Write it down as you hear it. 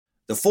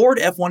The Ford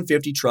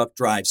F-150 truck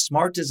drives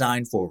smart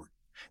design forward.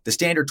 The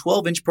standard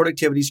 12-inch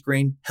productivity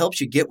screen helps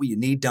you get what you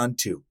need done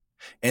too.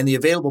 And the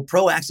available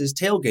Pro Access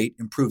tailgate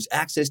improves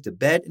access to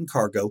bed and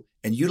cargo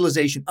and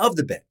utilization of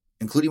the bed,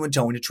 including when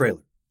towing a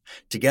trailer.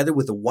 Together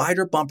with a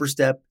wider bumper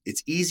step,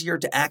 it's easier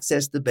to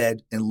access the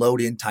bed and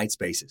load in tight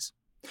spaces.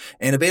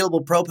 And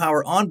available Pro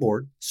Power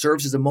onboard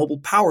serves as a mobile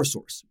power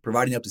source,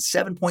 providing up to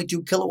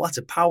 7.2 kilowatts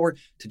of power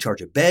to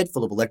charge a bed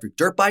full of electric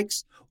dirt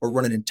bikes or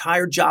run an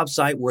entire job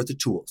site worth of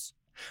tools.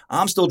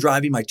 I'm still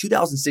driving my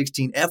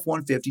 2016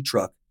 F-150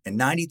 truck and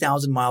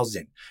 90,000 miles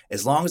in.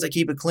 As long as I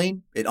keep it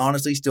clean, it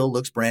honestly still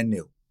looks brand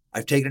new.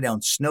 I've taken it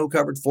down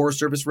snow-covered Forest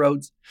Service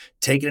roads,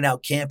 taken it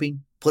out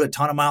camping, put a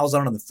ton of miles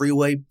on it on the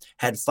freeway,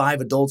 had 5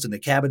 adults in the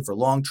cabin for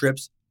long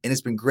trips, and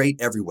it's been great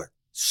everywhere.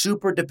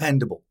 Super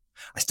dependable.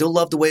 I still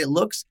love the way it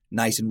looks,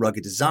 nice and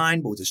rugged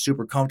design, but with a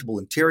super comfortable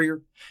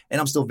interior.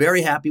 And I'm still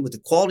very happy with the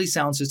quality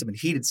sound system and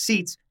heated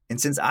seats. And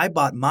since I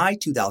bought my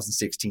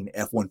 2016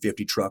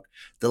 F-150 truck,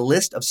 the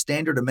list of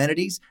standard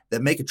amenities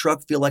that make a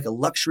truck feel like a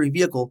luxury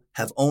vehicle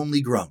have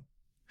only grown.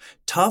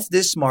 Tough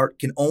this smart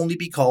can only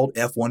be called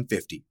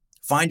F-150.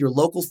 Find your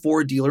local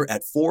Ford dealer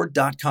at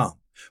Ford.com.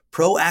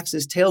 Pro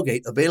Access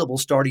tailgate available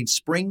starting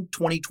spring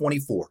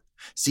 2024.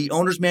 See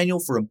Owner's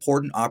Manual for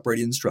important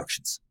operating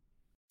instructions.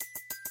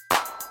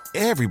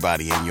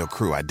 Everybody in your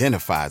crew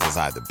identifies as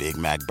either Big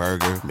Mac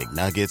Burger,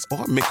 McNuggets,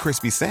 or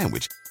McCrispy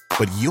Sandwich.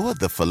 But you're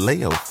the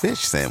Filet-O-Fish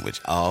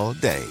Sandwich all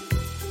day.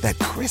 That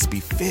crispy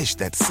fish,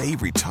 that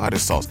savory tartar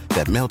sauce,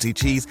 that melty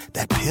cheese,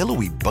 that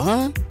pillowy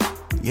bun.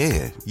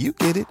 Yeah, you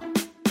get it.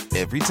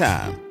 Every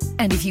time.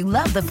 And if you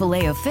love the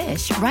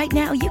Filet-O-Fish, right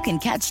now you can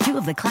catch 2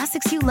 of the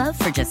classics you love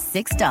for just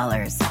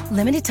 $6.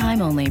 Limited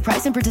time only.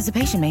 Price and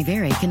participation may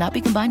vary. Cannot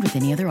be combined with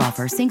any other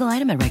offer. Single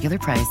item at regular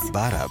price.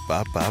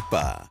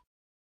 Ba-da-ba-ba-ba.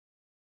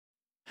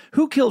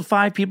 Who killed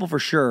 5 people for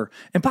sure,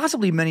 and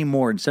possibly many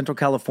more in Central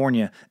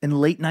California in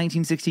late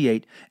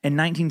 1968 and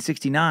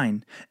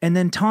 1969, and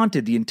then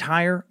taunted the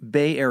entire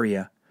Bay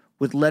Area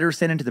with letters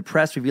sent into the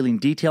press revealing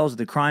details of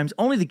the crimes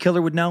only the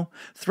killer would know,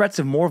 threats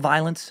of more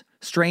violence,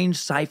 strange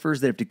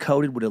ciphers that if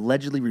decoded would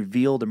allegedly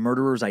reveal the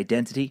murderer's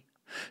identity?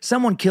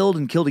 Someone killed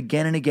and killed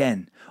again and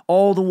again,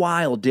 all the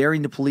while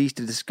daring the police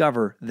to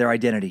discover their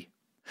identity.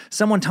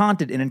 Someone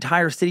taunted an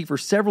entire city for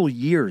several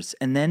years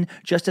and then,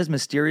 just as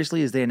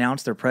mysteriously as they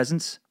announced their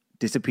presence,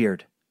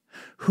 disappeared.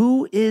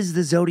 Who is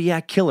the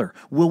Zodiac Killer?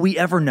 Will we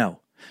ever know?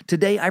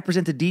 Today, I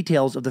present the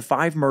details of the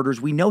 5 murders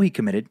we know he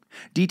committed,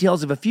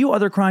 details of a few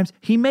other crimes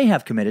he may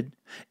have committed,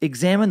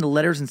 examine the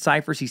letters and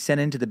ciphers he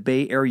sent into the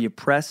Bay Area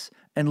press,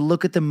 and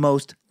look at the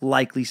most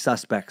likely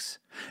suspects.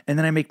 And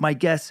then I make my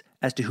guess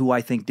as to who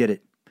I think did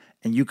it.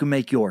 And you can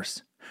make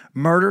yours.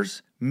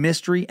 Murders,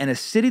 mystery, and a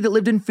city that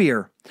lived in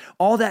fear.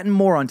 All that and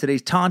more on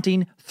today's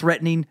taunting,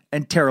 threatening,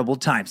 and terrible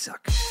Time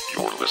Suck.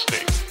 You're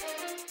listening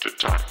to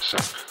Time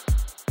Suck.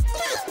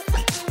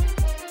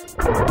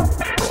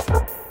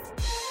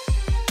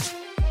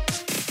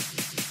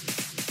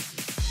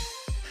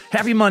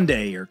 Happy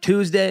Monday, or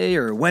Tuesday,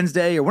 or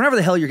Wednesday, or whenever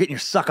the hell you're getting your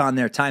suck on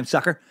there, Time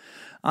Sucker.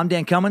 I'm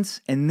Dan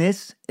Cummins, and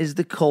this is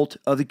the Cult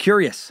of the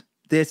Curious.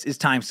 This is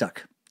Time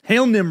Suck.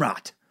 Hail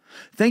Nimrod!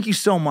 Thank you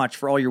so much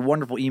for all your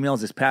wonderful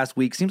emails this past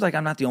week. Seems like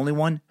I'm not the only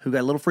one who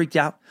got a little freaked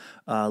out,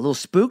 a little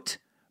spooked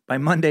by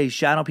Monday's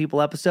Shadow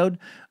People episode.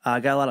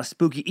 Got a lot of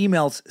spooky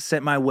emails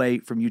sent my way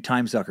from you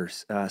Time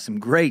Suckers. Some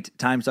great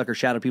Time Sucker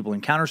Shadow People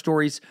encounter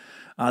stories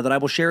that I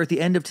will share at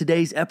the end of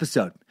today's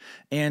episode.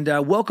 And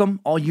welcome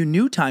all you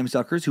new Time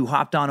Suckers who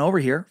hopped on over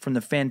here from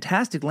the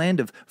fantastic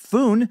land of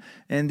Foon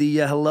and the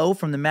Hello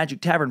from the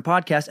Magic Tavern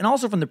podcast, and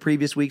also from the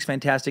previous week's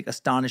fantastic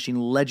Astonishing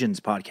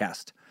Legends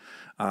podcast.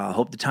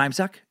 Hope the Time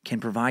Suck can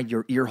provide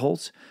your ear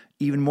holes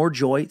even more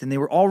joy than they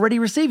were already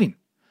receiving.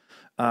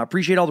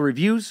 Appreciate all the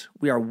reviews.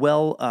 We are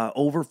well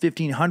over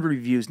 1,500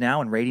 reviews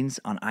now and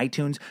ratings on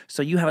iTunes,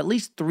 so you have at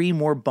least 3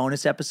 more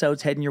bonus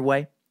episodes heading your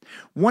way.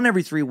 One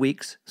every 3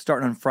 weeks,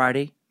 starting on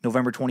Friday,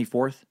 November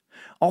 24th.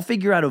 I'll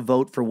figure out a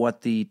vote for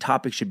what the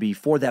topic should be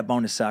for that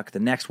bonus suck, the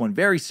next one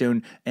very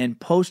soon, and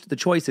post the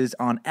choices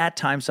on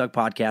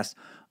 @TimeSuckPodcast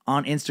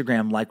on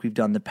Instagram like we've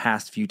done the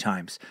past few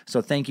times.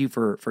 So thank you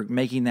for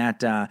making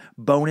that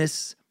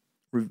bonus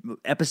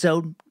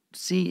episode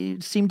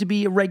seem to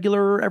be a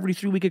regular every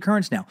 3-week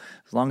occurrence now.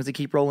 As long as they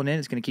keep rolling in,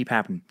 it's going to keep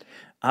happening.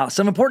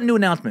 Some important new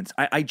announcements.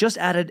 I just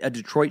added a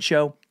Detroit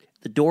show.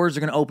 The doors are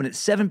going to open at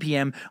 7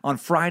 p.m. on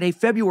Friday,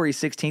 February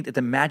 16th at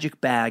the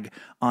Magic Bag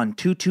on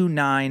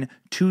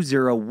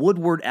 22920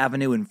 Woodward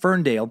Avenue in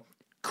Ferndale.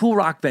 Cool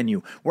rock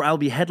venue where I'll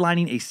be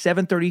headlining a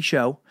 7:30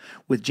 show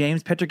with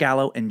James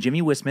Petrogallo and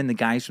Jimmy Wisman, the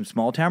guys from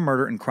Small Town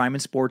Murder and Crime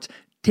and Sports.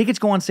 Tickets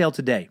go on sale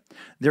today.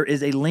 There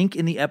is a link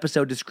in the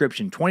episode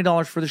description.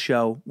 $20 for the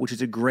show, which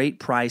is a great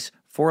price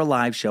for a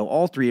live show,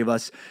 all 3 of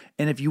us.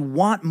 And if you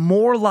want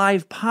more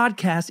live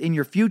podcasts in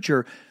your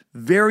future,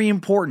 very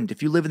important,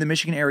 if you live in the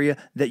Michigan area,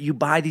 that you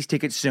buy these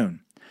tickets soon.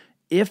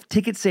 If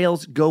ticket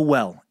sales go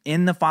well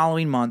in the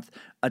following month,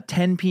 a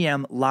 10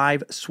 p.m.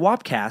 live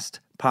Swapcast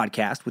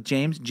podcast with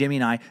James, Jimmy,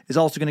 and I is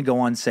also going to go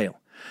on sale.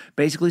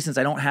 Basically, since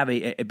I don't have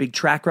a big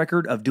track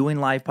record of doing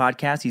live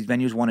podcasts, these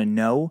venues want to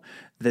know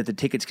that the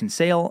tickets can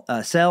sell.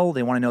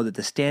 They want to know that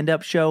the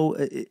stand-up show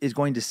is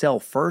going to sell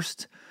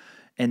first.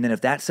 And then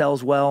if that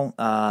sells well,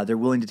 they're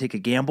willing to take a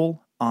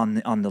gamble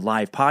on the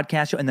live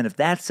podcast show. And then if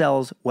that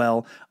sells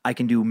well, I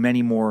can do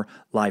many more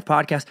live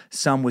podcasts,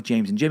 some with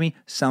James and Jimmy,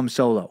 some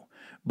solo.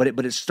 But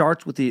it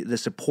starts with the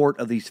support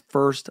of these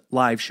first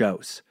live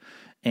shows.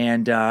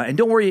 And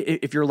don't worry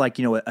if you're like,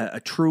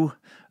 a true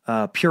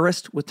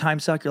purist with Time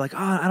Suck. You're like,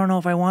 I don't know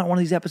if I want one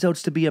of these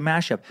episodes to be a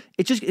mashup.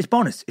 It's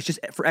bonus. It's just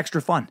for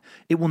extra fun.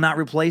 It will not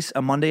replace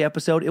a Monday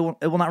episode. It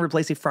will not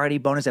replace a Friday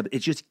bonus episode.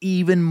 It's just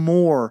even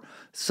more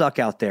suck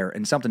out there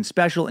and something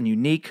special and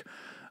unique.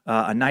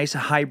 A nice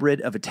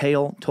hybrid of a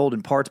tale told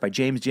in parts by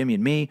James, Jimmy,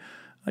 and me.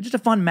 Just a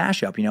fun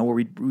mashup, where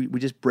we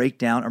just break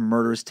down a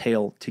murderous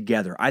tale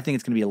together. I think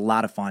it's going to be a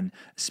lot of fun,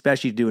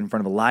 especially to do in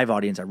front of a live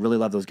audience. I really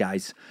love those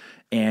guys.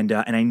 And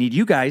I need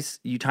you guys,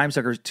 you Time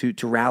Suckers, to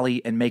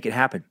rally and make it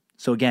happen.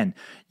 So again,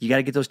 you got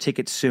to get those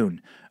tickets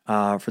soon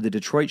for the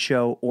Detroit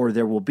show, or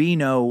there will be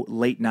no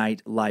late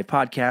night live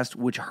podcast,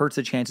 which hurts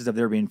the chances of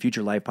there being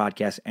future live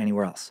podcasts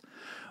anywhere else.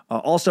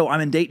 Also,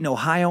 I'm in Dayton,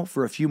 Ohio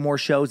for a few more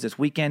shows this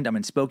weekend. I'm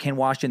in Spokane,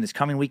 Washington this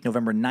coming week,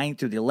 November 9th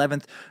through the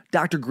 11th.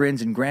 Dr.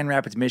 Grins in Grand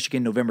Rapids,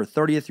 Michigan, November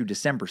 30th through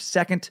December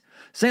 2nd.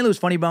 St. Louis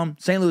Funny Bone,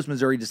 St. Louis,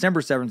 Missouri,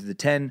 December 7th through the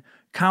 10th.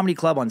 Comedy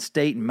Club on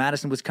State in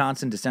Madison,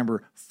 Wisconsin,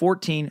 December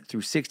 14th through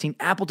 16th.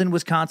 Appleton,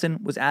 Wisconsin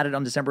was added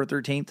on December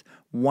 13th.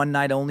 One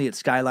night only at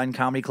Skyline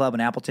Comedy Club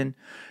in Appleton.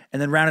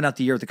 And then rounding out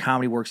the year at the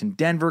Comedy Works in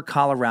Denver,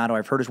 Colorado.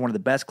 I've heard is one of the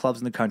best clubs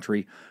in the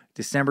country.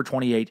 December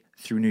 28th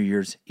through New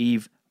Year's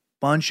Eve.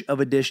 Bunch of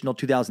additional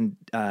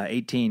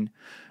 2018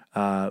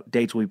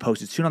 dates will be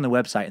posted soon on the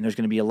website, and there's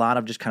going to be a lot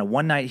of just kind of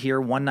one night here,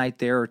 one night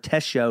there,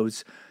 test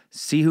shows,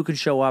 see who can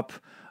show up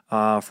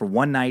for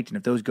one night, and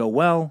if those go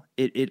well,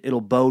 it'll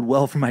bode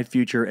well for my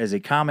future as a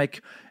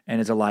comic and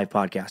as a live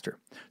podcaster.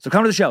 So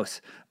come to the shows.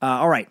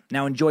 All right,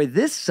 now enjoy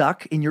this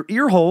suck in your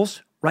ear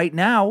holes right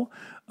now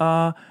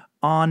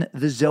on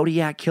The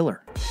Zodiac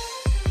Killer.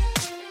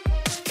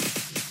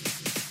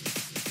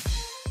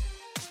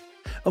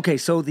 Okay,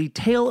 so the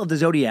tale of the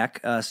Zodiac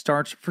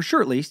starts, for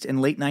sure at least, in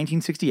late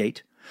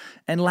 1968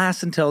 and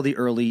lasts until the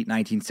early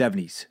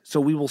 1970s. So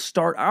we will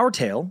start our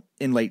tale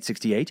in late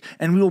 68,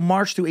 and we will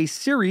march through a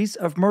series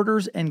of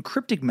murders and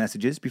cryptic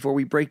messages before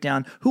we break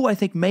down who I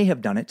think may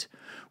have done it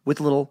with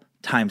a little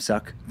Time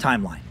Suck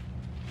timeline.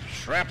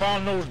 Strap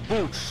on those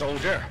boots,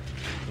 soldier.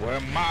 We're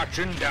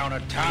marching down a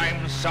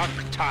Time Suck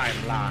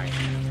timeline.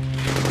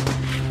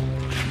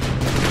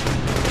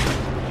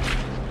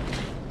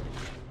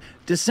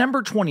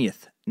 December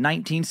 20th,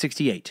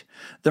 1968.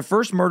 The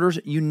first murders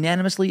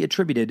unanimously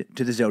attributed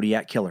to the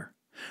Zodiac Killer.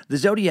 The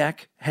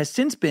Zodiac has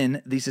since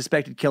been the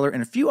suspected killer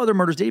in a few other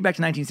murders dating back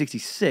to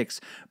 1966,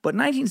 but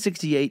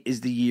 1968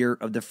 is the year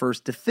of the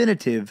first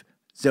definitive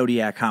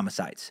Zodiac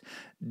homicides.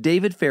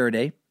 David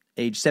Faraday,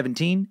 age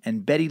 17,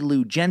 and Betty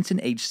Lou Jensen,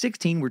 age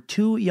 16, were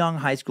two young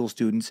high school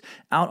students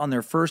out on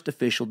their first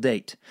official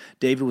date.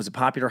 David was a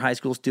popular high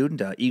school student,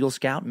 an Eagle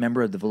Scout,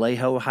 member of the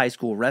Vallejo High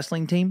School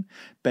wrestling team.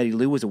 Betty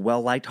Lou was a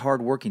well-liked,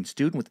 hard-working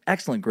student with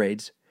excellent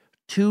grades.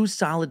 Two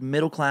solid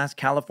middle-class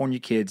California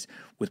kids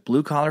with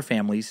blue-collar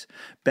families.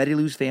 Betty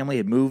Lou's family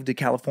had moved to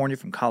California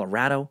from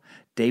Colorado.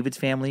 David's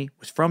family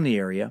was from the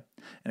area.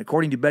 And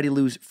according to Betty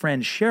Lou's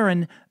friend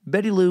Sharon,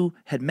 Betty Lou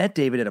had met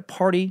David at a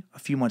party a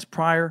few months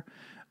prior.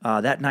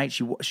 That night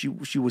she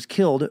was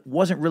killed. It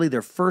wasn't really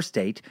their first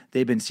date. They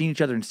had been seeing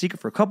each other in secret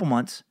for a couple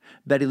months.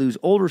 Betty Lou's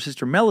older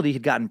sister Melody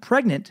had gotten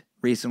pregnant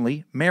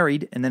recently,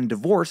 married, and then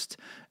divorced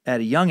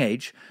at a young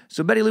age.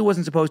 So Betty Lou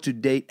wasn't supposed to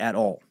date at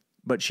all.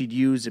 But she'd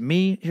use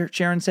me,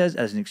 Sharon says,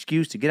 as an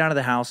excuse to get out of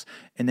the house,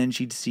 and then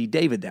she'd see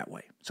David that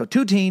way. So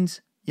two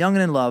teens, young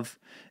and in love,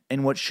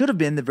 in what should have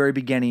been the very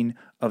beginning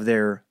of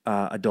their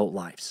adult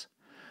lives.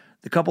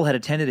 The couple had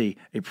attended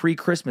a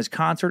pre-Christmas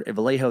concert at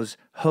Vallejo's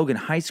Hogan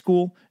High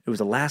School. It was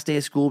the last day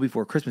of school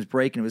before Christmas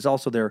break, and it was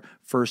also their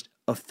first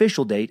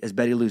official date, as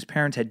Betty Lou's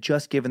parents had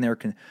just given their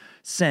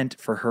consent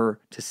for her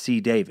to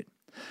see David.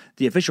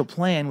 The official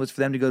plan was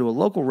for them to go to a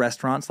local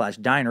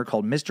restaurant/diner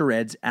called Mr.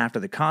 Ed's after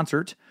the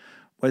concert.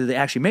 Whether they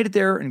actually made it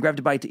there and grabbed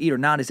a bite to eat or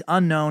not is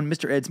unknown.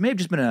 Mr. Ed's may have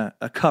just been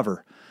a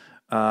cover.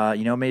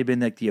 It may have been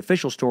like the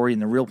official story,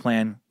 and the real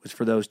plan was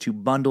for those two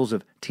bundles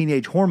of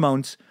teenage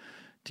hormones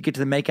to get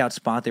to the makeout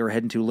spot they were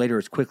heading to later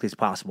as quickly as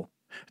possible.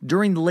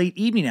 During the late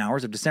evening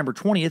hours of December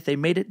 20th, they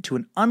made it to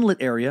an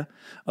unlit area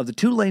of the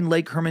two-lane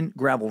Lake Herman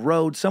gravel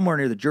road somewhere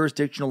near the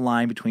jurisdictional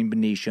line between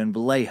Benicia and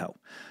Vallejo,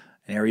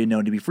 an area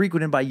known to be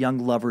frequented by young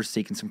lovers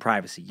seeking some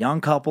privacy. Young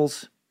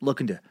couples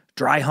looking to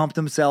dry hump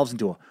themselves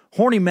into a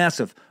horny mess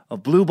of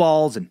blue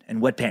balls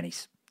and wet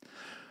panties.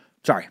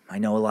 Sorry, I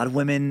know a lot of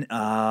women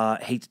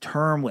hate the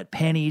term wet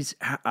panties.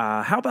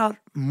 How about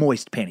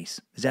moist panties?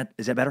 Is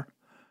that better?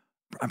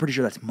 I'm pretty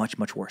sure that's much,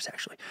 much worse,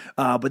 actually.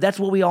 But that's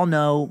what we all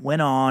know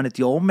went on at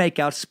the old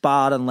makeout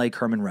spot on Lake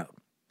Herman Road.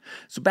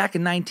 So back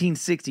in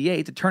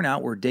 1968, the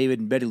turnout where David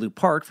and Betty Lou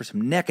parked for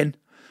some necking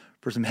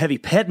for some heavy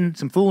petting,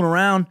 some fooling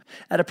around.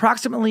 At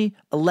approximately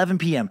 11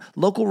 p.m.,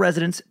 local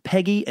residents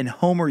Peggy and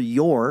Homer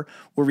Yore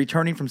were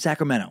returning from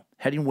Sacramento,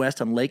 heading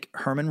west on Lake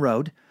Herman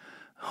Road.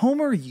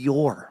 Homer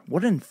Yore,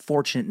 what an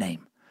unfortunate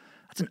name.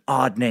 That's an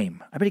odd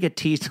name. I bet you get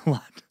teased a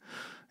lot.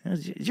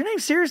 Is your name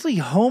seriously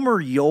Homer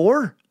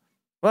Yore?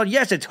 Well,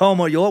 yes, it's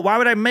Homer Yore. Why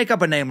would I make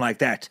up a name like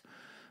that?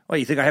 Well,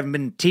 you think I haven't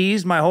been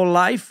teased my whole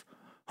life?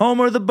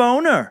 Homer the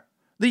Boner.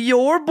 The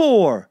Yore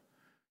Boar.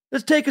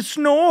 Let's take a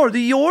snore.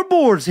 The Yore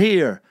Boar's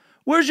here.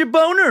 Where's your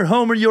boner,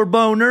 Homer, your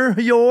boner?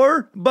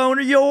 Your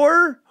boner,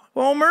 your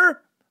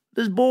Homer?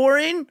 This is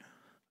boring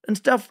and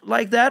stuff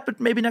like that, but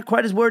maybe not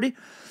quite as wordy.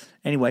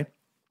 Anyway,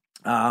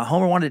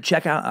 Homer wanted to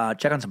check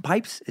on some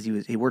pipes as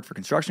he worked for a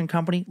construction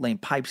company, laying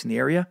pipes in the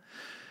area.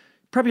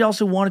 Probably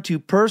also wanted to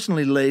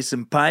personally lay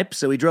some pipes,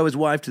 so he drove his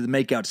wife to the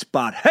makeout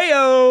spot.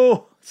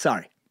 Hey-o!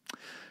 Sorry.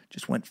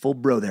 Just went full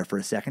bro there for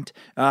a second.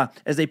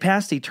 As they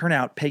passed the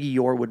turnout, Peggy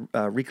Yore would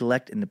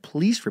recollect in the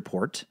police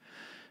report.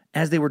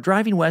 As they were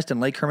driving west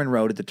on Lake Herman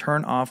Road at the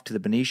turn off to the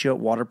Benicia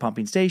water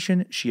pumping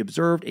station, she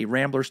observed a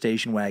Rambler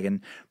station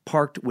wagon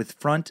parked with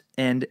front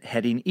end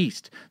heading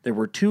east. There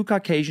were 2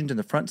 Caucasians in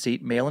the front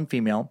seat, male and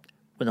female.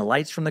 When the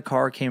lights from the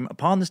car came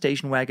upon the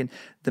station wagon,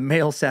 the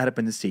male sat up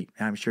in the seat.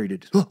 I'm sure he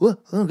did. Oh,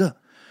 God.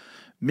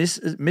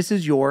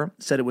 Mrs. Yore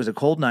said it was a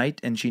cold night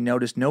and she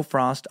noticed no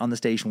frost on the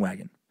station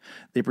wagon.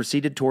 They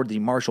proceeded toward the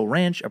Marshall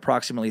Ranch,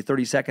 approximately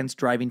 30 seconds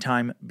driving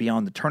time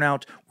beyond the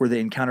turnout, where they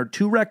encountered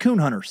 2 raccoon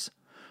hunters,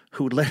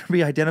 who would later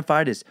be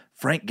identified as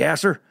Frank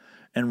Gasser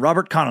and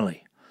Robert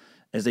Connolly.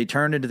 As they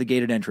turned into the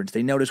gated entrance,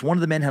 they noticed one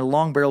of the men had a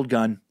long-barreled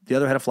gun, the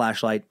other had a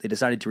flashlight. They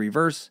decided to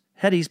reverse,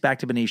 head east back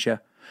to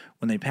Benicia.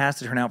 When they passed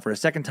the turnout for a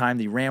second time,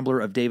 the Rambler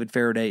of David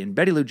Faraday and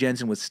Betty Lou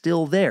Jensen was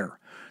still there.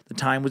 The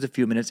time was a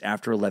few minutes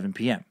after 11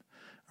 p.m.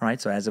 All right,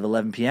 so as of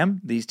 11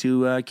 p.m., these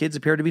 2 kids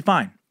appeared to be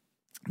fine.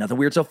 Nothing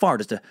weird so far,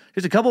 just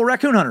a couple of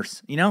raccoon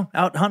hunters,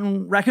 out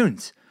hunting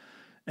raccoons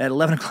at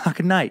 11 o'clock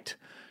at night.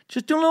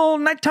 Just doing a little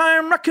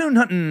nighttime raccoon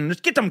hunting.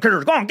 Just get them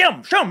critters. Go on, get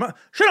them. Shoot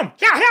them.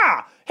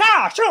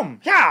 Yeah, shoot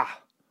them. Yeah.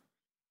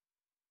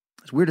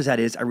 As weird as that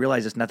is, I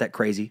realize it's not that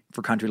crazy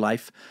for country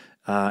life.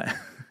 And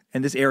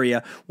this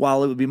area,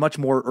 while it would be much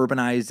more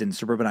urbanized and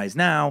suburbanized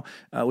now,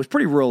 was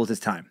pretty rural at this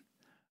time.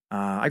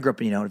 I grew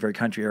up in a very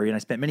country area, and I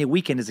spent many a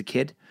weekend as a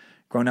kid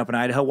growing up in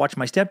Idaho watching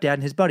my stepdad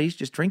and his buddies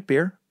just drink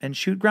beer and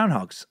shoot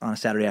groundhogs on a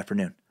Saturday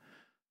afternoon.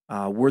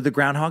 Were the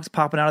groundhogs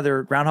popping out of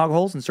their groundhog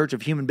holes in search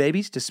of human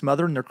babies to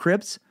smother in their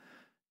cribs?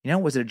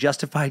 Was it a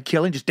justified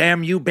killing? Just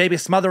damn you, baby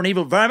smothering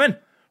evil vermin.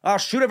 I'll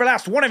shoot every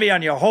last one of you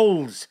on your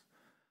holes.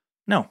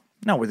 No.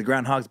 Were the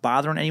groundhogs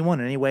bothering anyone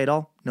in any way at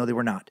all? No, they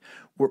were not.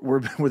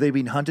 Were they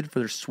being hunted for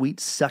their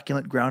sweet,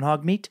 succulent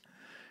groundhog meat?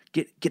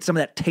 Get some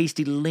of that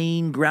tasty,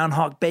 lean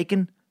groundhog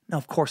bacon? No,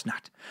 of course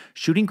not.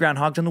 Shooting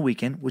groundhogs on the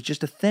weekend was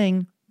just a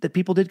thing that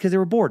people did because they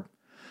were bored.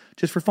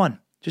 Just for fun.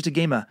 Just a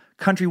game of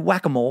country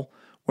whack-a-mole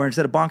where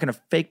instead of bonking a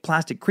fake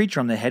plastic creature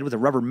on the head with a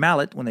rubber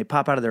mallet when they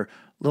pop out of their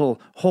little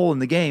hole in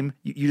the game,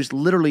 you just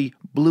literally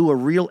blew a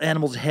real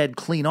animal's head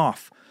clean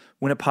off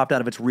when it popped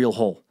out of its real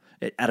hole,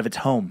 out of its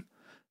home.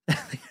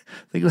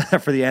 Think about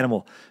that for the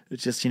animal.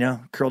 It's just,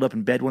 curled up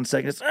in bed one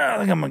second. It's, I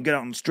think I'm going to get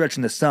out and stretch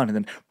in the sun. And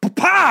then,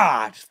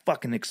 pa! Just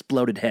fucking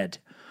exploded head.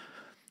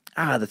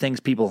 The things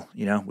people,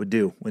 would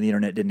do when the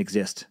internet didn't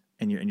exist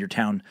and your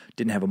town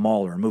didn't have a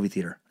mall or a movie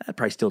theater. I'd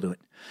probably still do it.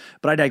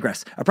 But I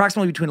digress.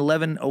 Approximately between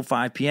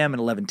 11:05 p.m.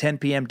 and 11:10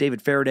 p.m.,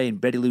 David Faraday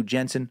and Betty Lou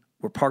Jensen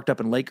were parked up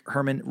in Lake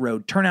Herman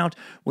Road turnout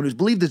when it was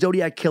believed the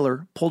Zodiac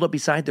Killer pulled up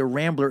beside their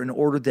Rambler and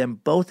ordered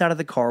them both out of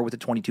the car with a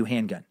 .22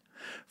 handgun.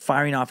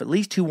 Firing off at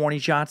least 2 warning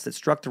shots that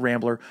struck the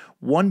Rambler,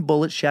 1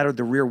 bullet shattered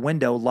the rear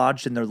window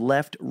lodged in their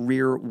left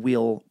rear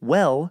wheel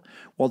well,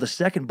 while the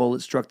second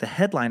bullet struck the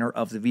headliner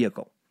of the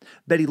vehicle.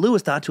 Betty Lou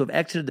is thought to have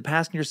exited the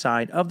passenger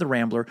side of the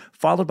Rambler,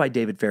 followed by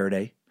David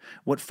Faraday.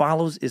 What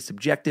follows is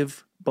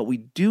subjective, but we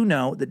do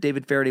know that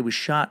David Faraday was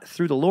shot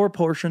through the lower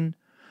portion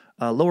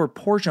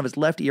of his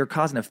left ear,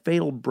 causing a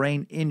fatal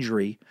brain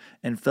injury,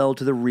 and fell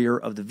to the rear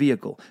of the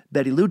vehicle.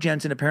 Betty Lou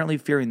Jensen, apparently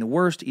fearing the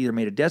worst, either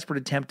made a desperate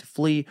attempt to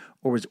flee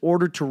or was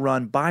ordered to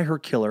run by her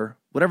killer.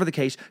 Whatever the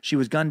case, she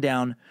was gunned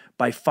down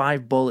by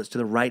 5 bullets to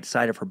the right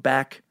side of her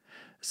back,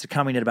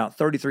 succumbing at about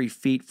 33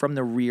 feet from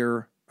the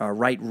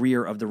right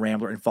rear of the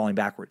Rambler and falling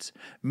backwards.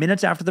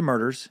 Minutes after the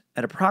murders,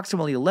 at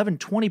approximately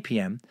 11:20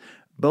 p.m.,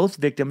 both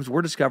victims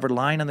were discovered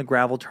lying on the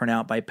gravel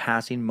turnout by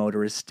passing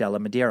motorist Stella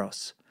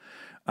Medeiros.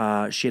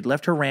 She had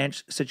left her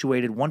ranch,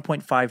 situated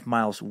 1.5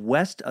 miles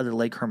west of the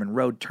Lake Herman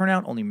Road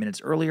turnout only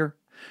minutes earlier,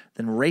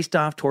 then raced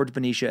off towards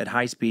Benicia at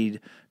high speed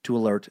to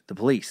alert the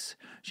police.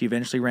 She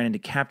eventually ran into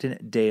Captain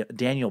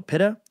Daniel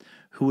Pitta,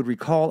 who would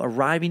recall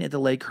arriving at the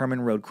Lake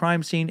Herman Road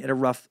crime scene at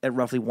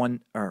roughly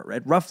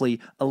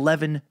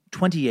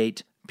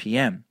 11:28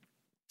 p.m.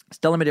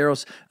 Stella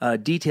Medeiros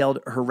detailed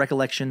her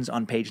recollections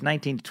on page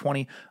 19 to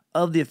 20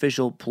 of the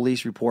official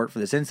police report for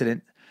this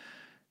incident.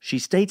 She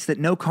states that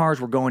no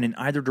cars were going in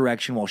either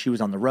direction while she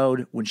was on the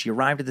road. When she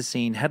arrived at the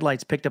scene,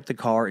 headlights picked up the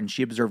car and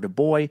she observed a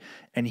boy,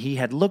 and he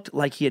had looked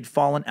like he had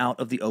fallen out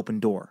of the open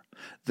door.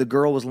 The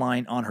girl was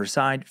lying on her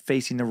side,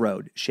 facing the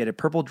road. She had a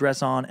purple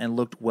dress on and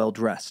looked well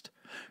dressed.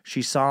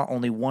 She saw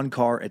only one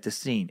car at the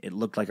scene. It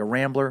looked like a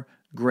Rambler,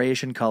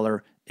 grayish in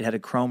color. It had a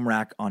chrome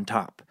rack on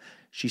top.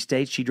 She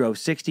states she drove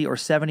 60 or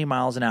 70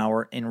 miles an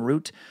hour en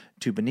route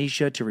to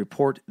Benicia to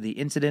report the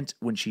incident.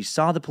 When she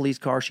saw the police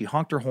car, she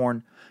honked her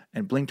horn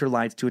and blinked her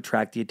lights to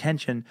attract the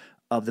attention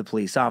of the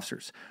police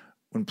officers.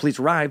 When police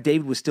arrived,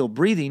 David was still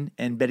breathing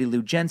and Betty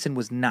Lou Jensen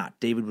was not.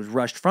 David was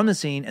rushed from the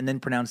scene and then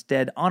pronounced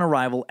dead on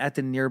arrival at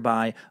the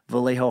nearby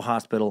Vallejo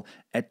Hospital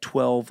at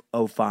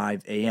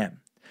 12:05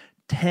 a.m.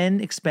 10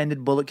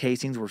 expended bullet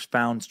casings were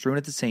found strewn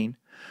at the scene,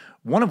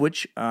 one of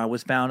which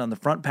was found on the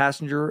front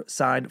passenger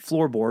side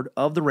floorboard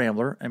of the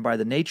Rambler, and by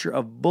the nature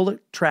of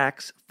bullet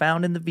tracks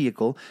found in the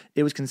vehicle,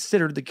 it was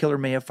considered the killer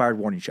may have fired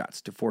warning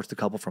shots to force the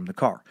couple from the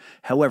car.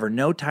 However,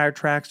 no tire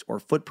tracks or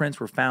footprints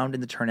were found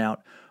in the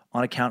turnout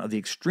on account of the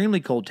extremely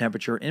cold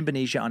temperature in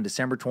Benicia on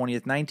December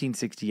 20th,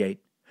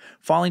 1968,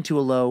 falling to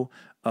a low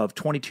of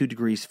 22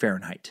 degrees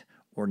Fahrenheit,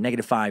 or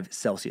 -5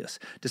 Celsius.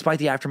 Despite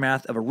the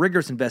aftermath of a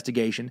rigorous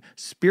investigation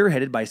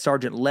spearheaded by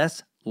Sergeant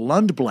Les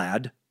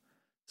Lundblad,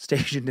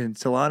 stationed in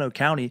Solano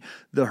County,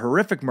 the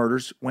horrific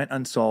murders went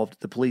unsolved,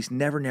 the police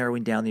never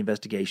narrowing down the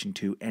investigation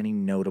to any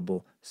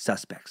notable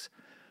suspects.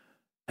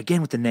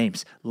 Again with the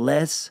names,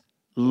 Les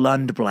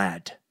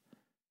Lundblad.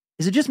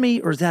 Is it just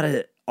me, or is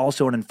that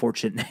also an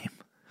unfortunate name?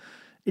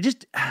 It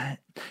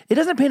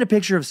doesn't paint a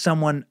picture of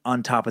someone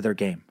on top of their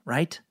game,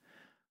 right?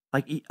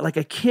 Like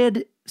a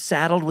kid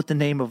saddled with the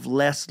name of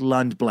Les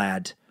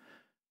Lundblad.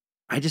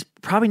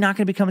 Probably not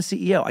going to become a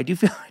CEO. I do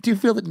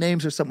feel that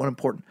names are somewhat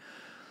important,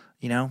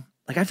 you know?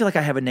 Like, I feel like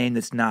I have a name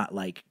that's not,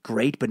 like,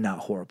 great, but not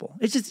horrible.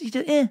 It's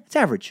it's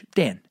average.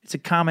 Dan. It's a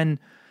common,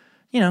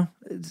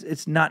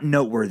 it's not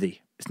noteworthy.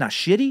 It's not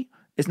shitty.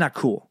 It's not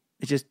cool.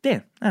 It's just,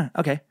 Dan.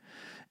 Okay.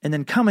 And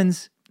then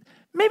Cummins,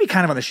 maybe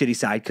kind of on the shitty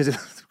side because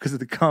of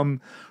the cum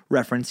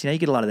reference. You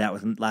get a lot of that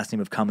with the last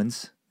name of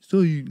Cummins. So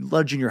you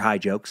love junior high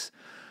jokes.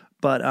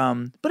 But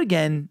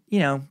again,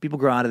 people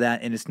grow out of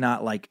that, and it's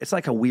not like, it's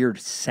like a weird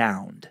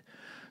sound,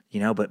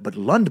 but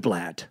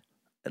Lundblad,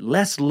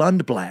 Les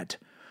Lundblad.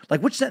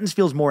 Like, which sentence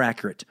feels more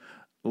accurate?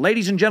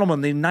 Ladies and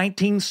gentlemen, the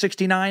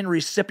 1969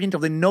 recipient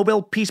of the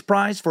Nobel Peace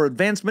Prize for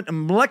Advancement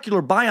in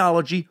Molecular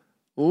Biology,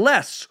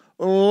 Les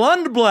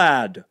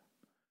Lundblad.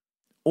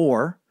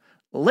 Or,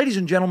 ladies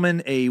and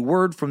gentlemen, a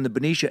word from the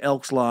Benicia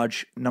Elks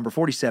Lodge, number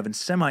 47,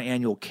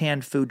 semi-annual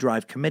canned food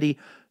drive committee,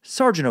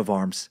 Sergeant of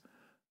Arms,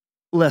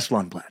 Les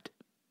Lundblad.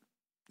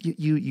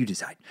 You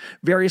decide.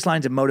 Various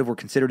lines of motive were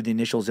considered in the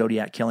initial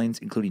Zodiac killings,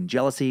 including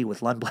jealousy,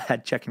 with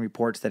Lundblad checking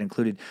reports that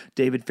included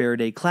David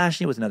Faraday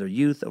clashing with another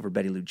youth over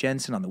Betty Lou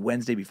Jensen on the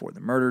Wednesday before the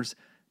murders.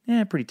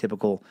 Pretty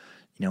typical,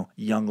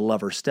 young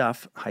lover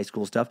stuff, high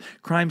school stuff.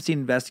 Crime scene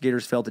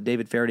investigators felt that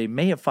David Faraday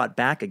may have fought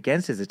back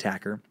against his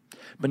attacker,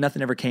 but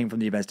nothing ever came from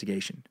the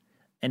investigation.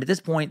 And at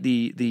this point,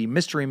 the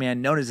mystery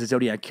man known as the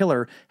Zodiac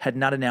Killer had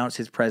not announced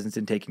his presence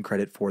in taking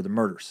credit for the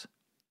murders.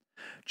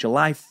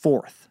 July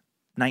 4th,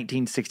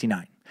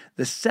 1969.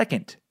 The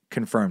second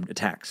confirmed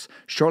attacks.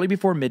 Shortly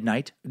before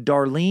midnight,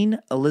 Darlene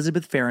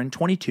Elizabeth Farron,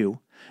 22,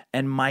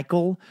 and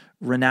Michael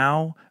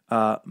Renaud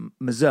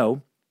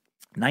Mazot,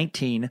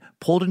 19,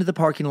 pulled into the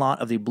parking lot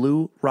of the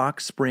Blue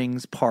Rock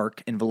Springs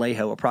Park in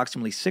Vallejo,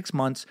 approximately 6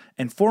 months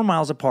and 4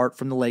 miles apart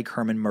from the Lake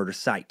Herman murder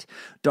site.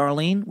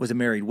 Darlene was a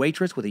married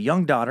waitress with a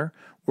young daughter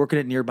working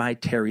at nearby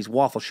Terry's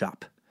Waffle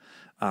Shop.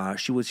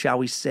 She was, shall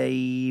we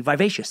say,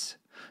 vivacious.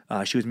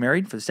 She was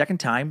married for the second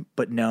time,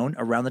 but known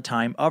around the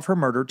time of her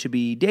murder to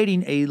be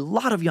dating a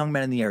lot of young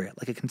men in the area,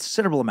 like a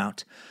considerable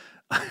amount,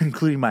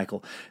 including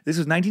Michael. This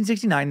was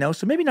 1969, though,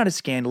 so maybe not as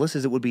scandalous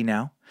as it would be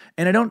now.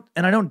 And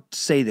I don't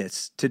say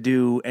this to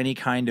do any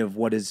kind of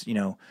what is,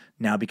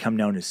 now become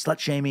known as slut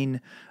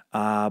shaming.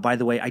 By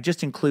the way, I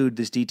just include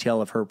this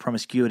detail of her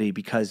promiscuity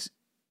because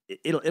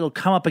it'll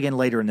come up again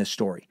later in this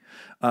story.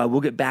 We'll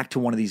get back to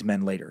one of these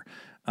men later.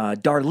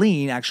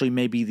 Darlene actually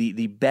may be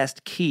the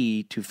best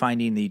key to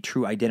finding the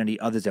true identity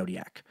of the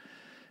Zodiac.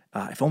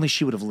 If only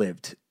she would have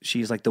lived.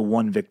 She's like the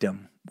one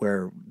victim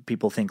where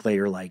people think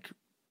later, like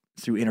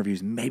through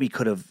interviews, maybe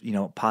could have,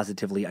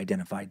 positively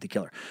identified the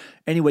killer.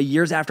 Anyway,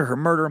 years after her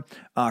murder,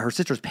 her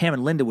sisters Pam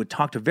and Linda would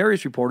talk to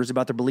various reporters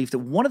about their belief that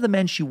one of the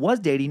men she was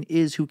dating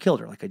is who killed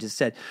her. Like I just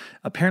said,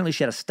 apparently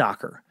she had a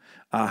stalker.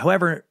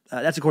 However,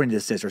 that's according to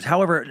the sisters.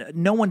 However,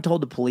 no one told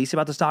the police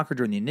about the stalker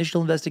during the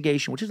initial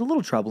investigation, which is a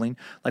little troubling.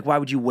 Like, why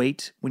would you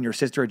wait when your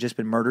sister had just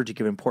been murdered to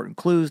give important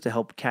clues to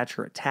help catch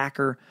her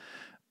attacker?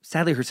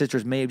 Sadly, her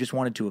sisters may have just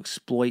wanted to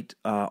exploit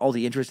all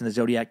the interest in the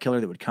Zodiac Killer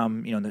that would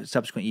come, in the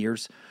subsequent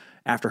years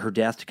after her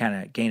death to kind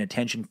of gain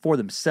attention for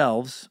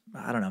themselves.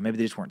 I don't know, maybe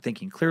they just weren't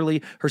thinking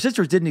clearly. Her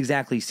sisters didn't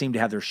exactly seem to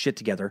have their shit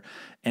together,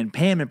 and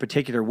Pam in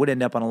particular would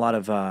end up on a lot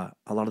of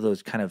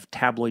those kind of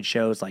tabloid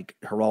shows like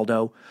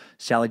Geraldo,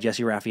 Sally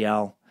Jesse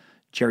Raphael,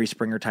 Jerry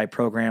Springer type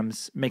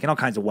programs, making all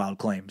kinds of wild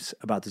claims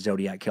about the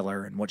Zodiac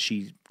killer and what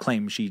she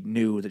claimed she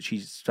knew that she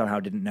somehow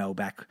didn't know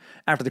back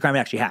after the crime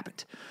actually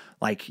happened.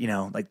 Like,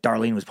 like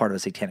Darlene was part of a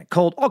satanic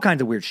cult, all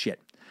kinds of weird shit.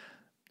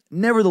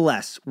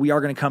 Nevertheless, we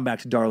are going to come back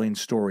to Darlene's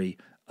story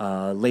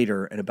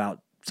later and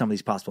about some of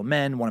these possible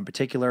men, one in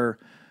particular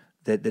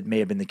that may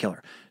have been the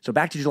killer. So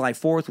back to July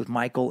 4th with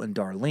Michael and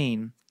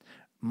Darlene.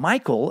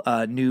 Michael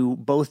knew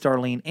both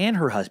Darlene and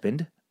her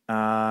husband.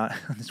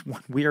 This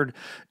one weird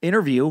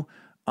interview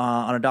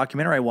on a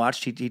documentary I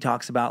watched, he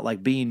talks about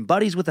like being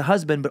buddies with the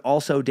husband, but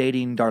also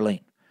dating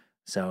Darlene.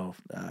 So,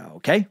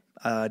 okay.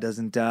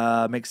 Doesn't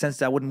make sense.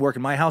 That wouldn't work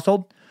in my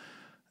household.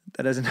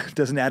 That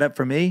doesn't add up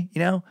for me,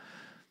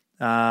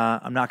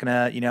 I'm not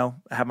going to,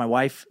 have my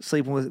wife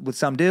sleeping with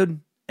some dude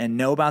and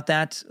know about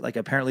that. Like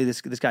apparently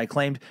this guy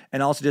claimed,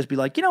 and also just be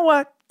like, you know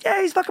what?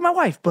 Yeah, he's fucking my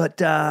wife. But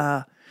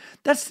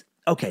that's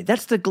okay.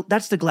 That's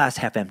the glass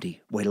half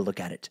empty way to look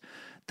at it.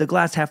 The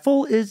glass half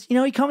full is,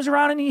 he comes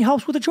around and he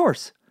helps with the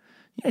chores.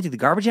 I took the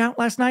garbage out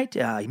last night.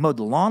 He mowed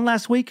the lawn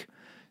last week.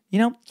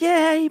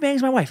 Yeah, he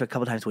bangs my wife a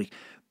couple times a week.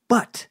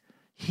 But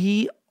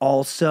he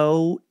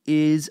also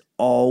is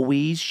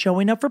always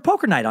showing up for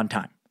poker night on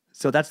time.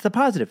 So that's the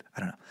positive. I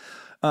don't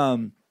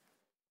know.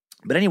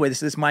 But anyway,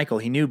 this is Michael.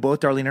 He knew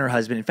both Darlene and her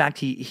husband. In fact,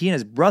 he and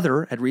his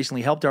brother had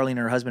recently helped Darlene and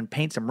her husband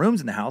paint some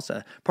rooms in the house,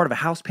 part of a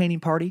house painting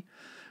party,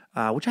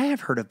 which I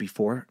have heard of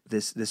before,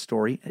 this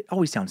story. It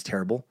always sounds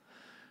terrible.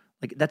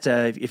 Like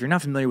if you're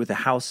not familiar with a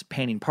house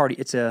painting party,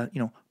 it's a,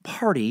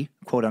 party,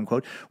 quote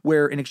unquote,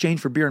 where in exchange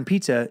for beer and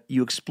pizza,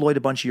 you exploit a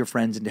bunch of your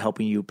friends into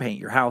helping you paint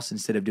your house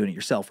instead of doing it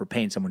yourself or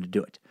paying someone to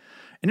do it.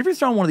 And if you're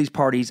throwing one of these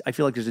parties, I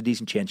feel like there's a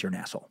decent chance you're an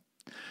asshole.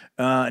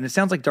 And it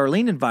sounds like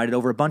Darlene invited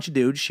over a bunch of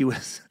dudes she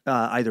was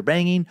either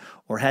banging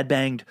or had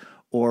banged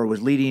or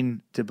was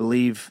leading to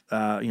believe,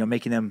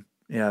 making them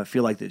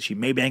feel like that she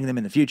may bang them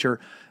in the future,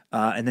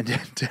 and then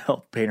to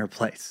help paint her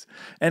place.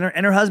 And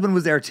her husband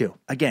was there too.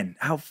 Again,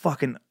 how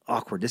fucking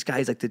awkward. This guy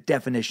is like the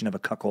definition of a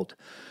cuckold.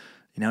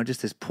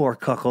 Just this poor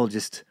cuckold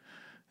just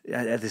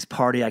at this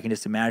party. I can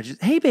just imagine,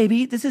 hey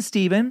baby, this is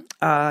Steven.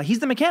 He's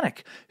the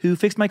mechanic who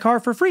fixed my car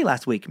for free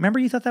last week. Remember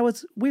you thought that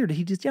was weird?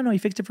 He just, he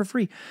fixed it for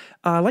free.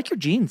 I like your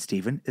jeans,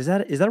 Steven. Is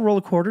that a roll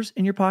of quarters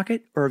in your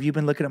pocket? Or have you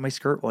been looking at my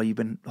skirt while you've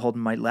been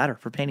holding my ladder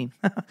for painting?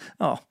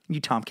 Oh,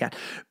 you tomcat.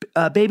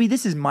 Baby,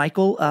 this is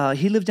Michael.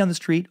 He lives down the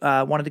street,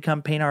 wanted to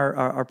come paint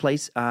our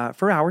place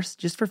for hours,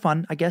 just for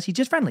fun. I guess he's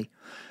just friendly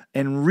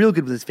and real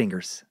good with his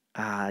fingers.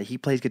 He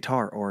plays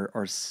guitar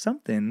or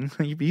something.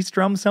 He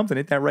strums something.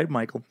 Ain't that right,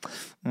 Michael?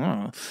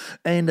 Oh.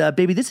 And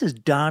baby, this is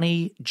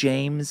Donnie,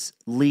 James,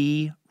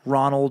 Lee,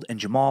 Ronald, and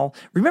Jamal.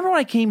 Remember when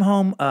I came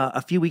home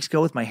a few weeks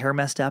ago with my hair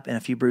messed up and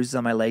a few bruises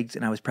on my legs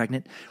and I was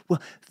pregnant?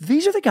 Well,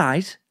 these are the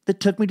guys that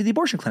took me to the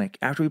abortion clinic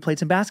after we played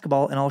some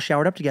basketball and all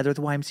showered up together at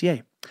the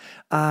YMCA.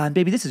 And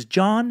baby, this is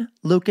John,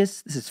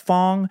 Lucas, this is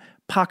Fong,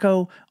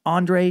 Paco,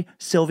 Andre,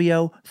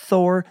 Silvio,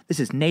 Thor. This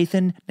is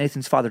Nathan,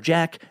 Nathan's father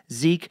Jack,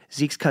 Zeke,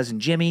 Zeke's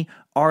cousin Jimmy,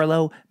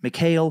 Arlo,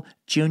 Mikhail,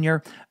 Jr.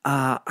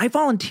 I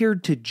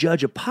volunteered to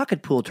judge a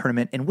pocket pool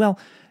tournament, and well,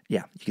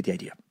 yeah, you get the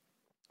idea.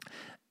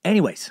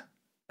 Anyways,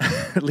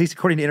 at least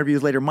according to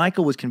interviews later,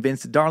 Michael was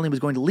convinced that Darlene was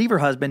going to leave her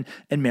husband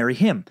and marry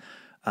him.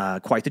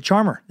 Quite the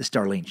charmer, this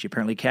Darlene. She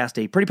apparently cast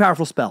a pretty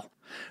powerful spell.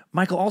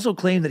 Michael also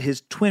claimed that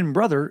his twin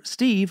brother,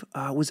 Steve,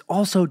 was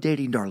also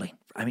dating Darlene.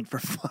 I mean, for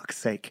fuck's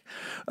sake.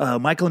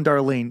 Michael and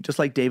Darlene, just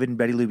like David and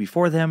Betty Lou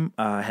before them,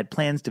 had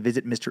plans to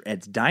visit Mr.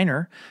 Ed's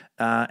diner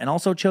and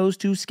also chose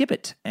to skip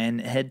it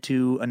and head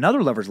to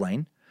another lover's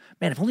lane.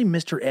 Man, if only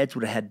Mr. Ed's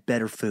would have had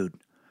better food.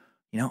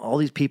 All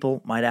these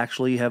people might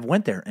actually have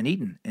went there and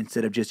eaten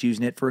instead of just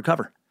using it for a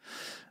cover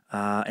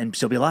and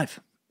still be alive.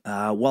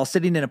 While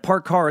sitting in a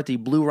parked car at the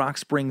Blue Rock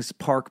Springs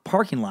Park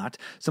parking lot,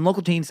 some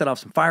local teens set off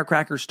some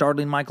firecrackers,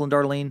 startling Michael and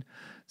Darlene.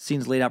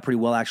 Scene's laid out pretty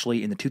well,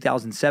 actually, in the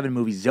 2007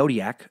 movie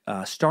Zodiac,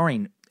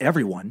 starring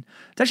everyone.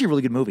 It's actually a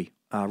really good movie.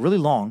 Really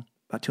long,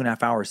 about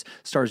 2.5 hours.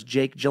 Stars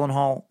Jake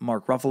Gyllenhaal,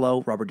 Mark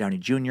Ruffalo, Robert Downey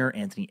Jr.,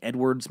 Anthony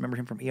Edwards, remember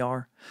him from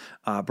ER?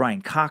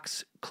 Brian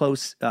Cox, Chloe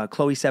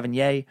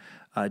Sevigny,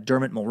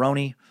 Dermot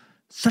Mulroney.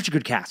 Such a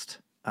good cast.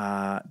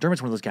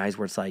 Dermot's one of those guys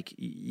where it's like,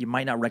 you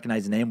might not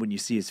recognize the name when you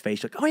see his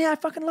face. You're like, oh yeah, I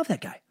fucking love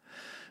that guy.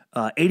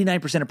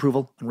 89%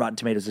 approval on Rotten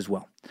Tomatoes as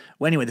well.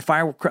 Well, anyway, the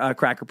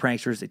firecracker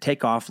pranksters, they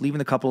take off, leaving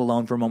the couple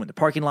alone for a moment in the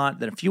parking lot.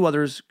 Then a few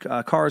others,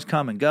 cars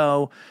come and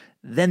go.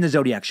 Then the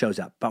Zodiac shows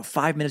up. About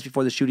 5 minutes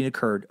before the shooting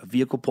occurred, a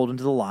vehicle pulled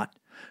into the lot,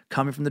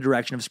 coming from the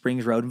direction of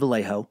Springs Road in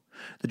Vallejo.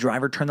 The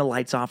driver turned the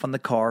lights off on the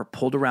car,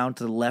 pulled around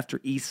to the left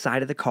or east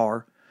side of the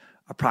car,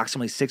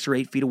 approximately 6 or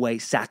 8 feet away,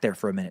 sat there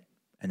for a minute,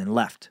 and then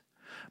left.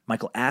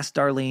 Michael asked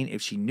Darlene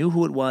if she knew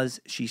who it was.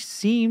 She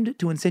seemed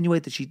to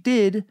insinuate that she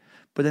did,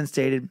 but then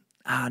stated,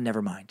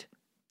 never mind.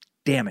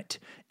 Damn it.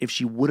 If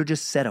she would have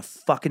just said a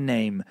fucking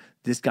name,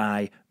 this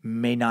guy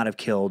may not have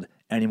killed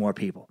any more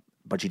people.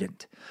 But she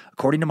didn't.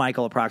 According to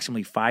Michael,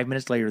 approximately 5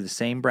 minutes later, the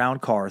same brown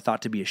car,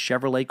 thought to be a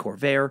Chevrolet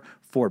Corvair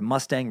Ford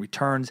Mustang,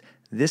 returns.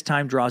 This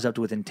time draws up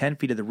to within 10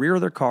 feet of the rear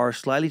of their car,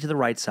 slightly to the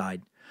right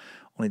side.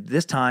 Only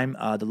this time,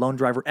 the lone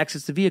driver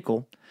exits the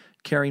vehicle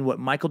carrying what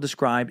Michael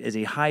described as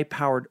a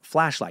high-powered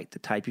flashlight, the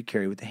type you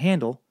carry with the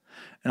handle,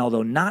 and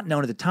although not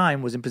known at the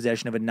time, was in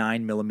possession of a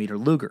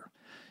 9mm Luger.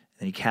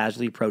 Then he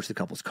casually approached the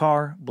couple's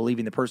car,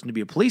 believing the person to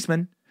be a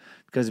policeman.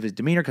 Because of his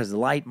demeanor, because of the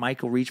light,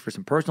 Michael reached for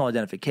some personal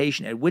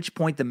identification, at which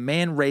point the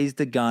man raised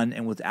the gun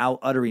and without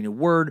uttering a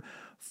word,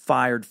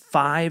 fired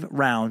 5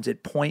 rounds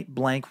at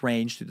point-blank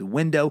range through the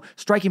window,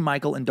 striking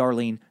Michael and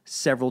Darlene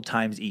several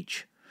times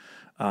each.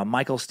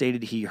 Michael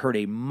stated he heard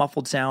a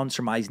muffled sound,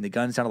 surmising the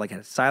gun sounded like it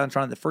had a silencer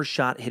on it. The first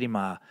shot hit him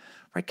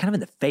right kind of in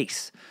the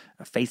face,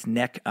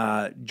 neck.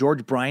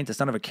 George Bryant, the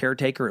son of a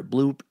caretaker at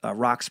Blue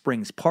Rock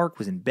Springs Park,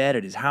 was in bed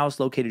at his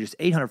house located just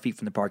 800 feet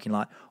from the parking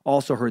lot,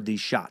 also heard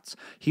these shots.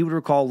 He would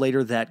recall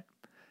later that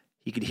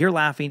he could hear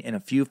laughing and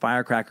a few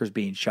firecrackers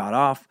being shot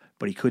off,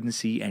 but he couldn't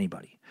see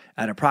anybody.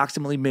 At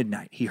approximately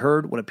midnight, he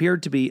heard what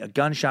appeared to be a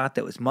gunshot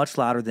that was much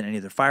louder than any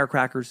of the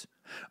firecrackers.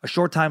 A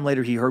short time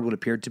later, he heard what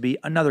appeared to be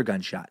another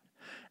gunshot.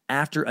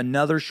 After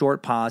another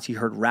short pause, he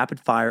heard rapid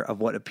fire of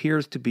what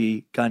appears to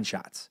be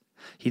gunshots.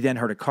 He then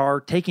heard a car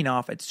taking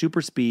off at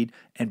super speed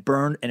and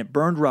it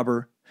burned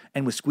rubber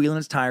and was squealing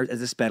its tires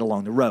as it sped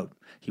along the road.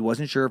 He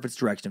wasn't sure of its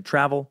direction of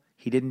travel.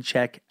 He didn't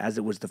check as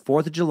it was the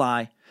 4th of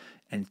July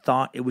and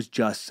thought it was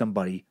just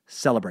somebody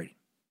celebrating.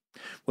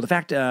 Well, the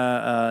fact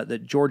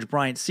that George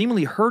Bryant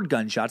seemingly heard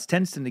gunshots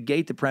tends to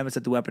negate the premise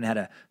that the weapon had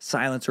a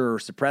silencer or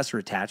suppressor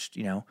attached.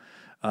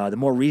 The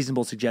more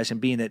reasonable suggestion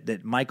being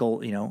that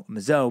Michael,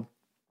 Mazzone,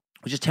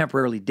 was just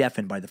temporarily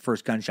deafened by the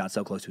first gunshot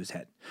so close to his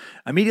head.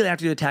 Immediately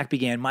after the attack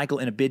began, Michael,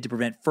 in a bid to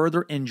prevent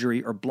further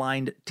injury or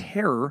blind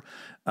terror,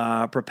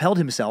 propelled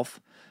himself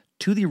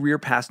to the rear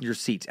passenger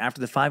seats. After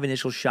the 5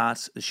 initial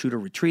shots, the shooter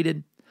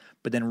retreated,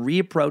 but then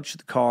reapproached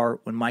the car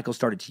when Michael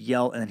started to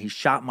yell, and then he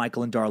shot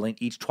Michael and Darlene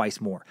each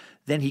twice more.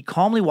 Then he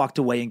calmly walked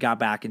away and got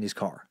back in his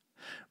car.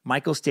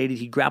 Michael stated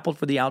he grappled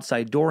for the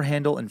outside door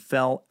handle and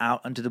fell out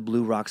onto the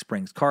Blue Rock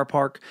Springs car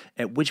park,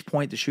 at which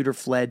point the shooter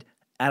fled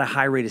at a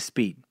high rate of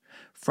speed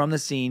from the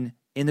scene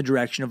in the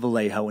direction of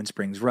Vallejo and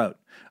Springs Road.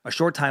 A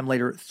short time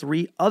later,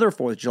 3 other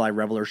 4th of July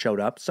revelers showed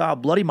up, saw a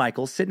bloody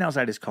Michael sitting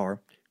outside his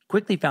car,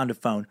 quickly found a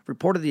phone,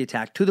 reported the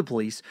attack to the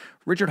police.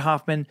 Richard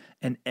Hoffman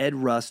and Ed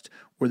Rust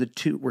were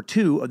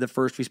two of the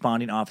first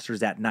responding officers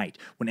that night.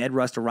 When Ed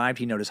Rust arrived,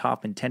 he noticed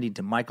Hoffman tending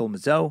to Michael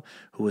Mazzone,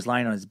 who was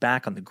lying on his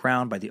back on the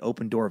ground by the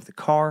open door of the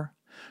car.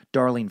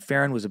 Darlene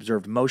Ferrin was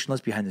observed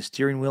motionless behind the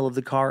steering wheel of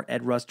the car.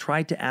 Ed Rust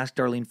tried to ask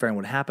Darlene Ferrin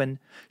what happened.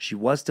 She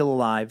was still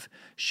alive.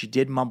 She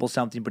did mumble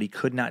something, but he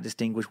could not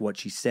distinguish what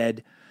she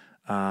said.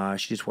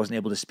 She just wasn't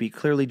able to speak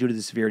clearly due to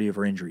the severity of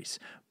her injuries.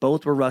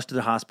 Both were rushed to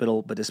the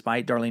hospital, but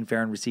despite Darlene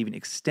Ferrin receiving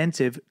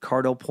extensive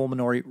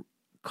cardiopulmonary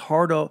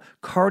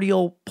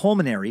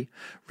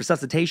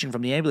resuscitation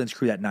from the ambulance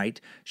crew that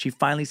night, she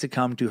finally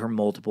succumbed to her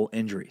multiple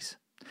injuries.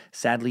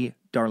 Sadly,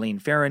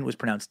 Darlene Ferrin was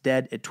pronounced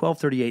dead at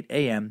 12:38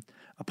 a.m.,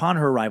 upon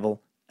her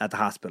arrival at the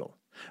hospital.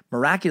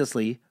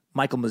 Miraculously,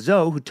 Michael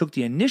Mazzone, who took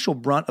the initial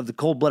brunt of the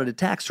cold-blooded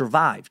attack,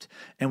 survived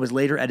and was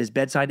later at his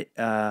bedside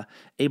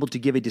able to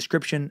give a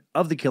description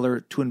of the killer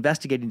to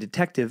investigating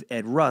detective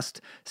Ed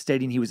Rust,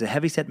 stating he was a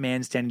heavyset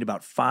man standing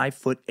about 5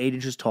 foot 8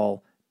 inches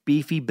tall,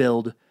 beefy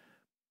build,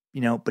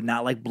 but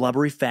not like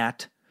blubbery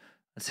fat.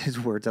 That's his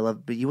words. I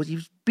love. But he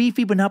was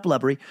beefy but not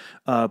blubbery.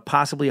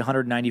 Possibly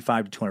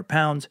 195 to 200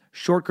 pounds,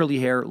 short curly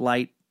hair,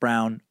 light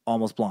brown,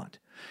 almost blonde.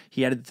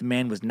 He added that the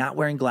man was not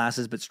wearing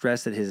glasses, but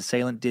stressed that his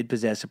assailant did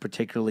possess a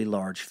particularly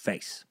large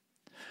face.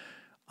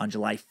 On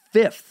July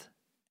 5th,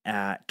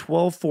 at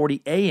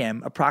 12:40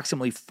 a.m.,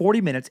 approximately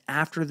 40 minutes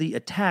after the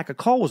attack, a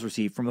call was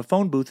received from a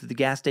phone booth at the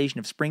gas station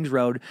of Springs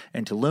Road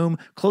in Tulum,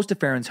 close to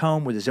Ferrin's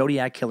home, where the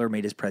Zodiac killer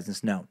made his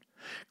presence known.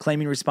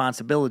 Claiming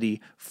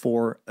responsibility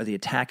for the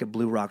attack at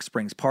Blue Rock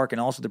Springs Park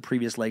and also the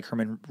previous Lake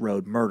Herman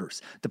Road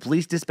murders. The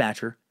police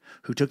dispatcher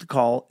who took the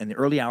call in the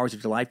early hours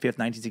of July 5th,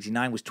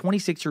 1969, was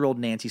 26-year-old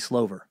Nancy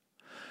Slover.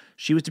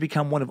 She was to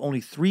become one of only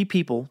 3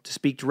 people to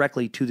speak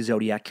directly to the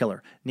Zodiac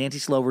killer. Nancy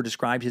Slover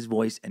described his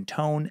voice and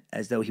tone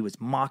as though he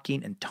was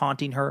mocking and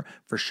taunting her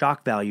for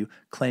shock value,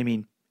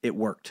 claiming it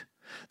worked.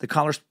 The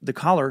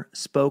caller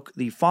spoke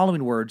the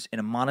following words in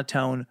a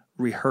monotone,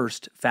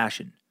 rehearsed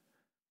fashion.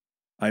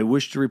 I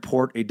wish to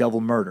report a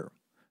double murder.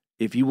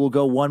 If you will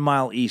go 1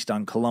 mile east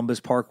on Columbus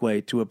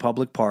Parkway to a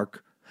public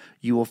park,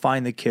 you will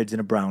find the kids in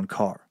a brown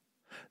car.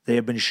 They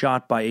have been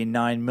shot by a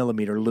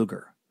 9mm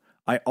Luger.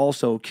 I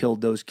also killed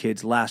those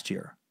kids last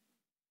year.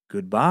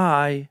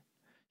 Goodbye.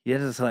 Yeah,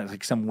 that's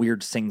like some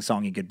weird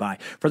sing-songy goodbye.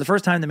 For the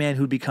first time, the man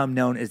who'd become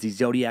known as the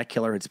Zodiac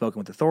killer had spoken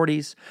with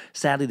authorities.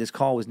 Sadly, this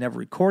call was never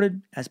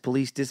recorded, as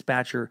police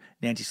dispatcher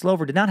Nancy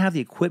Slover did not have the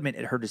equipment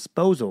at her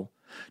disposal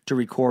to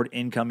record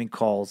incoming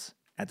calls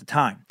at the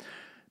time.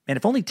 Man,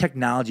 if only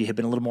technology had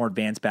been a little more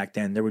advanced back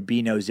then, there would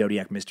be no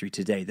Zodiac mystery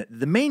today.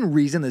 The main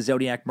reason the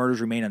Zodiac murders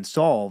remain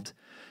unsolved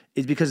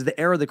is because of the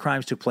era the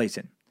crimes took place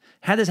in.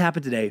 Had this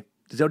happened today,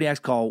 the Zodiac's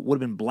call would have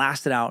been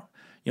blasted out,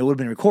 would have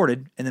been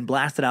recorded and then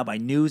blasted out by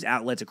news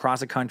outlets across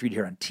the country to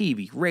hear on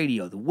TV,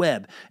 radio, the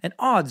web, and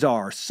odds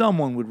are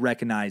someone would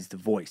recognize the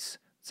voice.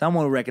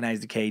 Someone would recognize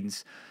the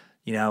cadence.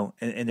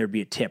 and there'd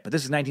be a tip. But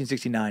this is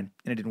 1969,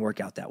 and it didn't work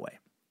out that way.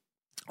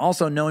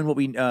 Also, knowing what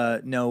we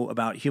know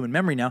about human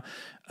memory now,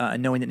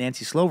 knowing that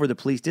Nancy Slover, the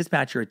police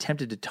dispatcher,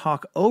 attempted to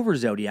talk over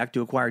Zodiac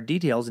to acquire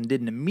details and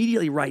didn't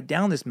immediately write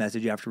down this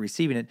message after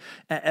receiving it,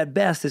 at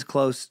best, this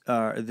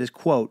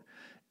quote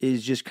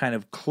is just kind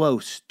of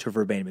close to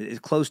verbatim. It's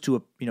close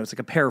to it's like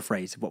a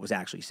paraphrase of what was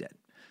actually said.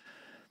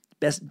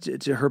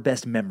 Best to her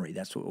best memory,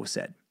 that's what was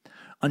said.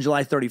 On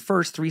July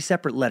 31st, 3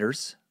 separate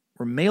letters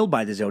were mailed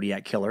by the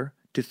Zodiac killer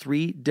to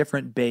 3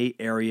 different Bay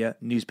Area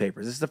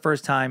newspapers. This is the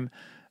first time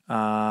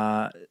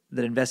that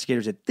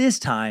investigators at this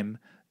time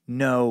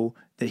know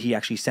that he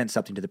actually sent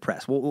something to the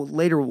press.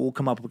 Later we'll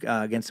come up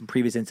against some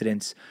previous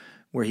incidents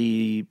where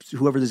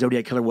whoever the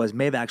Zodiac killer was,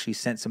 may have actually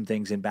sent some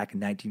things in back in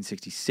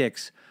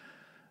 1966.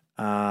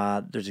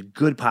 There's a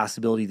good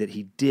possibility that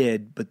he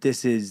did, but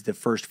this is the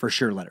first for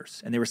sure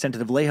letters. And they were sent to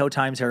the Vallejo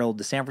Times-Herald,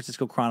 the San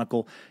Francisco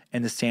Chronicle,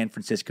 and the San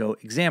Francisco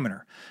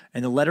Examiner.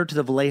 And the letter to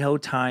the Vallejo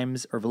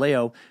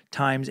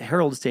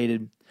Times-Herald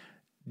stated,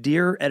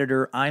 "Dear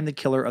editor, I'm the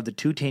killer of the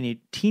 2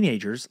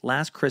 teenagers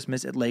last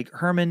Christmas at Lake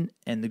Herman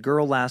and the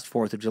girl last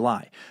 4th of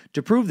July.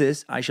 To prove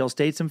this, I shall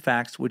state some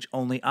facts which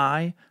only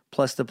I,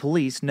 plus the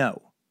police,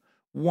 know.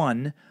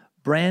 1.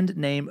 Brand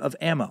name of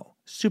ammo,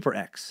 Super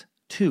X.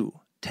 2.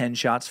 10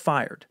 shots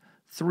fired.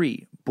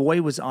 3.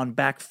 Boy was on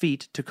back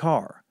feet to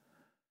car.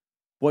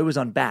 Boy was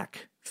on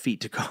back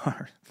feet to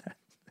car.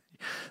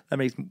 That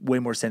makes way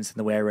more sense than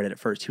the way I read it at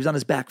first. He was on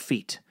his back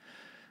feet.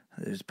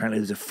 Apparently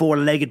he was a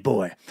 4-legged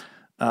boy.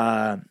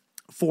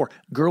 4.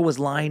 Girl was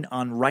lying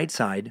on right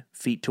side,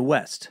 feet to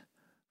west.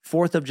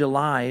 4th of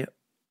July,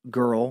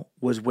 girl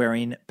was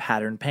wearing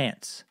patterned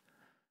pants.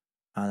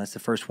 That's the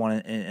first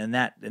one in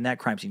that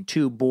crime scene.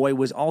 2. Boy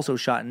was also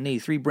shot in knee.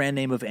 3. Brand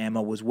name of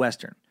ammo was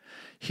Western.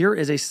 Here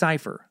is a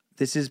cipher.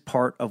 This is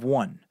part of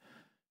 1.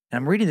 And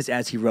I'm reading this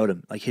as he wrote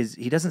him. Like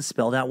he doesn't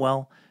spell that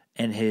well,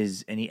 and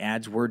he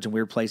adds words in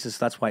weird places.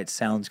 So that's why it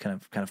sounds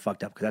kind of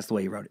fucked up, because that's the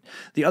way he wrote it.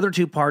 The other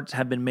 2 parts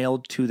have been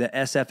mailed to the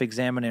SF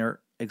Examiner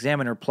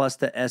plus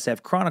the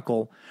SF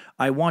Chronicle.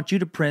 I want you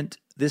to print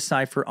this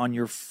cipher on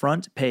your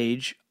front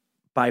page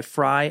by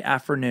Friday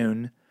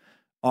afternoon,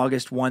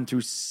 August 1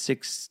 through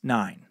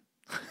 6/9.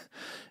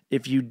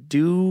 If you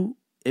do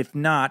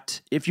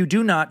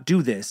not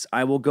do this,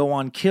 I will go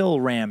on kill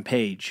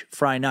rampage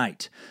Friday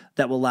night.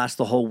 That will last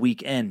the whole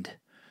weekend.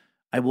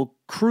 I will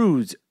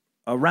cruise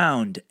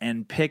around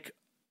and pick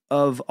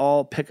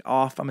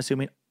off, I'm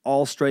assuming,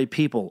 all stray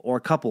people or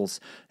couples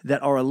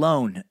that are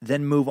alone,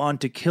 then move on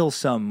to kill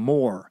some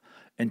more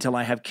until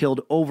I have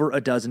killed over a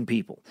dozen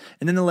people.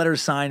 And then the letter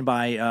is signed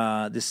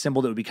by this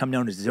symbol that would become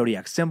known as the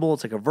Zodiac symbol.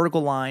 It's like a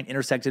vertical line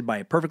intersected by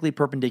a perfectly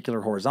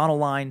perpendicular horizontal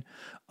line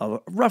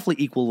of roughly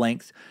equal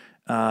length,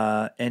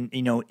 and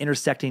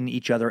intersecting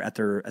each other at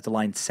the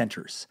line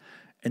centers.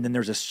 And then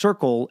there's a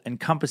circle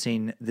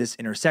encompassing this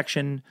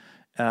intersection.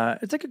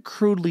 It's like a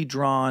crudely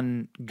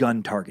drawn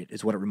gun target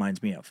is what it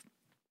reminds me of.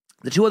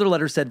 The 2 other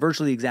letters said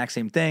virtually the exact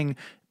same thing,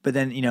 but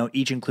then,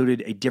 each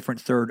included a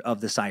different third of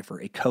the cipher,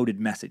 a coded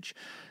message.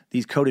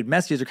 These coded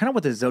messages are kind of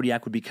what the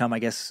Zodiac would become, I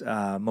guess,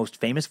 most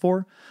famous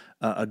for.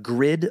 A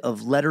grid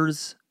of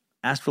letters,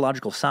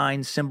 astrological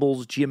signs,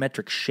 symbols,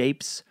 geometric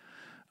shapes,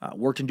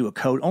 worked into a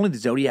code only the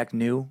Zodiac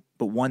knew,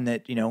 but one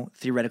that,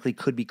 theoretically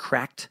could be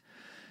cracked,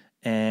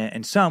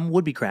 and some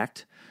would be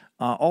cracked.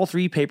 All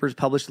 3 papers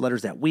published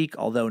letters that week,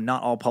 although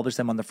not all published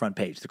them on the front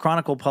page. The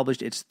Chronicle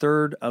published its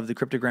third of the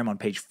cryptogram on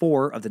page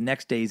 4 of the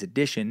next day's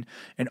edition.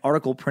 An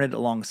article printed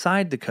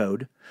alongside the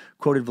code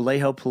quoted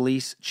Vallejo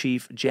Police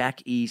Chief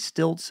Jack E.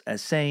 Stiltz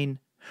as saying,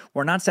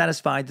 "We're not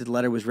satisfied that the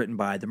letter was written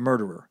by the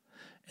murderer,"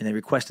 and they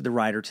requested the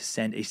writer to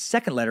send a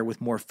second letter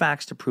with more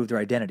facts to prove their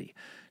identity.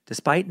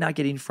 Despite not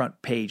getting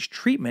front page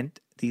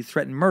treatment, the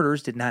threatened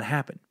murders did not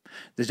happen.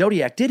 The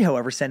Zodiac did,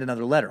 however, send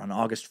another letter on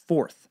August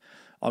 4th.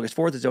 August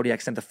 4th, the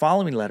Zodiac sent the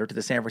following letter to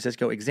the San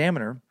Francisco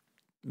Examiner.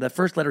 The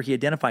first letter he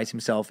identifies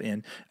himself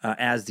in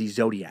as the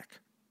Zodiac.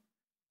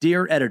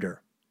 "Dear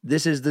editor,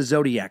 this is the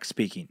Zodiac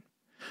speaking.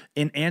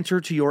 In answer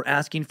to your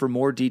asking for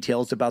more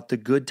details about the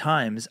good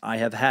times I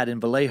have had in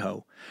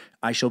Vallejo,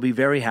 I shall be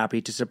very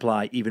happy to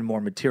supply even more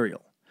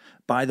material.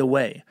 By the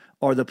way,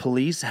 are the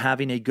police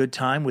having a good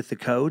time with the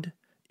code?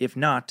 If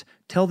not,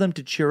 tell them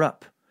to cheer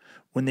up.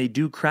 When they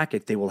do crack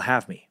it, they will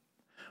have me.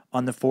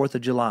 On the 4th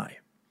of July.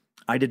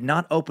 I did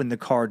not open the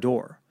car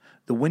door.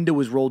 The window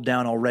was rolled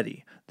down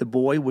already. The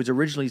boy was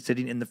originally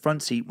sitting in the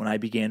front seat when I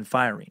began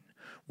firing.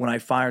 When I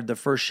fired the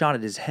first shot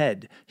at his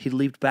head, he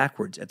leaped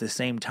backwards at the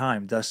same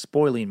time, thus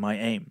spoiling my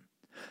aim.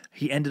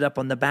 He ended up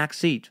on the back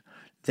seat,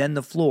 then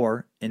the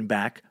floor, in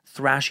back,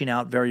 thrashing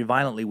out very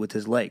violently with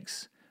his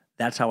legs.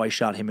 That's how I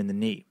shot him in the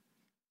knee.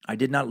 I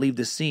did not leave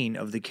the scene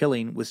of the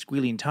killing with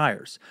squealing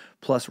tires,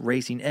 plus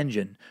racing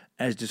engine,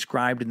 as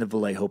described in the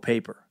Vallejo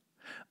paper.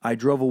 I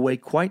drove away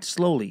quite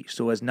slowly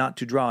so as not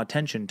to draw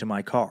attention to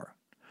my car.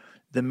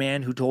 The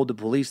man who told the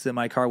police that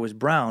my car was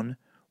brown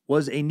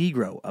was a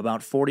Negro,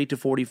 about 40 to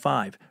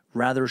 45,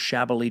 rather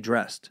shabbily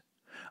dressed.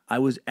 I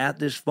was at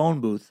this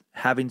phone booth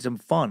having some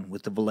fun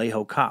with the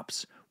Vallejo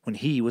cops when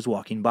he was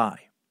walking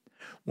by.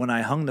 When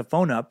I hung the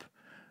phone up,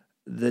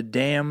 the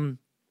damn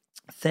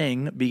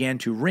thing began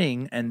to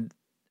ring, and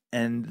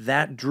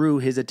that drew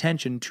his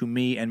attention to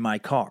me and my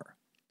car.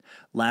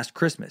 Last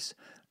Christmas.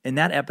 In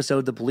that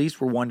episode, the police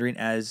were wondering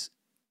as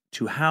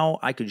to how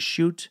I could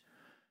shoot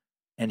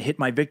and hit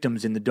my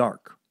victims in the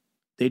dark.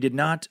 They did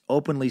not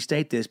openly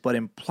state this, but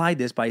implied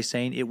this by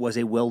saying it was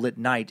a well-lit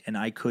night and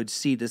I could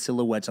see the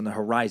silhouettes on the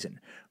horizon.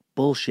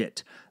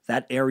 Bullshit.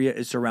 That area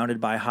is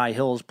surrounded by high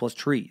hills plus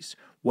trees.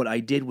 What I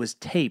did was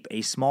tape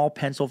a small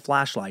pencil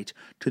flashlight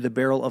to the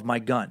barrel of my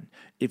gun.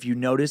 If you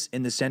notice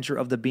in the center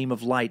of the beam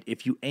of light,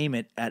 if you aim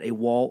it at a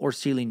wall or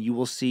ceiling, you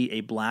will see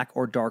a black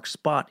or dark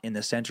spot in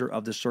the center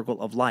of the circle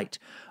of light,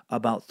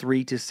 about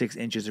 3 to 6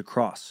 inches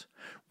across.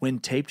 When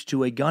taped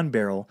to a gun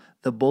barrel,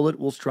 the bullet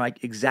will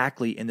strike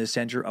exactly in the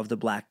center of the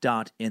black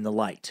dot in the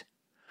light.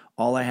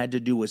 All I had to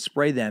do was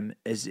spray them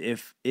as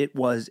if it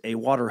was a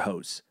water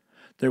hose.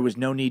 There was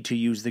no need to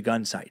use the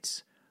gun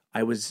sights.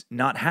 I was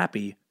not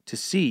happy to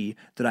see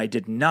that I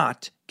did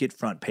not get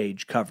front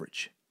page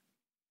coverage.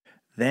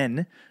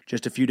 Then,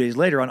 just a few days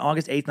later, on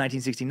August 8,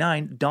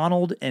 1969,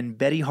 Donald and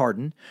Betty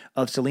Harden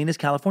of Salinas,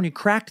 California,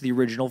 cracked the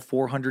original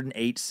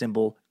 408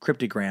 symbol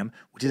cryptogram,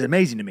 which is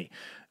amazing to me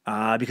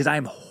because I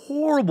am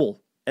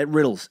horrible at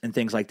riddles and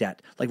things like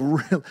that. Like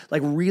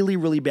really,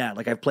 really bad.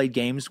 Like I've played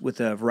games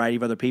with a variety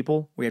of other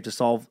people where you have to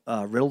solve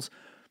riddles.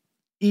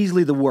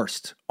 Easily the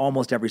worst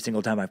almost every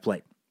single time I've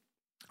played.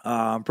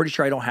 I'm pretty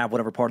sure I don't have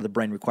whatever part of the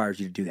brain requires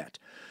you to do that.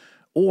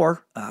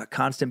 Or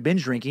constant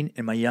binge drinking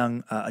in my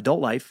young adult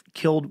life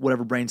killed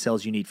whatever brain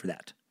cells you need for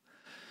that.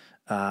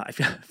 I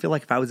feel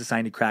like if I was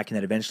assigned to cracking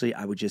that eventually,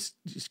 I would just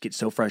get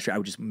so frustrated, I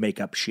would just make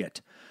up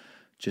shit.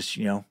 Just,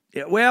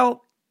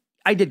 well,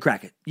 I did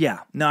crack it. Yeah,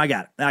 no, I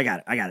got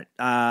it.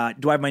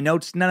 Do I have my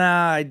notes?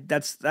 No,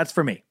 that's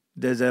for me.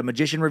 Does a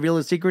magician reveal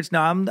his secrets?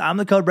 No, I'm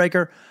the code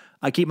breaker.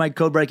 I keep my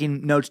code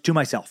breaking notes to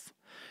myself.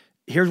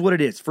 Here's what it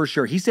is, for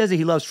sure. He says that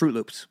he loves Fruit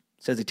Loops.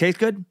 Says they taste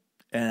good,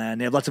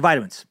 and they have lots of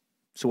vitamins.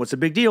 So what's the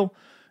big deal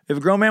if a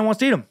grown man wants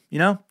to eat them?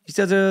 He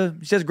says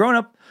a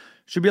grown-up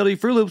should be able to eat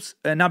Fruit Loops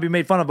and not be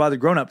made fun of by the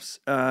grown-ups.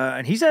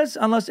 And he says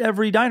unless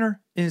every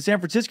diner in San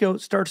Francisco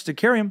starts to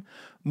carry them,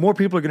 more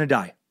people are going to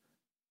die.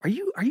 Are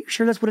you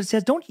sure that's what it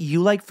says? Don't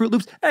you like Fruit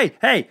Loops?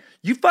 Hey,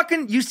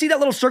 you see that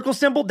little circle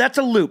symbol? That's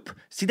a loop.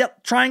 See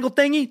that triangle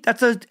thingy?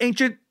 That's an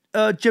ancient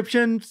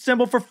Egyptian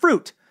symbol for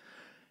fruit.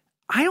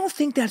 I don't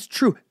think that's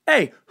true.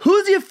 Hey,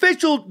 who's the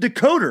official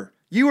decoder?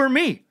 You or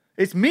me?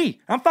 It's me.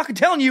 I'm fucking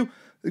telling you.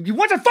 You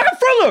want some fucking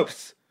Fruit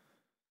Loops?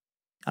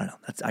 I don't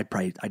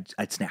know.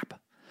 I'd snap.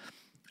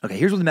 Okay,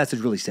 here's what the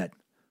message really said.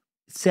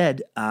 It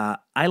said,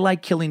 I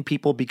like killing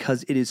people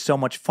because it is so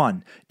much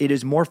fun. It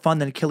is more fun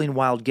than killing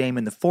wild game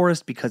in the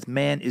forest because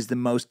man is the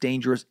most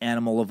dangerous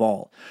animal of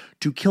all.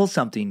 To kill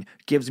something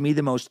gives me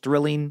the most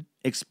thrilling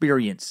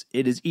experience.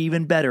 It is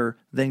even better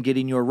than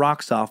getting your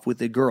rocks off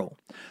with a girl.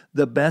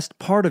 The best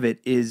part of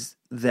it is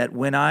that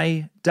when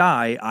I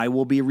die, I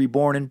will be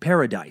reborn in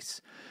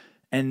paradise.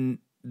 And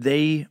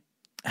they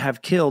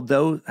have killed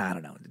those, I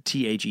don't know,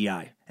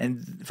 THEI. And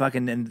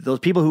those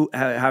people who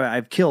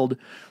I've killed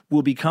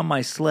will become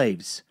my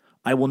slaves.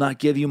 I will not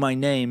give you my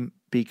name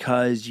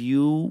because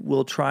you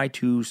will try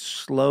to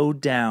slow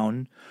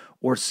down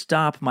or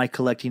stop my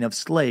collecting of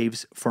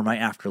slaves for my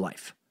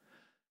afterlife.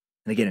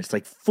 And again, it's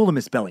like full of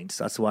misspellings.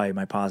 That's why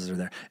my pauses are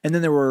there. And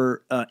then there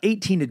were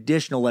 18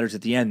 additional letters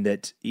at the end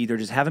that either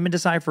just haven't been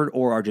deciphered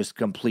or are just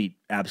complete,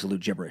 absolute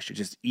gibberish. It's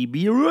just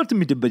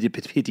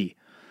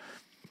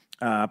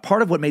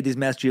part of what made these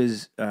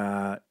messages,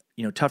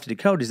 tough to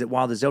decode is that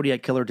while the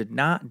Zodiac Killer did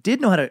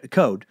know how to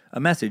code a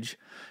message,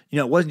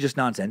 it wasn't just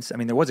nonsense. I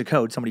mean, there was a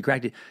code. Somebody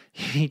cracked it.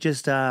 He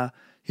just,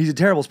 he's a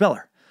terrible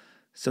speller.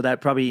 So that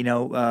probably,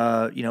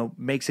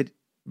 makes it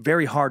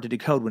very hard to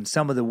decode when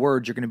some of the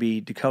words you're going to be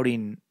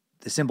decoding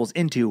the symbols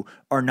into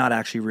are not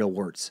actually real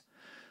words.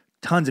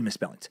 Tons of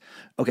misspellings.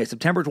 Okay,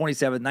 September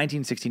 27th,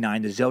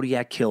 1969, the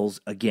Zodiac kills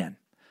again.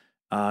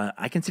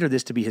 I consider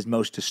this to be his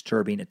most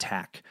disturbing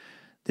attack.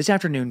 This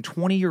afternoon,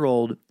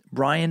 20-year-old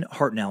Brian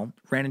Hartnell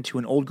ran into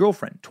an old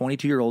girlfriend,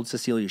 22-year-old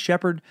Cecilia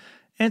Shepard,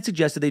 and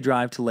suggested they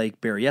drive to Lake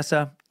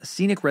Berryessa, a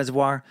scenic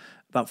reservoir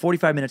about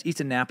 45 minutes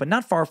east of Napa,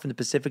 not far from the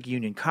Pacific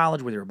Union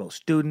College where they were both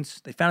students.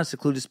 They found a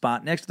secluded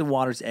spot next to the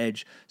water's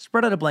edge,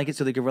 spread out a blanket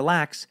so they could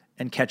relax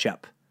and catch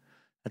up.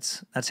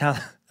 That's how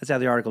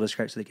the article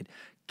describes, so they could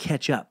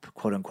catch up,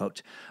 quote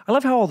unquote. I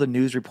love how all the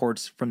news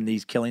reports from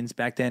these killings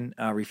back then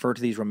refer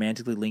to these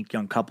romantically linked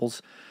young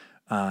couples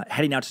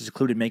heading out to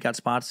secluded makeout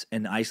spots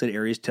in isolated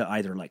areas to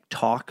either like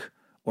talk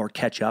or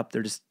catch up.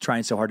 They're just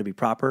trying so hard to be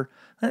proper.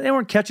 They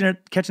weren't catching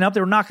up. They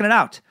were knocking it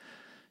out.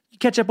 You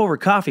catch up over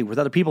coffee with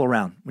other people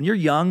around. When you're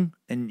young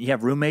and you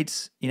have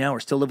roommates, or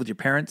still live with your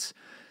parents,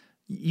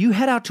 you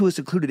head out to a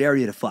secluded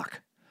area to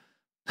fuck.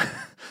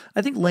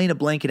 I think laying a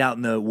blanket out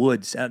in the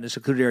woods, out in a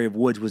secluded area of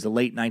woods, was the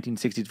late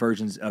 1960s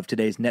versions of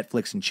today's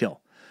Netflix and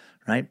chill,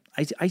 right?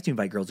 I used to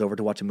invite girls over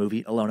to watch a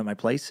movie alone at my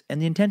place,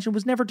 and the intention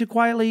was never to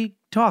quietly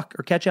talk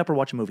or catch up or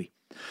watch a movie.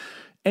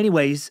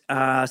 Anyways,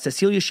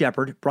 Cecilia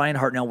Shepard, Brian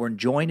Hartnell were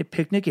enjoying a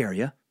picnic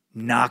area,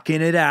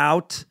 knocking it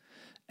out,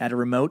 at a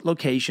remote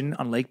location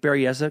on Lake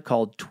Berryessa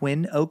called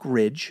Twin Oak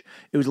Ridge.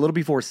 It was a little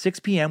before 6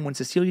 p.m. when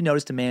Cecilia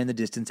noticed a man in the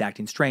distance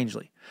acting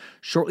strangely.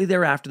 Shortly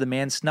thereafter, the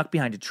man snuck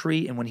behind a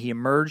tree, and when he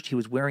emerged, he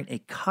was wearing a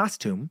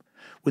costume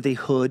with a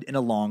hood and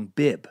a long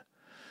bib.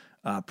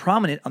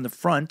 Prominent on the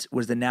front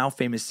was the now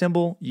famous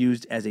symbol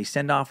used as a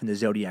send-off in the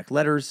Zodiac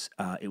letters.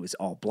 It was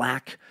all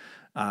black.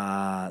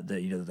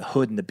 The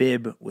hood and the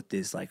bib with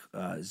this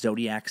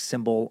Zodiac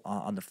symbol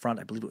on the front.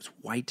 I believe it was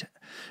white.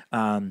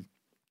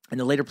 In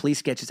the later police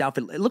sketches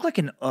outfit, it looked like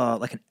an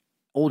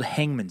old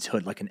hangman's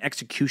hood, like an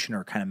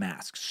executioner kind of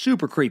mask.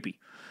 Super creepy.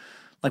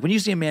 Like when you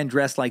see a man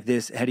dressed like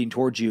this heading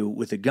towards you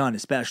with a gun,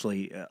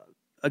 especially,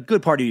 a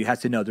good part of you has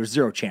to know there's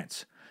zero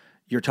chance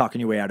you're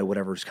talking your way out of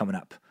whatever's coming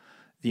up.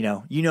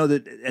 You know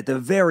that at the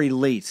very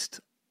least,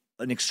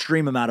 an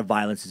extreme amount of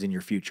violence is in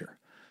your future.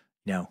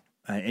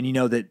 And you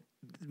know that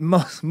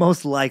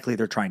most likely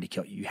they're trying to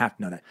kill you. You have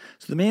to know that.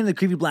 So the man in the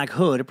creepy black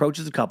hood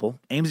approaches the couple,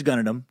 aims a gun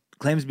at them,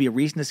 claims to be a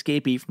recent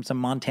escapee from some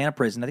Montana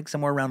prison, I think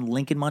somewhere around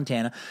Lincoln,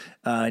 Montana,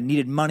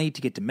 needed money to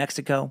get to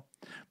Mexico.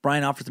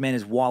 Brian offers the man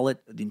his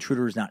wallet. The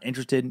intruder is not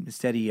interested.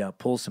 Instead, he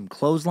pulls some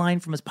clothesline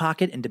from his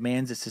pocket and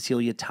demands that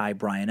Cecilia tie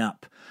Brian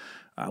up.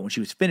 When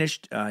she was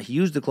finished, he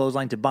used the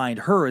clothesline to bind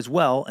her as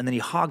well, and then he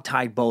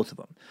hog-tied both of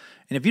them.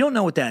 And if you don't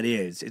know what that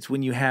is, it's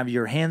when you have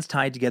your hands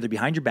tied together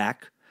behind your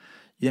back,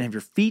 you then have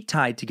your feet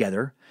tied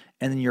together,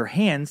 and then your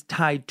hands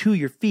tied to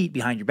your feet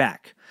behind your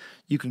back.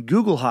 You can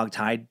Google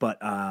hog-tied, but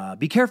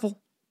be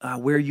careful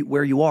where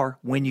you are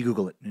when you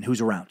Google it and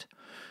who's around.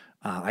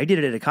 I did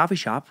it at a coffee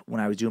shop when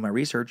I was doing my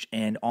research,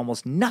 and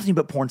almost nothing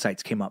but porn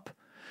sites came up.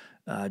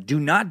 Do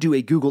not do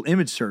a Google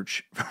image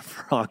search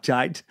for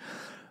hog-tied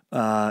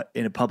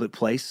in a public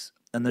place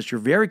unless you're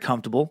very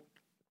comfortable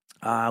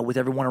with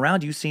everyone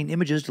around you seeing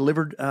images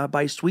delivered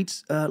by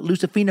sweet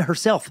Lucifina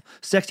herself,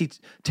 sexy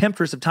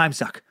temptress of time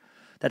suck.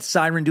 That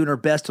siren doing her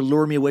best to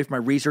lure me away from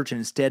my research and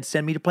instead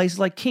send me to places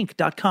like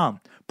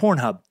kink.com,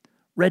 Pornhub,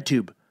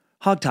 RedTube,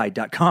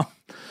 hogtied.com.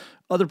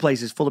 Other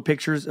places full of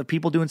pictures of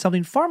people doing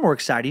something far more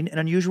exciting and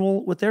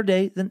unusual with their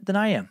day than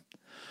I am.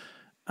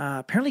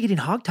 Apparently getting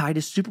hogtied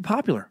is super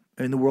popular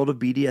in the world of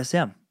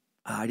BDSM.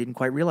 I didn't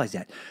quite realize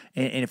that.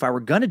 And if I were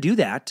going to do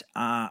that,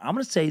 I'm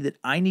going to say that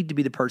I need to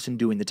be the person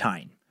doing the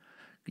tying.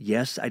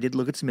 Yes, I did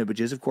look at some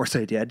images. Of course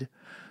I did.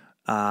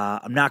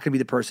 I'm not going to be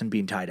the person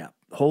being tied up.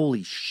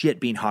 Holy shit,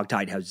 being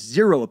hogtied has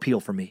zero appeal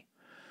for me.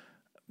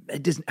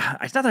 It's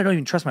not that I don't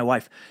even trust my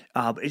wife,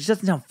 but it just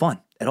doesn't sound fun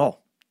at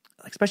all.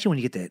 Especially when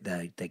you get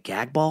the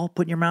gag ball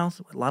put in your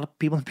mouth. A lot of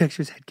people in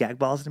pictures had gag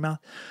balls in their mouth.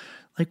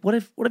 Like, what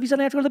if you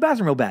suddenly have to go to the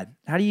bathroom real bad?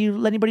 How do you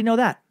let anybody know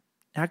that?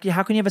 How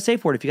can you have a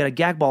safe word if you got a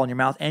gag ball in your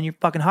mouth and you're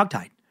fucking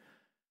hogtied?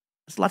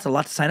 That's a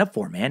lot to sign up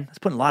for, man. That's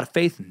putting a lot of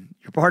faith in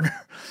your partner.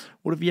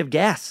 What if you have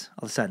gas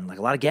all of a sudden? Like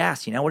a lot of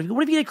gas, you know? What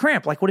if you get a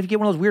cramp? Like, what if you get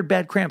one of those weird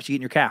bad cramps you get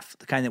in your calf,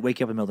 the kind that wake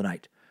you up in the middle of the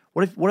night?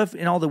 What if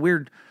in all the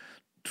weird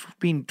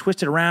being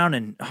twisted around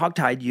and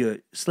hogtied,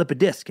 you slip a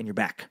disc in your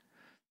back,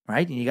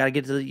 right? And you gotta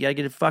get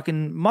a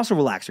fucking muscle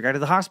relaxer, go to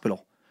the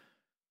hospital.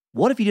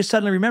 What if you just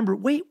suddenly remember,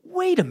 wait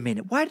a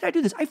minute, why did I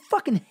do this? I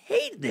fucking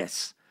hate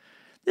this.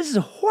 This is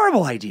a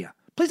horrible idea.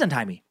 Please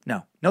untie me.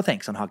 No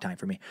thanks on hog time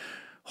for me.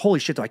 Holy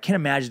shit, though, I can't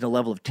imagine the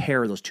level of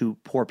terror those two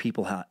poor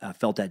people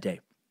felt that day.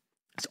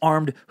 This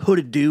armed,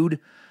 hooded dude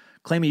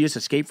claiming he just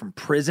escaped from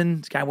prison.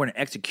 This guy wearing an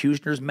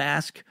executioner's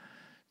mask,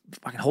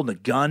 fucking holding a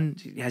gun.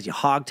 He has you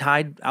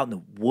hog-tied out in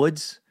the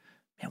woods.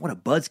 Man, what a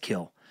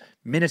buzzkill.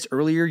 Minutes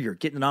earlier, you're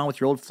getting it on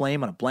with your old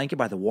flame on a blanket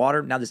by the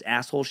water. Now this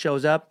asshole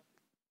shows up.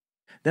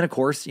 Then, of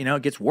course,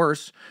 it gets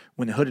worse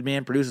when the hooded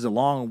man produces a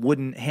long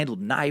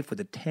wooden-handled knife with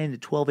a 10 to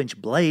 12-inch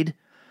blade.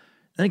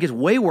 Then it gets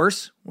way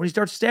worse when he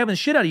starts stabbing the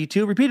shit out of you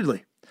two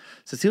repeatedly.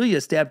 Cecilia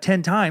is stabbed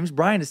 10 times.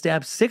 Brian is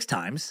stabbed 6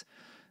 times.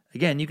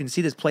 Again, you can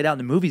see this played out in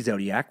the movie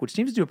Zodiac, which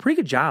seems to do a pretty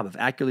good job of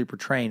accurately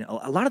portraying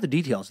a lot of the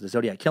details of the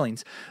Zodiac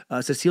killings.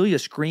 Cecilia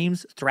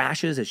screams,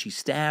 thrashes as she's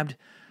stabbed,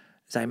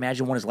 as I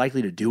imagine one is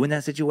likely to do in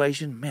that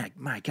situation. Man,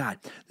 my God.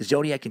 The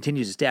Zodiac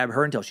continues to stab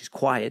her until she's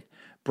quiet.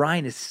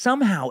 Brian is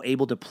somehow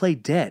able to play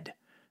dead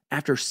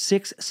after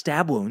 6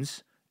 stab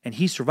wounds, and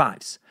he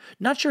survives.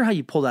 Not sure how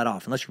you pull that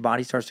off, unless your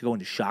body starts to go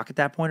into shock at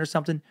that point or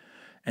something,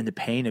 and the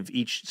pain of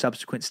each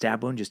subsequent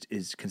stab wound just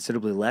is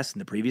considerably less than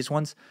the previous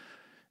ones.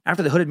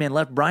 After the hooded man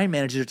left, Brian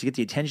manages to get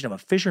the attention of a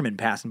fisherman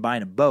passing by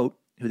in a boat,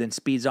 who then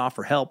speeds off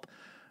for help,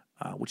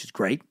 which is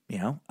great,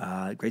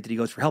 great that he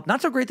goes for help.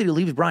 Not so great that he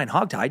leaves Brian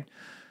hogtied.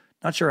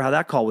 Not sure how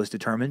that call was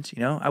determined,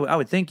 I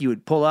would think you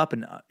would pull up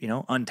and,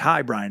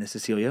 untie Brian and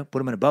Cecilia,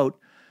 put him in a boat,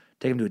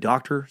 take him to a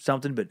doctor,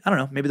 something, but I don't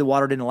know, maybe the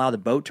water didn't allow the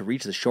boat to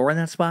reach the shore in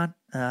that spot.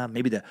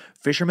 Maybe the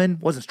fisherman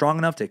wasn't strong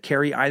enough to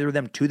carry either of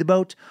them to the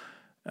boat.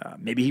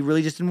 Maybe he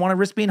really just didn't want to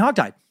risk being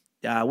hogtied,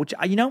 which,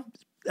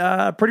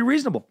 pretty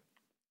reasonable.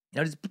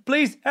 Just,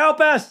 please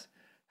help us.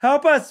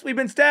 Help us. We've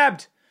been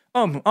stabbed.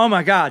 Oh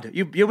my God.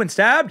 You've been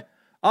stabbed?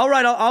 All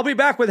right. I'll be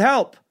back with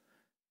help.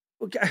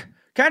 Okay.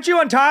 Can't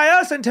you untie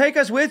us and take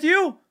us with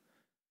you?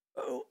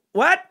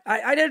 What?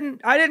 I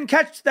didn't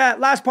catch that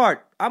last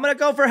part. I'm going to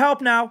go for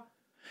help now.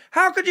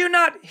 How could you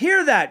not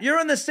hear that? You're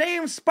in the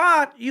same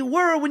spot you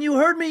were when you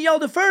heard me yell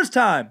the first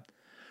time.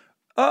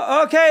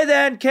 Okay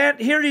then,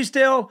 can't hear you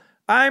still.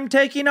 I'm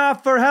taking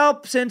off for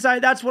help since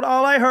that's what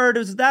all I heard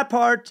was that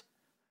part.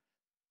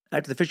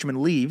 After the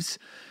fisherman leaves,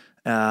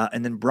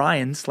 and then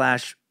Brian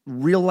 /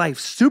 real-life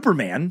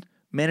Superman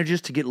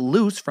manages to get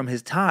loose from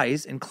his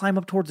ties and climb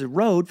up towards the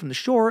road from the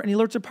shore, and he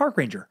alerts a park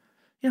ranger.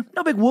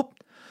 No big whoop.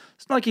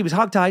 It's not like he was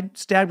hogtied,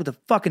 stabbed with a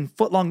fucking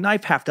foot-long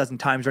knife half dozen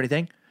times or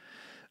anything.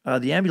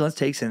 The ambulance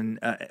takes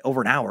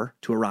over an hour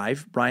to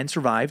arrive. Brian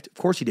survived. Of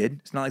course he did.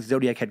 It's not like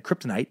Zodiac had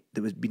kryptonite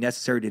that would be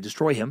necessary to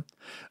destroy him.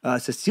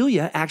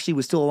 Cecilia actually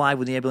was still alive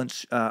when the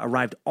ambulance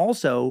arrived,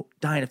 also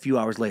dying a few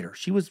hours later.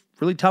 She was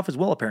really tough as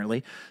well,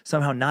 apparently,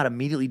 somehow not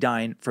immediately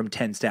dying from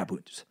 10 stab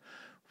wounds.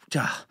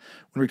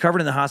 When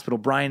recovered in the hospital,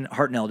 Brian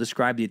Hartnell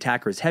described the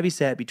attacker as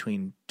heavyset,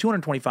 between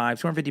 225,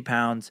 250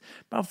 pounds,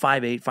 about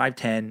 5'8",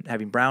 5'10",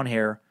 having brown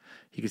hair.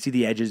 You could see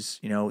the edges,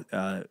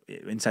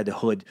 inside the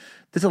hood.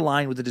 This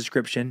aligned with the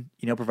description,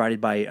 provided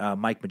by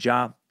Mike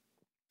Mazza.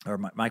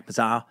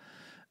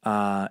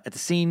 At the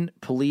scene,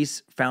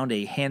 police found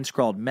a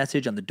hand-scrawled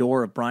message on the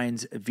door of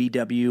Brian's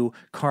VW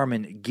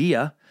Carmen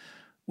Ghia,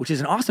 which is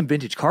an awesome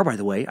vintage car, by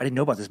the way. I didn't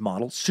know about this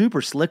model.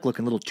 Super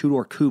slick-looking little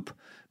two-door coupe.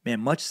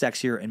 Man, much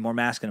sexier and more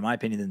masculine, in my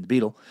opinion, than the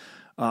Beetle.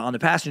 On the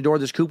passenger door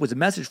of this coupe was a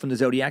message from the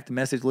Zodiac. The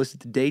message listed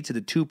the dates of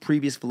the 2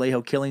 previous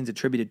Vallejo killings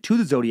attributed to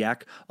the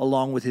Zodiac,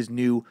 along with his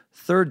new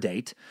third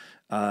date,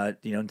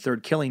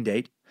 third killing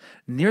date.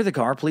 Near the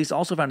car, police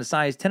also found a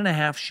size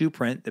 10.5 shoe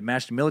print that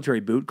matched a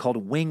military boot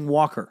called Wing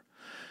Walker.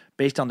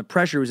 Based on the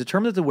pressure, it was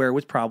determined that the wearer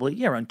was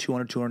probably around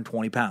 200,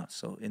 220 pounds,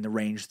 so in the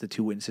range the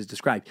 2 witnesses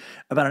described.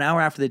 About an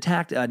hour after the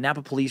attack,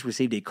 Napa police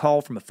received a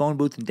call from a phone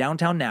booth in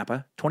downtown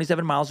Napa,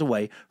 27 miles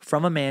away,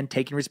 from a man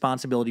taking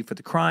responsibility for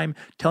the crime,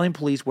 telling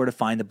police where to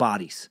find the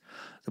bodies.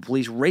 The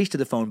police raced to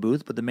the phone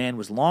booth, but the man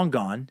was long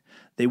gone.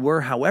 They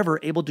were, however,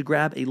 able to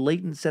grab a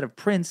latent set of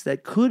prints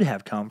that could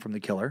have come from the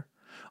killer.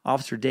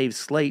 Officer Dave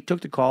Slate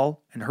took the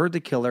call and heard the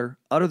killer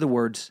utter the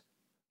words,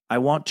 "I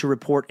want to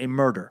report a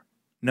murder.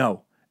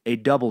 No, a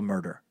double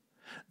murder.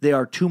 They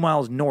are 2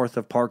 miles north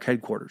of park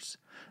headquarters.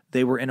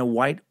 They were in a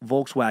white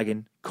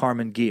Volkswagen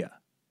Carmen Ghia."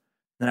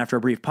 Then after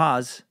a brief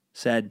pause,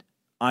 said,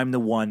 "I'm the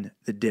one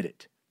that did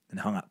it," and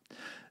hung up.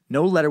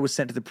 No letter was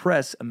sent to the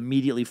press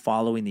immediately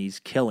following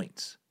these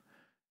killings.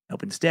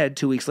 Nope. Instead,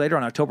 2 weeks later,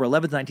 on October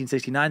 11th,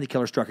 1969, the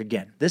killer struck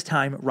again, this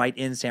time right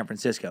in San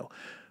Francisco.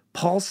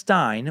 Paul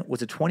Stine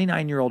was a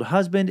 29-year-old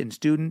husband and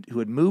student who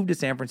had moved to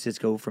San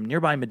Francisco from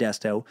nearby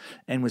Modesto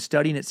and was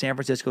studying at San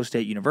Francisco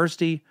State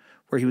University,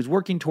 where he was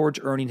working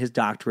towards earning his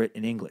doctorate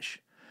in English.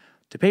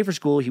 To pay for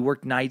school, he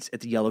worked nights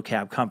at the Yellow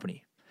Cab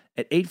Company.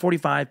 At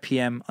 8:45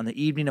 p.m. on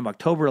the evening of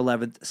October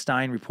 11th,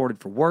 Stine reported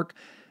for work.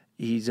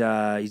 He's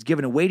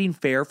given a waiting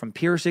fare from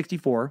Pier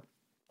 64,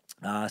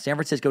 San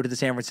Francisco, to the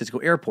San Francisco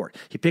airport.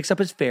 He picks up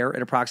his fare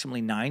at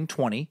approximately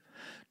 9:20,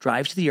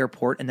 drives to the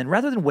airport, and then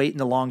rather than wait in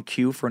the long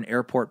queue for an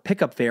airport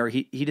pickup fare,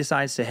 he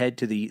decides to head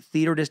to the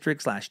theater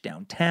district /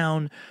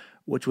 downtown,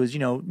 which was,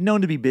 known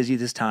to be busy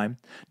this time.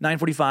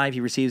 9:45, he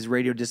receives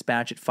radio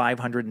dispatch at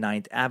 500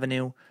 9th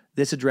Avenue.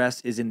 This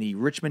address is in the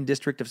Richmond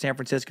district of San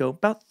Francisco,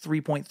 about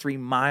 3.3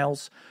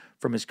 miles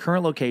from his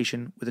current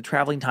location, with a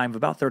traveling time of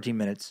about 13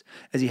 minutes.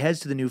 As he heads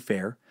to the new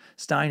fair,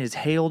 Stine is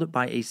hailed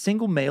by a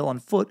single male on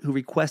foot who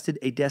requested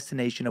a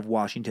destination of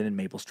Washington and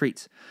Maple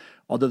Streets.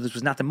 Although this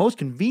was not the most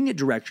convenient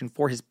direction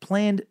for his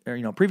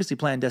previously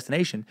planned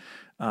destination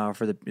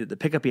for the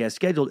pickup he has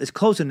scheduled, it's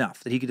close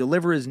enough that he could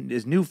deliver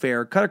his new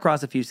fare, cut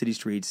across a few city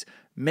streets,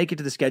 make it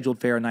to the scheduled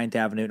fair on 9th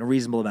Avenue in a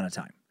reasonable amount of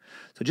time.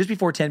 So just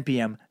before 10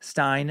 p.m.,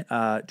 Stine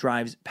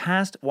drives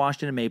past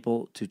Washington and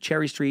Maple to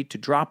Cherry Street to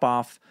drop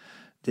off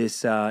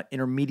this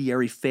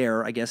intermediary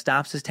fare,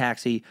 stops his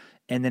taxi,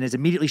 and then is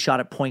immediately shot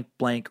at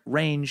point-blank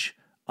range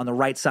on the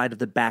right side of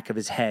the back of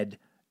his head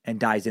and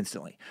dies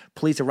instantly.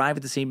 Police arrive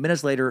at the scene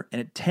minutes later,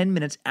 and at 10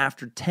 minutes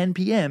after 10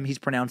 p.m., he's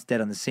pronounced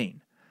dead on the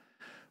scene.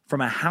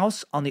 From a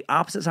house on the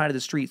opposite side of the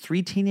street,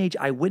 3 teenage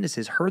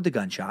eyewitnesses heard the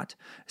gunshot,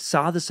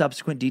 saw the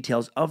subsequent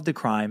details of the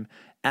crime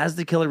as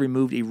the killer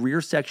removed a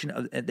rear section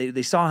of...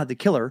 They saw the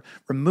killer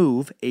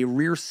remove a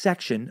rear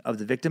section of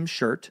the victim's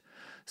shirt,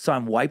 saw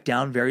him wipe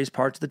down various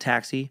parts of the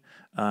taxi,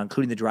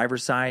 including the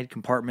driver's side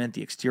compartment,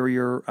 the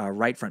exterior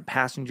right front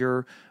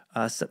passenger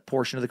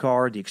portion of the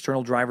car, the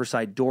external driver's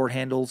side door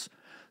handles.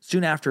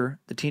 Soon after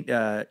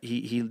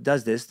he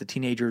does this, the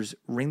teenagers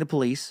ring the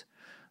police.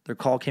 Their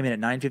call came in at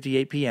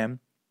 9:58 p.m.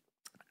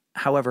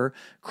 However,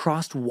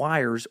 crossed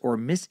wires or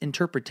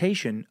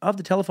misinterpretation of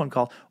the telephone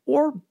call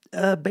or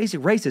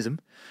basic racism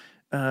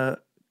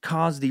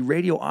caused the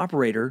radio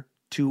operator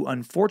to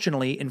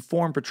unfortunately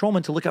inform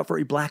patrolmen to look out for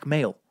a black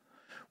male,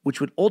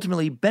 which would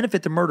ultimately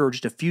benefit the murderer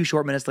just a few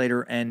short minutes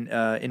later and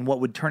in what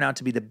would turn out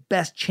to be the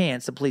best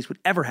chance the police would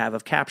ever have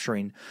of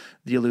capturing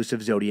the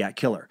elusive Zodiac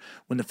killer.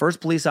 When the first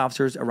police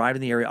officers arrived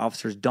in the area,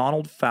 officers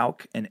Donald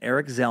Falk and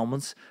Eric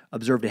Zelmans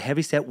observed a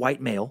heavyset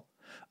white male,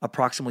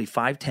 approximately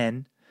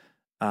 5'10",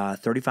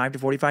 35 to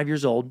 45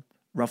 years old,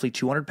 roughly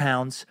 200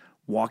 pounds,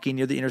 walking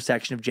near the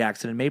intersection of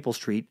Jackson and Maple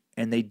Street,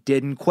 and they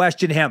didn't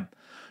question him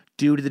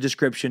due to the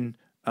description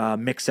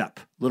mix-up.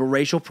 Little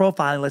racial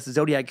profiling lets the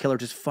Zodiac killer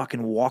just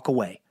fucking walk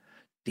away.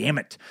 Damn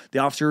it. The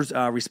officers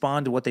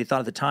respond to what they thought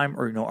at the time,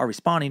 or are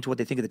responding to what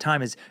they think at the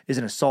time is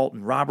an assault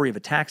and robbery of a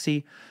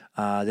taxi.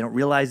 They don't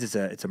realize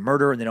it's a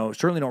murder, and they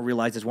certainly don't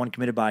realize it's one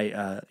committed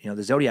by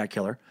the Zodiac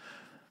killer.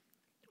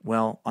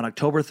 Well, on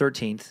October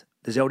 13th,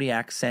 the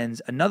Zodiac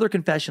sends another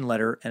confession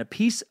letter and a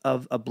piece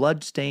of a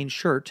blood-stained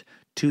shirt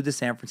to the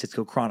San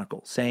Francisco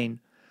Chronicle, saying,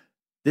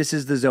 "This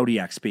is the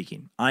Zodiac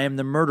speaking. I am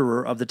the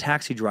murderer of the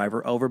taxi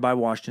driver over by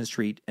Washington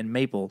Street and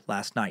Maple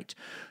last night.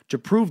 To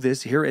prove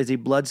this, here is a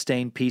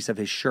blood-stained piece of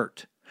his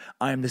shirt.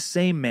 I am the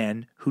same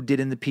man who did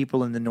in the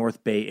people in the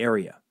North Bay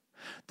area.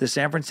 The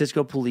San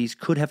Francisco police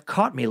could have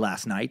caught me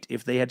last night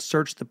if they had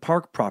searched the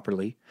park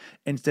properly,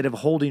 instead of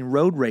holding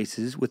road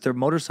races with their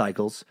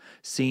motorcycles,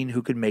 seeing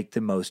who could make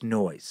the most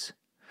noise.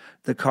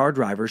 The car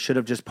drivers should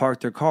have just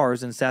parked their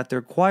cars and sat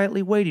there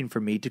quietly waiting for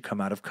me to come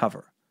out of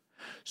cover.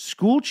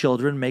 School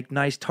children make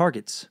nice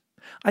targets.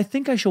 I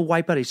think I shall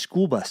wipe out a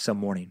school bus some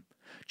morning.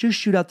 Just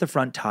shoot out the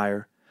front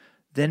tire,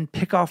 then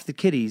pick off the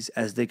kiddies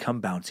as they come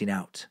bouncing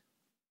out."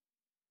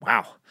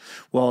 Wow.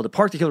 Well, the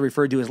park the killer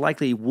referred to is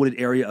likely a wooded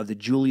area of the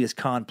Julius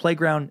Kahn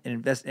playground,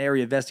 an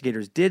area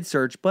investigators did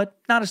search, but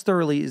not as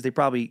thoroughly as they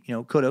probably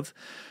could have.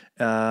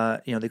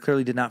 They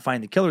clearly did not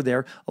find the killer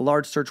there. A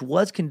large search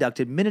was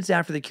conducted minutes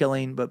after the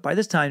killing, but by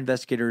this time,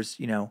 investigators,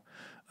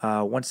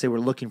 once they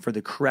were looking for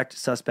the correct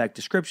suspect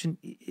description,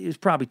 it was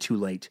probably too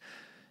late.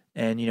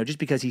 And, just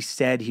because he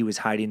said he was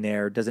hiding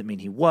there doesn't mean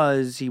he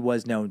was. He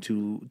was known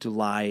to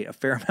lie a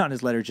fair amount in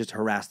his letters just to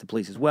harass the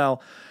police as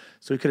well.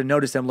 So he could have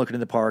noticed them looking in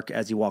the park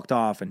as he walked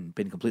off and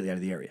been completely out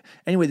of the area.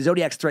 Anyway, the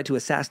Zodiac's threat to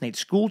assassinate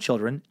school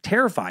children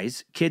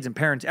terrifies kids and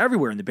parents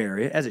everywhere in the Bay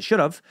Area, as it should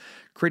have.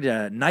 Created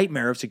a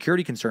nightmare of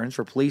security concerns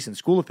for police and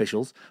school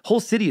officials. Whole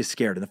city is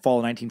scared in the fall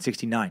of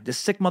 1969. This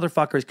sick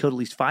motherfucker has killed at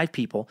least 5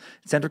 people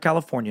in Central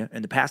California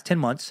in the past 10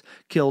 months.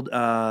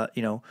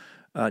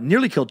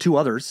 Nearly killed 2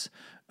 others.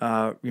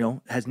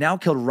 Has now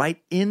killed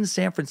right in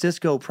San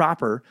Francisco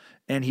proper,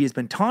 and he has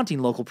been taunting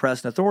local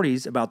press and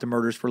authorities about the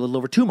murders for a little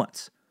over 2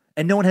 months.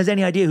 And no one has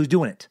any idea who's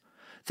doing it.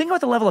 Think about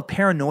the level of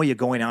paranoia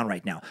going on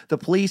right now. The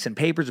police and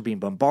papers are being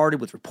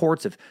bombarded with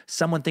reports of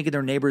someone thinking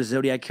their neighbor is a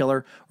Zodiac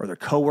killer, or their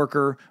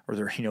coworker, or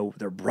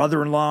their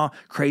brother-in-law.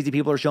 Crazy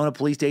people are showing up at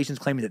police stations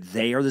claiming that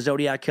they are the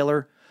Zodiac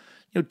killer.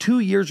 2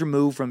 years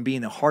removed from being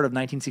the heart of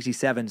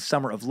 1967's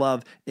Summer of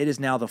Love, it is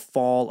now the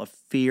fall of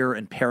fear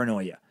and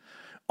paranoia.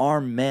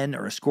 Armed men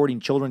are escorting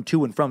children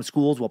to and from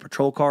schools, while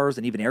patrol cars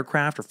and even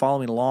aircraft are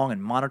following along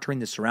and monitoring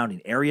the surrounding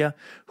area.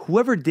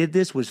 Whoever did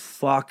this was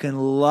fucking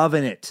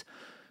loving it,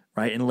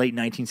 right? In late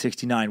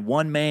 1969,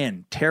 one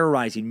man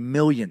terrorizing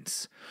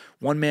millions.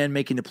 One man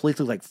making the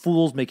police look like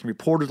fools, making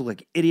reporters look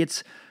like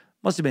idiots.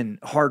 Must have been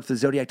hard for the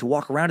Zodiac to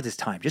walk around at this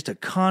time. Just a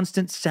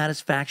constant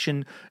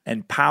satisfaction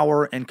and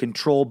power and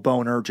control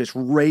boner just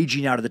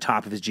raging out of the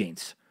top of his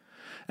jeans.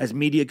 As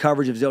media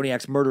coverage of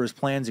Zodiac's murderous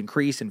plans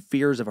increase and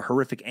fears of a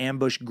horrific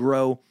ambush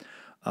grow,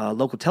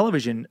 local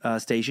television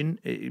station,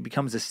 it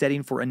becomes a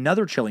setting for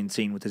another chilling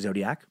scene with the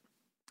Zodiac.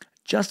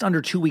 Just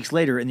under 2 weeks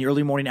later, in the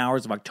early morning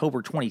hours of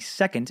October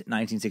 22nd,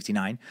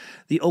 1969,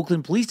 the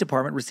Oakland Police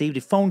Department received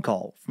a phone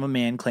call from a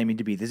man claiming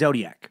to be the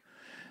Zodiac.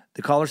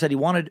 The caller said he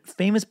wanted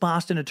famous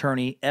Boston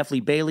attorney F. Lee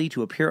Bailey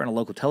to appear on a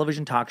local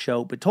television talk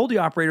show, but told the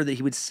operator that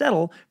he would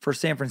settle for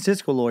San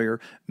Francisco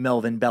lawyer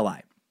Melvin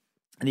Belli.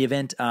 In the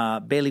event,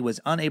 Bailey was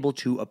unable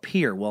to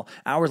appear. Well,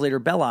 hours later,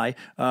 Belli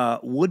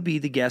would be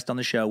the guest on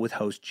the show with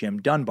host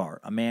Jim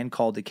Dunbar. A man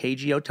called the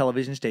KGO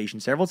television station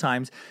several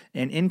times,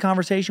 and in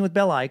conversation with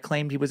Belli,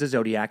 claimed he was a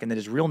Zodiac and that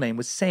his real name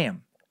was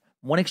Sam.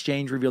 One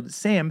exchange revealed that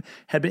Sam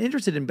had been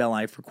interested in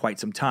Belli for quite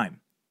some time.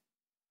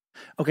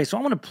 Okay, so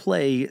I want to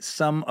play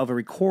some of a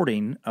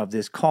recording of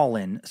this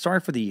call-in.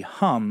 Sorry for the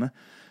hum.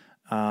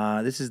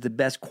 This is the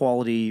best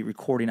quality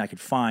recording I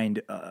could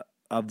find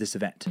of this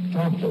event.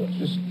 Talk to us.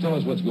 Just tell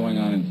us what's going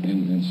on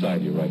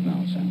inside you right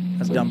now, Sam.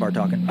 That's Dunbar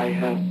talking. I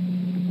have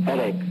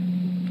headache.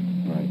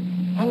 Right.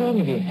 How long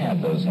have you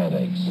had those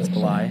headaches? That's the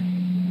lie.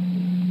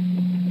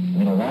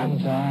 In a long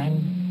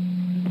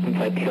time? Since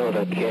I killed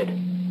a kid.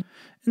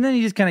 And then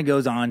he just kind of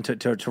goes on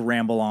to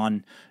ramble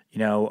on,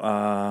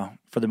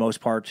 for the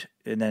most part,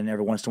 and then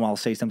every once in a while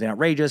say something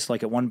outrageous.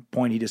 Like at one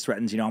point he just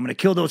threatens, I'm going to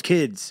kill those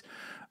kids.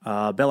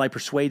 Belli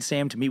persuades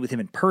Sam to meet with him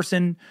in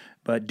person,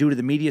 but due to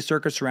the media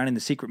circus surrounding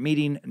the secret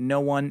meeting, no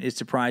one is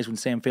surprised when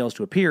Sam fails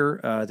to appear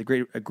at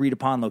the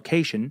agreed-upon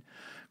location,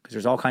 because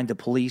there's all kinds of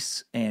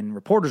police and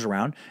reporters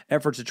around.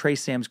 Efforts to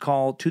trace Sam's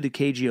call to the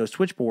KGO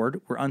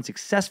switchboard were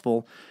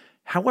unsuccessful.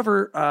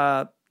 However,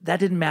 that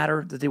didn't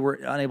matter that they were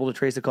unable to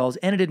trace the calls,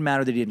 and it didn't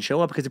matter that he didn't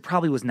show up because it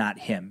probably was not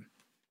him.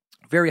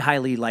 Very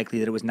highly likely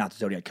that it was not the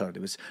Zodiac killer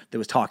that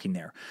was talking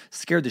there.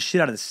 Scared the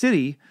shit out of the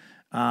city.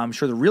 I'm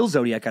sure the real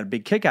Zodiac got a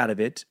big kick out of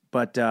it,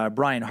 but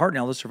Brian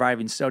Hartnell, the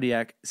surviving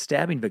Zodiac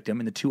stabbing victim,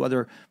 and the 2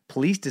 other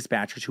police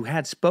dispatchers who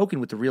had spoken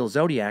with the real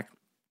Zodiac,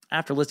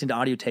 after listening to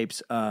audio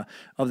tapes of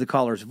the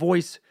caller's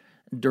voice,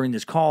 during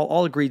this call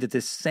all agreed that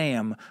this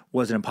Sam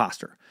was an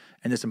imposter.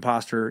 And this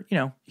imposter,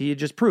 he had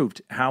just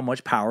proved how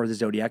much power the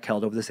Zodiac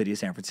held over the city of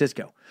San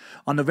Francisco.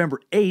 On November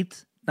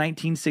 8th,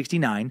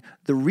 1969,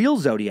 the real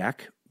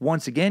Zodiac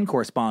once again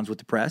corresponds with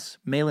the press,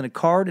 mailing a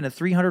card and a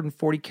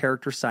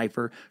 340-character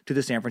cipher to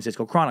the San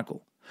Francisco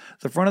Chronicle.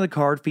 The front of the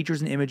card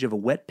features an image of a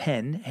wet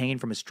pen hanging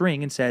from a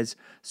string and says,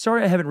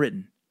 "Sorry I haven't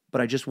written,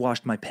 but I just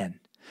washed my pen."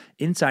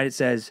 Inside it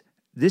says,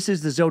 "This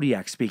is the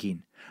Zodiac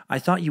speaking. I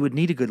thought you would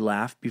need a good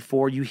laugh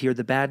before you hear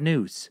the bad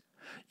news.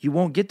 You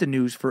won't get the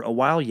news for a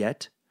while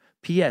yet.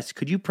 P.S.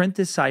 Could you print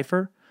this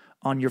cipher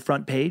on your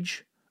front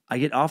page? I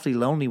get awfully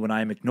lonely when I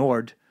am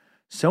ignored.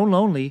 So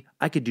lonely,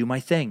 I could do my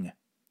thing."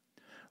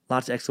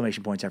 Lots of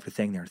exclamation points after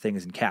thing there. Thing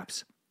is in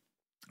caps.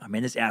 I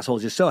mean, this asshole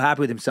is just so happy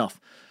with himself.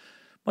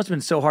 Must have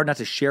been so hard not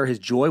to share his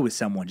joy with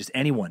someone, just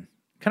anyone.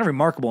 Kind of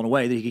remarkable in a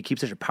way that he could keep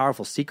such a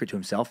powerful secret to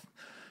himself.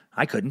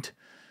 I couldn't.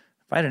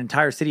 If I had an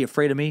entire city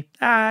afraid of me,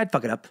 I'd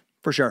fuck it up,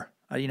 for sure.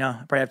 I'd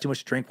probably have too much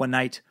to drink one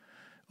night,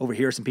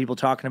 overhear some people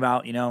talking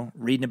about,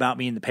 reading about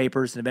me in the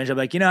papers, and eventually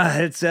I'll be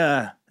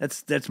like,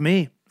 that's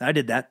me. I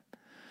did that.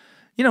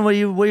 What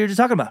you're just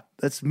talking about.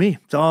 That's me.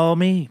 It's all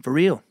me, for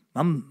real.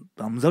 I'm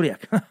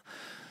Zodiac.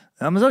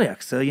 I'm a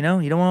Zodiac, so you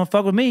don't want to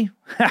fuck with me.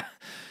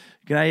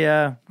 Can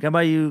I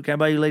buy you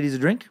ladies a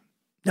drink?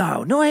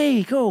 No,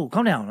 hey, go,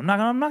 calm down. I'm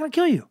not gonna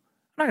kill you. I'm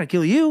not gonna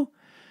kill you.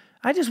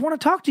 I just want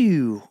to talk to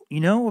you,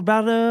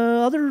 about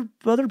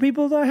other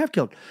people that I have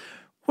killed.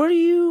 Why are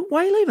you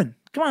leaving?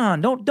 Come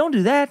on, don't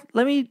do that.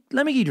 Let me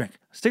give you a drink.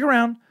 Stick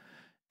around,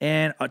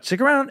 and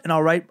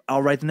I'll write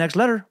the next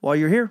letter while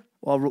you're here.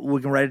 Well,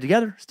 we can write it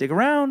together. Stick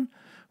around.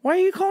 Why are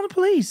you calling the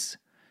police?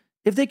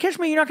 If they catch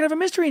me, you're not going to have a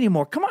mystery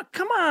anymore. Come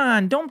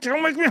on. Don't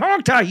make me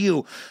hogtie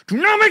you. Do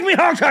not make me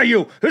hogtie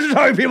you. This is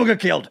how people get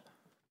killed.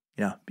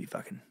 Be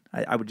fucking...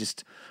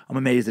 I'm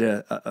amazed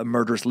that a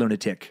murderous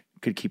lunatic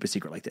could keep a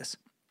secret like this.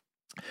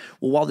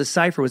 Well, while the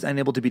cipher was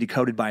unable to be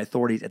decoded by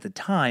authorities at the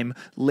time,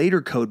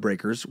 later code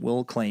breakers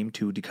will claim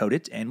to decode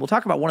it, and we'll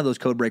talk about one of those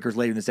code breakers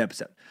later in this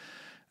episode,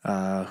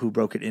 who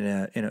broke it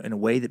in a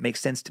way that makes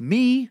sense to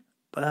me.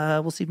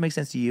 We'll see if it makes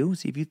sense to you.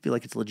 See if you feel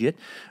like it's legit.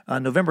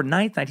 November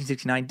 9th,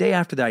 1969, day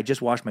after that I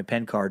just washed my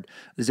pen card,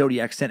 the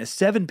Zodiac sent a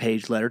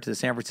 7-page letter to the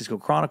San Francisco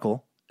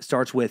Chronicle. It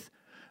starts with,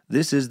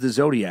 "This is the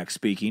Zodiac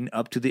speaking.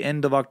 Up to the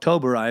end of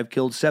October, I have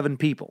killed 7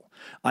 people.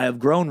 I have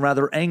grown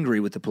rather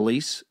angry with the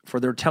police for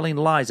their telling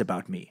lies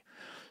about me.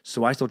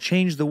 So I shall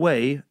change the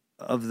way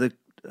the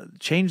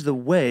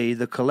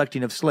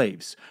collecting of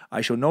slaves.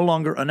 I shall no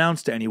longer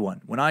announce to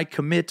anyone. When I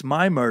commit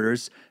my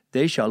murders,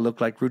 they shall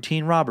look like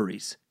routine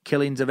robberies,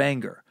 killings of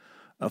anger,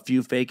 a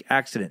few fake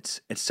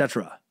accidents,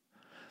 etc."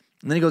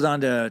 And then he goes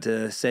on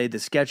to say the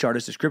sketch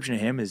artist's description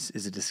of him is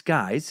a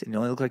disguise, and he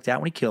only looks like that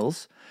when he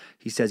kills.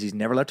 He says he's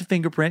never left a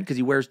fingerprint because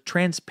he wears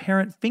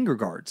transparent finger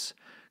guards,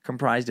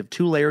 comprised of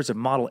 2 layers of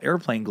model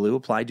airplane glue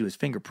applied to his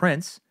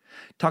fingerprints.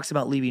 Talks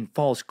about leaving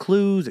false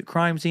clues at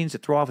crime scenes to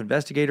throw off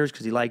investigators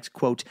because he likes,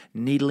 quote,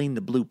 needling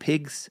the blue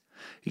pigs.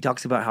 He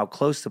talks about how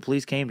close the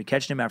police came to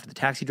catching him after the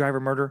taxi driver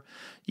murder.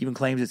 He even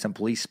claims that some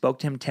police spoke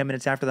to him 10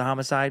 minutes after the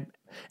homicide,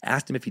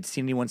 asked him if he'd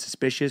seen anyone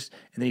suspicious,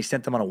 and then he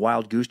sent them on a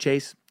wild goose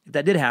chase. If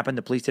that did happen,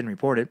 the police didn't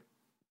report it.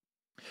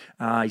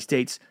 He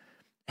states,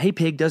 "Hey,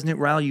 pig, doesn't it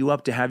rile you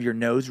up to have your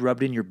nose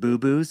rubbed in your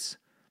boo-boos?"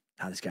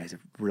 This guy's a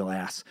real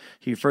ass.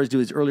 He refers to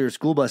his earlier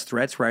school bus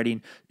threats,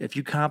 writing, "If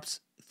you cops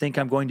think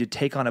I'm going to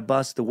take on a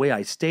bus the way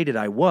I stated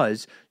I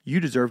was, you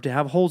deserve to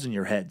have holes in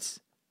your heads."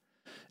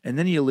 And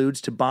then he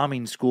alludes to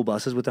bombing school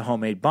buses with a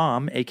homemade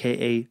bomb,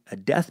 a.k.a. a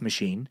death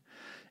machine.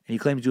 And he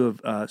claims to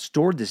have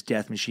stored this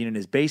death machine in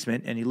his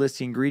basement, and he lists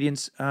the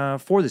ingredients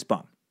for this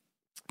bomb.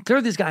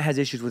 Clearly, this guy has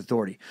issues with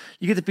authority.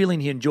 You get the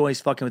feeling he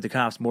enjoys fucking with the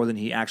cops more than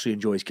he actually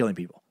enjoys killing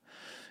people.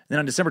 And then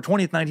on December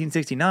 20th,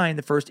 1969,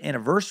 the first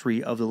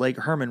anniversary of the Lake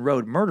Herman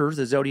Road murders,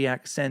 the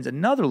Zodiac sends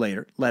another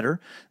letter,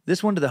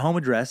 this one to the home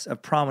address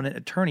of prominent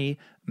attorney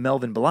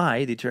Melvin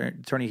Bly, the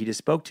attorney he just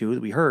spoke to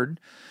that we heard.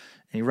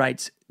 And he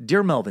writes,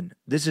 "Dear Melvin,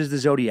 this is the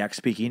Zodiac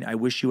speaking. I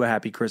wish you a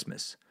happy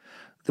Christmas.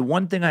 The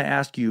one thing I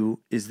ask you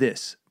is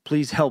this.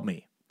 Please help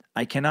me.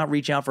 I cannot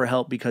reach out for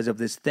help because of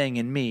this thing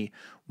in me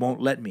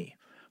won't let me.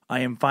 I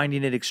am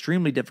finding it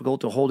extremely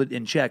difficult to hold it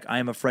in check. I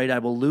am afraid I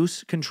will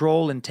lose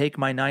control and take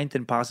my 9th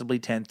and possibly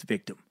 10th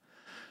victim.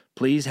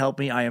 Please help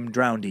me. I am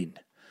drowning.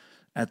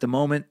 At the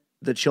moment,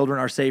 the children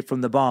are safe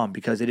from the bomb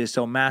because it is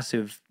so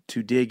massive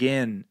to dig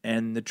in,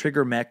 and the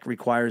trigger mech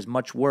requires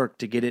much work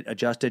to get it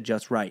adjusted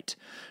just right.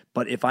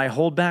 But if I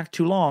hold back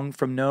too long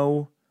from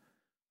no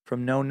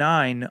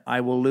 9, I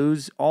will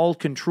lose all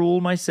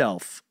control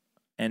myself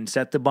and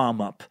set the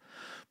bomb up.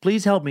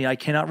 Please help me. I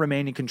cannot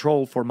remain in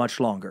control for much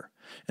longer."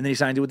 And then he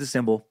signs it with a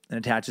symbol and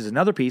attaches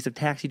another piece of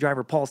taxi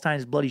driver Paul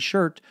Stein's bloody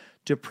shirt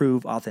to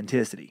prove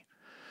authenticity.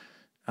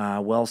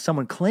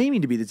 Someone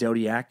claiming to be the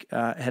Zodiac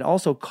had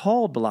also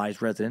called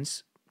Bly's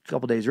residence a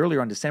couple days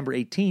earlier on December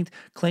 18th,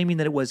 claiming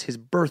that it was his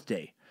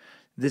birthday.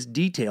 This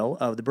detail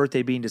of the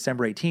birthday being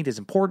December 18th is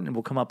important and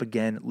will come up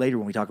again later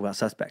when we talk about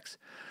suspects.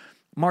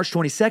 March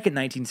 22nd,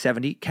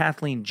 1970,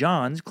 Kathleen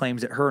Johns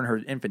claims that her and her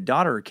infant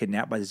daughter are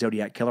kidnapped by the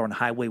Zodiac Killer on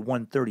Highway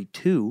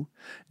 132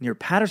 near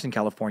Patterson,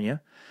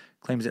 California.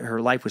 Claims that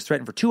her life was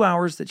threatened for 2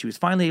 hours, that she was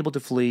finally able to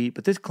flee,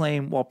 but this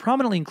claim, while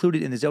prominently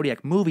included in the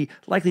Zodiac movie,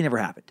 likely never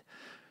happened.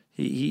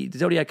 The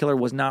Zodiac Killer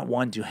was not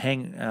one to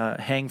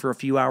hang for a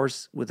few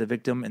hours with a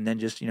victim and then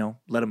just,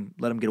 let him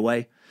get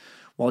away.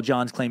 While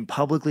Johns claimed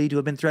publicly to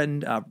have been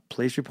threatened,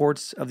 police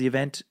reports of the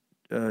event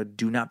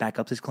do not back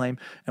up this claim.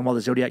 And while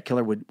the Zodiac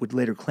Killer would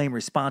later claim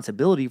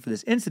responsibility for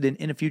this incident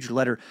in a future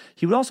letter,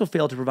 he would also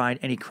fail to provide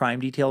any crime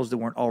details that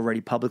weren't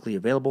already publicly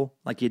available,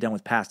 like he had done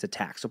with past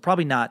attacks. So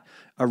probably not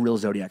a real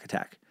Zodiac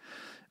attack.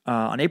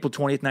 On April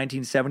 20th,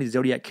 1970, the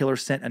Zodiac Killer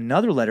sent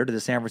another letter to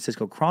the San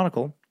Francisco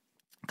Chronicle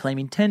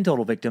claiming 10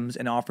 total victims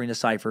and offering a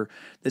cipher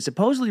that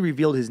supposedly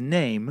revealed his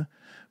name,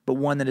 but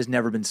one that has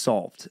never been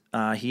solved.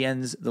 He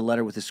ends the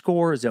letter with a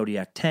score,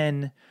 Zodiac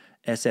 10,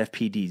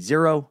 SFPD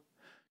 0.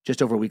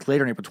 Just over a week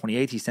later, on April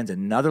 28th, he sends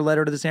another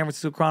letter to the San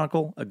Francisco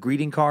Chronicle, a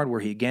greeting card where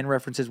he again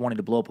references wanting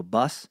to blow up a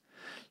bus.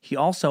 He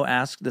also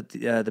asked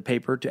the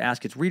paper to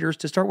ask its readers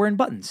to start wearing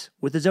buttons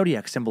with the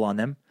Zodiac symbol on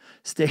them,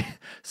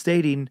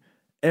 stating,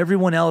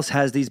 everyone else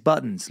has these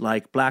buttons,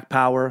 like Black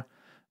Power,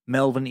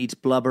 Melvin eats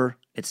blubber,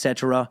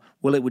 etc.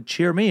 Well, it would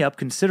cheer me up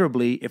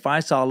considerably if I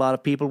saw a lot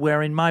of people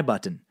wearing my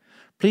button.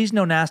 Please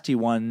no nasty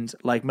ones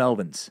like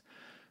Melvin's.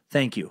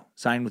 Thank you.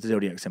 Signed with the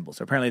Zodiac symbol.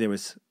 So apparently there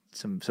was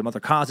some other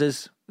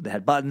causes that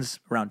had buttons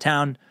around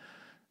town.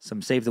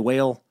 Some Save the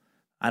Whale.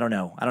 I don't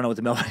know what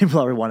the Melvin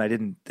Blubber one. I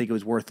didn't think it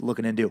was worth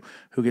looking into.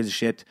 Who gives a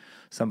shit?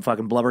 Some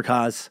fucking blubber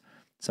cause.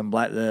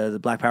 The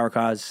Black Power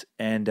cause.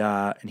 And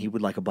he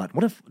would like a button.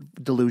 What a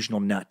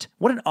delusional nut.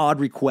 What an odd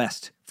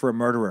request for a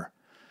murderer.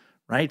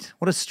 Right?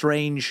 What a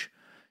strange...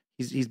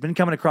 He's been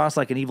coming across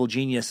like an evil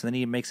genius, and then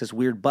he makes this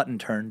weird button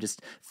turn.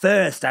 Just,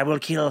 first, I will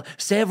kill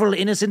several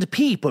innocent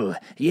people.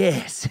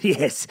 Yes,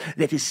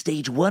 that is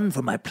stage 1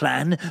 for my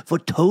plan for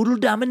total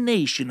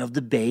domination of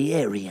the Bay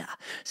Area.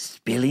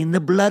 Spilling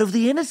the blood of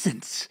the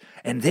innocents.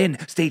 And then,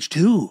 stage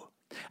 2,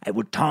 I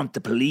would taunt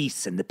the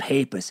police and the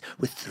papers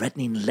with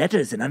threatening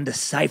letters and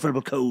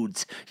undecipherable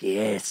codes.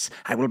 Yes,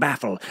 I will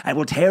baffle. I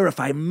will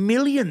terrify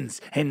millions.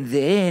 And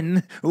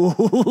then,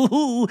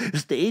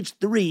 stage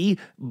 3,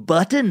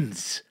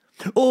 buttons.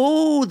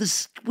 Oh, the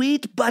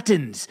sweet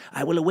buttons!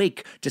 I will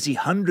awake to see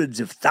hundreds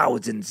of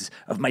thousands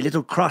of my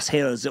little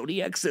crosshair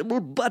Zodiac symbol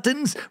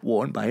buttons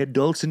worn by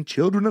adults and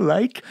children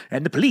alike.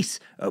 And the police,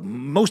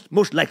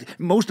 mostly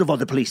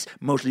the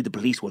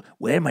police will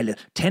wear my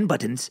little 10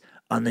 buttons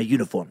on their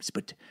uniforms,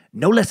 but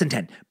no less than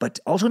 10, but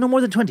also no more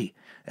than 20.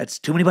 That's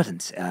too many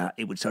buttons.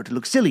 It would start to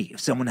look silly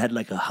if someone had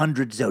like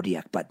 100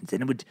 Zodiac buttons,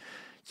 and it would,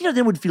 then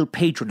it would feel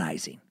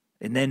patronizing.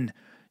 And then,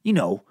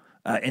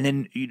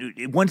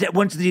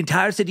 once the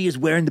entire city is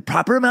wearing the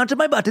proper amount of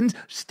my buttons,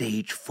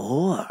 stage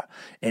 4.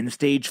 And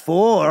stage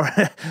 4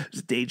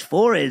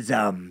 is,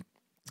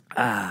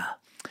 I've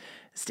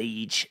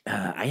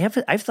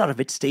thought of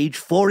it, stage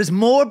 4 is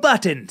more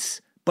buttons,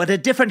 but a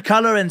different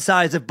color and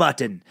size of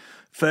button.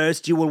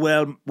 First, you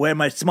will wear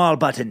my small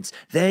buttons.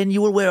 Then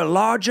you will wear a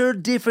larger,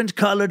 different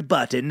colored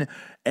button.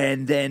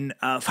 And then,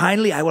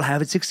 finally, I will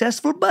have a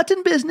successful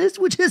button business,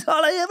 which is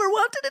all I ever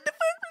wanted in the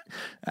first.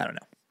 I don't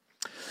know.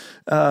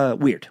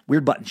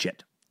 Weird button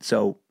shit.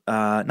 So,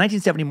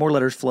 1970, more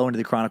letters flow into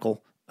the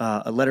Chronicle.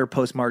 A letter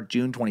postmarked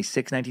June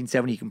 26,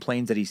 1970. He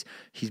complains that he's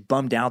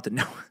bummed out that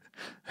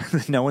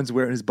no one's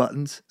wearing his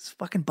buttons. There's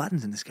fucking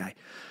buttons in this guy.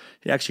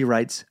 He actually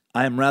writes,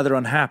 I am rather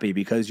unhappy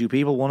because you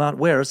people will not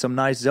wear some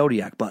nice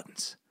Zodiac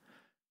buttons.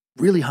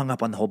 Really hung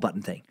up on the whole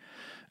button thing.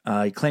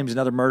 He claims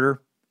another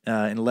murder.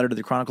 In a letter to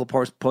the Chronicle,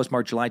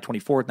 postmarked July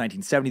 24th,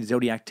 1970, the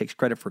Zodiac takes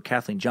credit for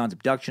Kathleen John's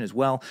abduction as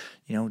well.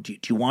 Do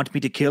you want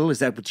me to kill? Is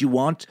that what you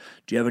want?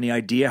 Do you have any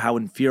idea how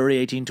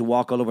infuriating to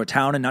walk all over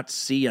town and not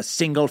see a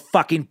single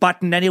fucking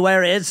button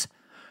anywhere is?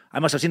 I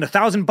must have seen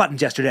 1,000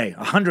 buttons yesterday,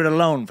 100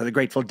 alone for the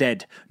Grateful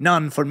Dead.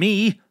 None for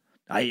me.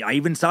 I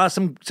even saw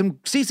some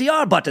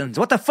CCR buttons.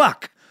 What the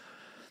fuck?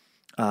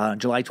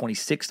 July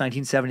 26,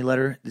 1970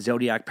 letter, the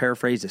Zodiac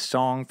paraphrased a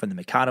song from the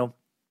Mikado.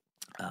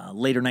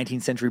 Later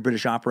 19th century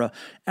British opera,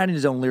 adding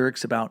his own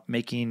lyrics about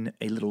making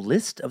a little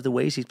list of the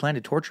ways he's planned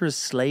to torture his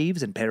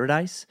slaves in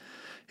paradise.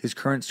 His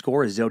current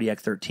score is Zodiac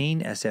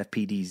 13,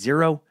 SFPD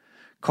 0.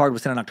 Card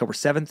was sent on October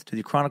 7th to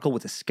the Chronicle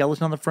with a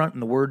skeleton on the front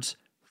and the words,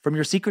 From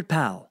your secret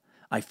pal,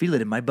 I feel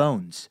it in my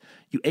bones.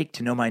 You ache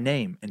to know my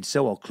name, and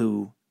so I'll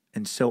clue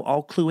in, ...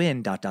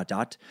 And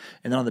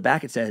then on the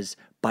back it says,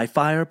 by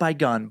fire, by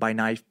gun, by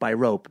knife, by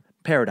rope,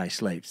 paradise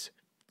slaves.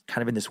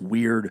 Kind of in this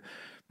weird,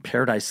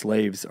 paradise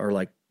slaves are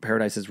like,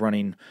 paradise is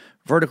running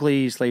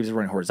vertically, slaves are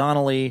running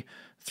horizontally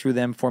through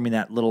them, forming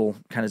that little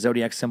kind of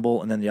Zodiac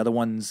symbol, and then the other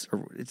ones,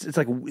 it's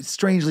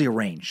strangely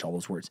arranged, all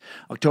those words.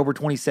 October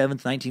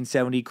 27th,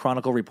 1970,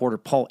 Chronicle reporter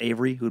Paul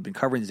Avery, who had been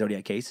covering the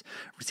Zodiac case,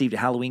 received a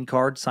Halloween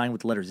card signed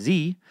with the letter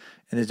Z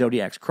and the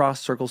Zodiac's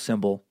cross-circle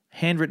symbol.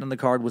 Handwritten on the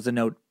card was the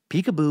note,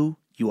 Peekaboo,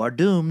 you are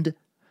doomed.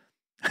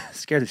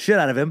 Scared the shit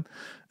out of him.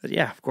 But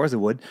yeah, of course it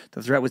would.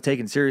 The threat was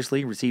taken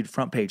seriously and received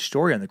front-page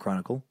story on the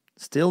Chronicle.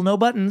 Still no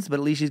buttons, but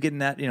at least she's getting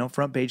that,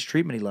 front page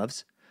treatment he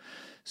loves.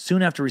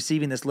 Soon after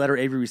receiving this letter,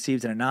 Avery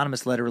receives an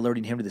anonymous letter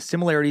alerting him to the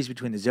similarities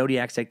between the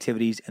Zodiac's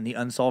activities and the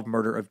unsolved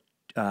murder of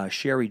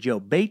Sherry Jo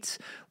Bates,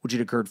 which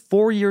had occurred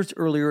 4 years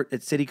earlier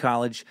at City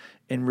College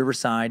in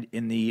Riverside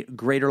in the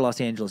greater Los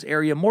Angeles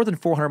area, more than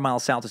 400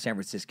 miles south of San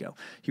Francisco.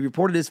 He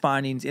reported his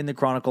findings in the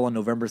Chronicle on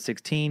November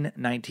 16,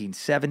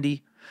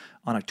 1970.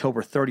 On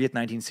October 30th,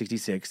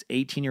 1966,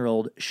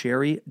 18-year-old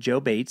Sherry Jo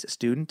Bates, a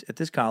student at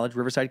this college,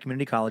 Riverside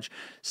Community College,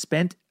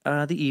 spent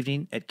the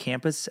evening at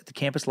the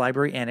campus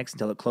library annex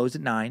until it closed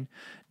at 9.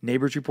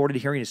 Neighbors reported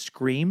hearing a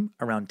scream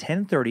around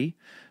 10:30.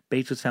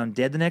 Bates was found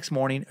dead the next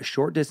morning, a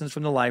short distance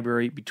from the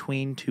library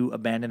between two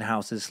abandoned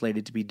houses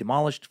slated to be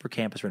demolished for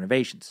campus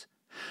renovations.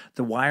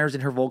 The wires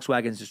in her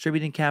Volkswagen's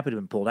distributing cap had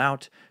been pulled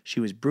out.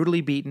 She was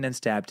brutally beaten and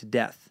stabbed to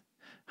death.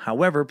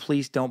 However,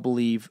 police don't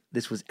believe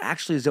this was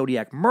actually a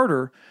Zodiac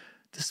murder,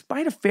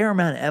 despite a fair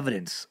amount of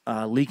evidence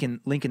linking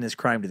this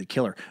crime to the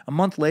killer. A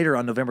month later,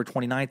 on November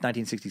 29,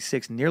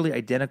 1966, nearly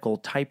identical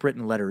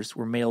typewritten letters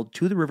were mailed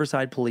to the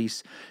Riverside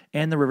Police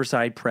and the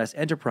Riverside Press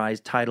Enterprise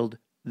titled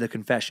The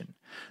Confession.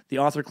 The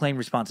author claimed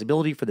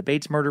responsibility for the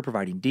Bates murder,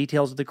 providing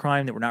details of the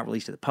crime that were not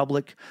released to the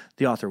public.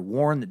 The author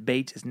warned that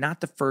Bates is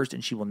not the first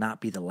and she will not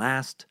be the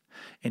last.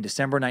 In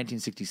December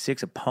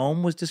 1966, a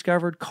poem was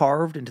discovered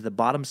carved into the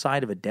bottom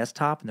side of a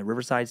desktop in the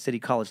Riverside City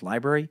College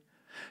Library,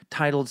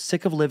 titled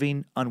Sick of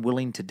Living,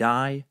 Unwilling to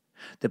Die.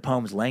 The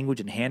poem's language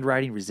and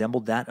handwriting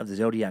resembled that of the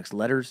Zodiac's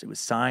letters. It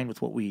was signed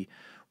with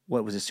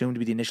what was assumed to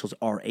be the initials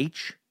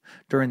R.H.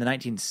 During the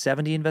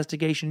 1970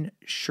 investigation,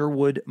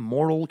 Sherwood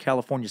Morrill,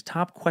 California's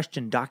top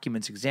question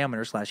documents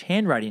examiner /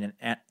 handwriting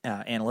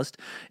analyst,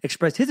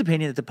 expressed his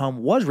opinion that the poem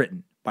was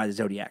written by the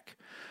Zodiac.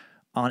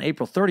 On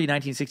April 30,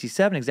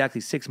 1967,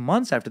 exactly 6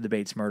 months after the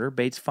Bates murder,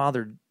 Bates'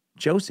 father,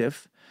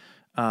 Joseph,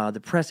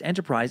 the Press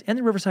Enterprise, and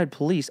the Riverside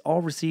Police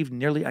all received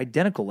nearly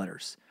identical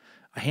letters.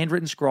 A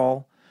handwritten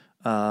scrawl,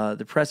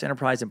 the Press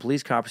Enterprise and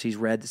police copies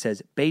read that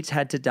says, "Bates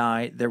had to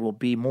die, there will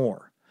be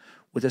more,"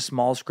 with a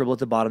small scribble at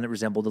the bottom that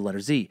resembled the letter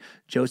Z.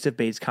 Joseph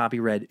Bates' copy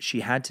read, "She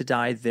had to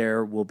die,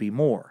 there will be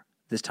more,"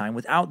 this time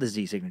without the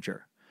Z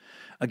signature.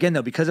 Again,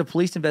 though, because of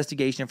police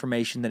investigation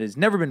information that has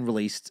never been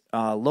released,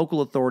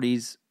 local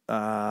authorities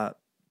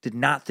did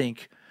not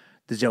think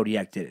the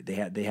Zodiac did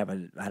it. They had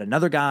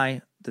another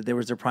guy that there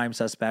was their prime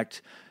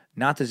suspect,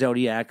 not the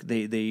Zodiac.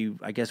 They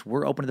I guess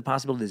were open to the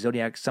possibility the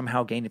Zodiac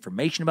somehow gained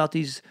information about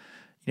these,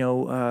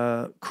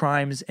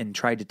 crimes and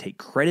tried to take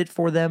credit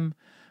for them.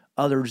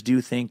 Others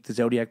do think the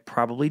Zodiac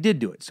probably did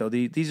do it. So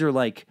these are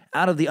like,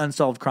 out of the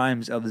unsolved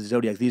crimes of the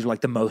Zodiac, these are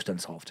like the most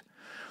unsolved.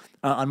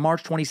 On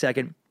March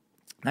 22nd,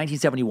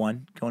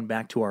 1971, going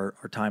back to our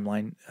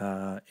timeline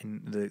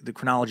in the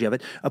chronology of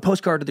it, a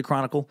postcard to the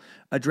Chronicle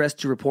addressed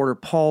to reporter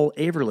Paul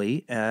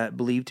Averly,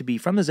 believed to be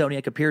from the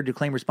Zodiac, appeared to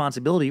claim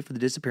responsibility for the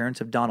disappearance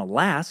of Donna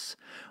Lass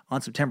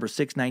on September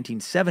 6,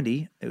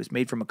 1970. It was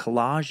made from a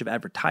collage of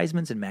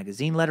advertisements and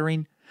magazine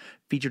lettering,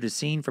 featured a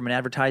scene from an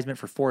advertisement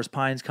for Forest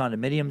Pines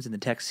condominiums in the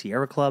Tex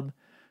Sierra Club,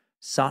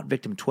 sought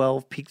victim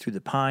 12, peeked through the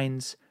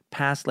pines,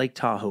 past Lake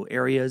Tahoe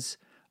areas,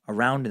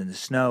 around in the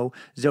snow.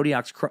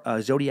 Zodiac's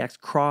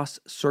cross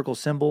circle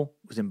symbol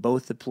was in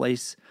both the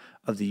place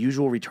of the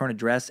usual return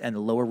address and the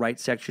lower right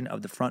section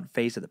of the front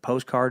face of the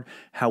postcard.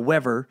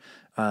 However,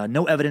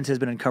 no evidence has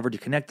been uncovered to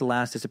connect the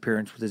last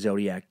disappearance with the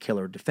Zodiac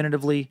killer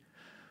definitively,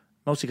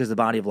 mostly because the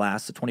body of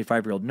Lass, a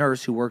 25-year-old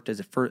nurse who worked at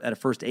a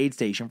first aid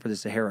station for the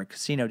Sahara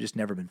Casino, just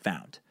never been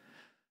found.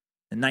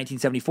 In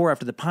 1974,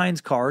 after the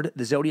Pines card,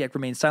 the Zodiac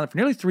remained silent for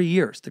nearly 3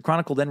 years. The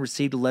Chronicle then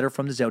received a letter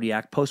from the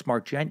Zodiac,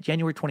 postmarked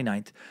January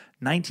 29th,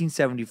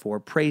 1974,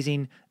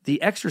 praising The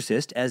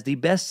Exorcist as the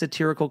best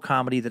satirical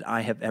comedy that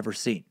I have ever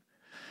seen.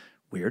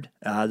 Weird.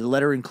 The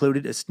letter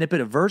included a snippet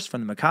of verse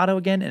from the Mikado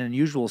again, and an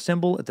unusual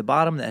symbol at the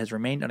bottom that has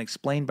remained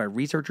unexplained by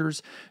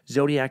researchers.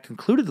 Zodiac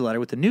concluded the letter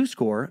with the new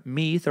score,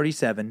 Me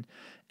 37,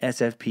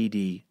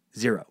 SFPD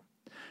 0.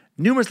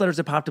 Numerous letters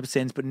have popped up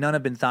since, but none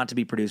have been thought to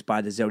be produced by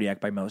the Zodiac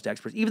by most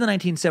experts. Even the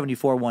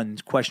 1974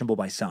 one's questionable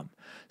by some.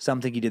 Some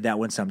think he did that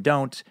one, some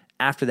don't.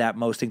 After that,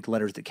 most think the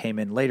letters that came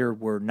in later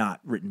were not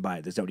written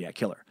by the Zodiac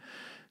killer.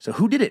 So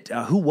who did it?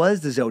 Who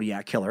was the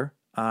Zodiac killer?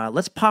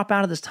 Let's pop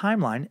out of this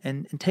timeline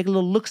and take a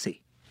little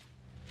look-see.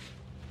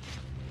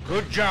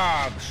 Good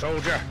job,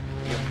 soldier.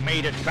 You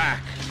made it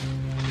back.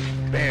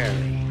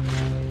 Barely.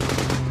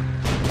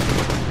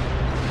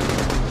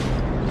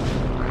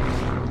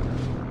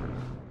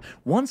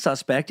 One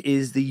suspect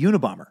is the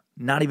Unabomber.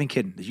 Not even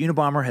kidding. The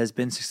Unabomber has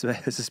been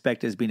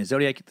suspected as being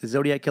the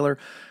Zodiac killer.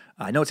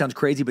 I know it sounds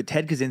crazy, but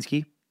Ted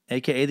Kaczynski,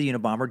 a.k.a. the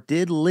Unabomber,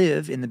 did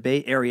live in the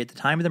Bay Area at the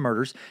time of the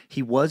murders.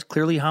 He was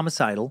clearly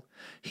homicidal.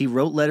 He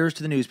wrote letters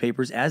to the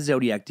newspapers, as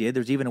Zodiac did.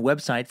 There's even a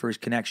website for his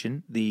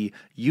connection, the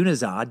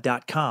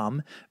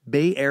Unizod.com.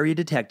 Bay Area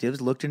detectives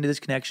looked into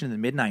this connection in the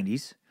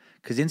mid-90s.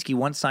 Kaczynski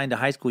once signed a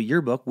high school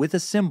yearbook with a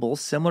symbol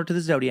similar to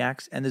the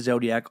Zodiac's, and the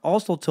Zodiac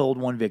also told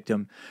one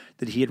victim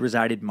that he had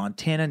resided in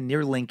Montana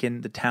near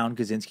Lincoln, the town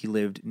Kaczynski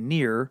lived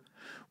near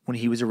when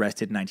he was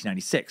arrested in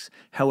 1996.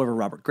 However,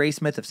 Robert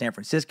Graysmith of San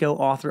Francisco,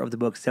 author of the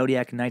book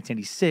Zodiac in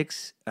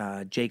 1986,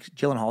 Jake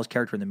Gyllenhaal's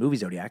character in the movie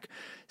Zodiac,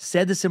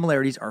 said the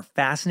similarities are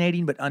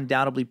fascinating but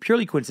undoubtedly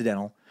purely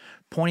coincidental,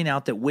 pointing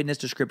out that witness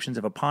descriptions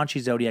of a paunchy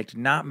Zodiac did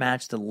not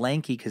match the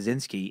lanky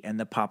Kaczynski, and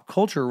the pop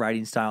culture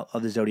writing style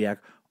of the Zodiac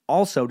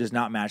also does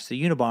not match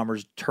the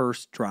Unabomber's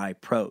terse, dry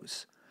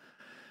prose.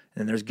 And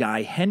then there's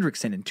Guy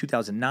Hendrickson. In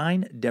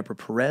 2009, Deborah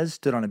Perez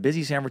stood on a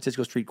busy San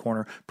Francisco street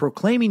corner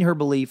proclaiming her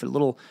belief at a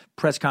little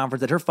press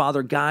conference that her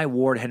father, Guy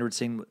Ward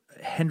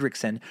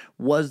Hendrickson,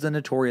 was the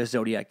notorious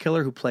Zodiac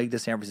killer who plagued the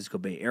San Francisco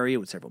Bay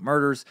Area with several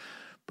murders.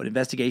 But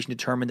investigation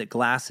determined that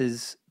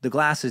the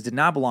glasses did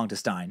not belong to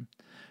Stein.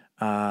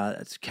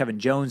 That's Kevin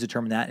Jones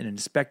determined that, an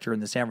inspector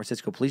in the San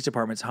Francisco Police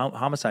Department's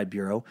Homicide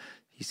Bureau.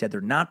 He said they're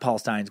not Paul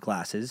Stein's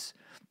glasses,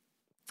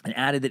 and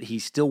added that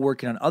he's still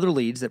working on other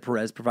leads that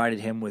Perez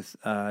provided him with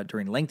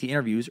during lengthy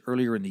interviews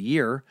earlier in the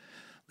year.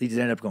 Leads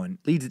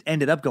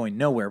ended up going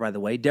nowhere, by the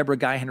way. Deborah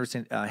Guy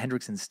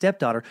Hendrickson's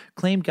stepdaughter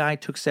claimed Guy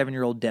took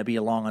 7-year-old Debbie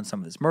along on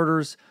some of his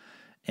murders.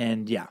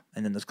 And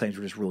then those claims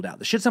were just ruled out.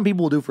 The shit some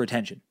people will do for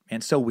attention,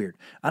 man, so weird.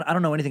 I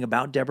don't know anything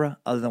about Deborah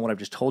other than what I've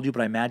just told you,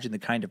 but I imagine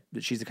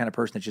that she's the kind of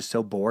person that's just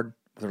so bored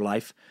with her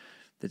life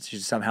that she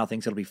somehow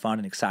thinks it'll be fun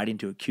and exciting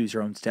to accuse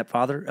her own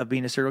stepfather of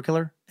being a serial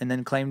killer and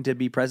then claim to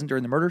be present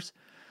during the murders.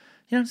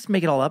 Just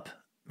make it all up.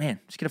 Man,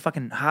 just get a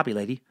fucking hobby,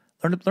 lady.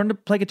 Learn to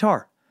play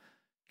guitar.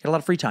 Get a lot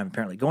of free time,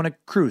 apparently. Go on a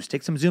cruise.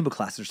 Take some Zumba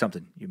classes or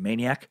something, you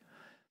maniac.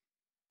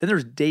 Then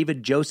there's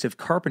David Joseph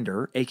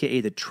Carpenter,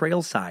 a.k.a. the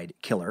Trailside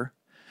Killer.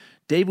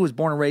 David was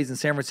born and raised in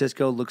San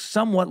Francisco, looks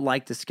somewhat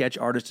like the sketch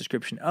artist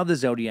description of the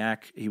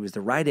Zodiac. He was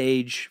the right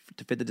age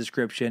to fit the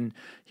description.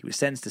 He was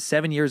sentenced to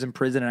 7 years in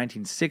prison in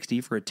 1960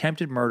 for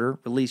attempted murder,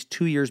 released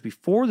 2 years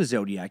before the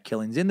Zodiac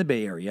killings in the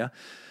Bay Area.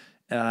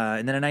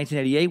 And then in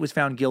 1988 was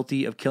found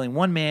guilty of killing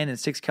 1 man and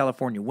 6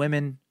 California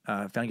women,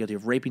 found guilty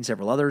of raping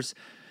several others.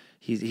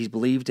 He's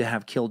believed to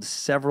have killed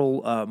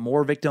several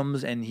more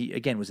victims, and he,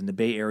 again, was in the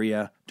Bay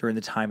Area during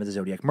the time of the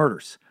Zodiac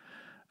murders.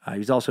 He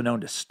was also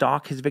known to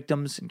stalk his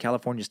victims in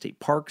California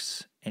state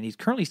parks, and he's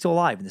currently still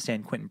alive in the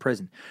San Quentin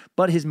prison.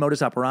 But his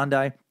modus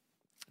operandi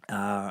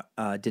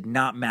did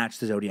not match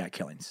the Zodiac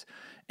killings,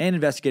 and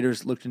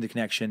investigators looked into the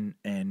connection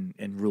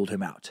and ruled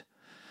him out.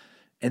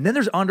 And then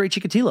there's Andrei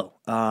Chikatilo,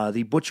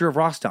 the butcher of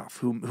Rostov,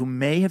 who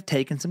may have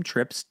taken some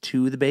trips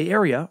to the Bay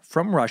Area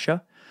from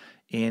Russia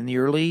in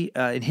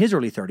his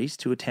early 30s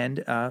to attend,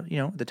 at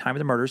the time of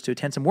the murders, to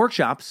attend some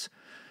workshops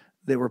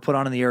that were put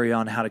on in the area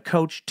on how to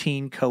coach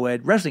teen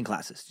co-ed wrestling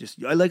classes.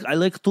 I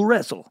like to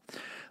wrestle.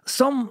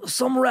 Some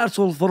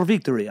wrestle for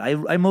victory.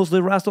 I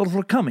mostly wrestle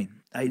for coming.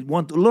 I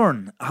want to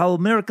learn how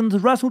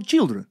Americans wrestle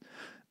children.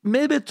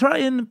 Maybe try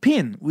and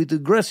pin with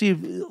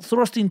aggressive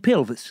thrusting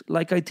pelvis,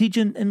 like I teach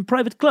in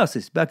private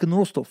classes back in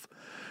Rostov.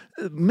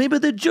 Maybe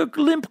they jerk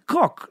limp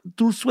cock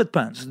through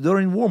sweatpants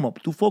during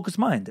warm-up to focus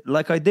mind,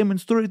 like I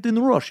demonstrate in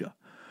Russia.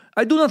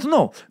 I do not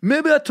know.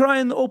 Maybe I try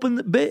and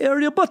open Bay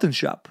Area button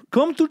shop.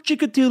 Come to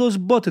Chikatilo's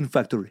Button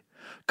Factory.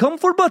 Come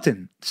for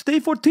button. Stay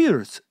for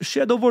tears.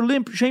 Shed over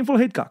limp, shameful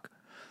head cock.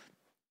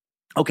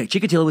 Okay,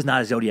 Chikatilo was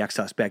not a Zodiac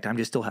suspect. I'm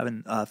just still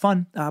having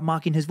fun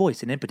mocking his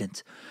voice and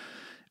impotence.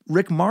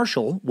 Rick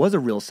Marshall was a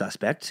real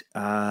suspect.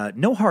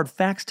 No hard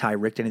facts tie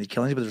Rick to any of the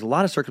killings, but there's a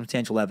lot of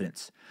circumstantial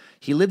evidence.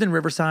 He lived in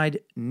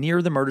Riverside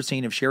near the murder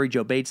scene of Sherry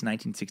Jo Bates in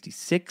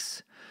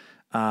 1966.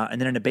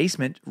 And then in a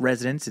basement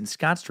residence in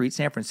Scott Street,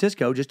 San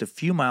Francisco, just a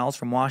few miles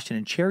from Washington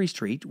and Cherry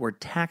Street, where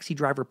taxi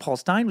driver Paul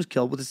Stein was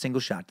killed with a single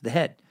shot to the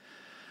head.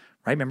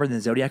 Right? Remember, in the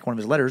Zodiac, one of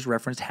his letters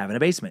referenced having a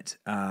basement,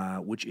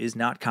 which is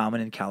not common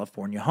in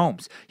California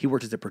homes. He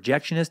worked as a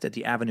projectionist at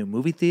the Avenue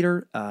Movie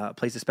Theater, a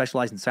place that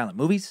specialized in silent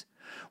movies.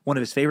 One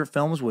of his favorite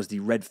films was The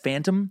Red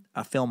Phantom,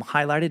 a film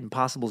highlighted in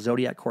possible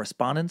Zodiac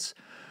correspondence.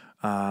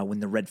 When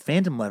the Red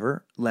Phantom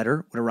letter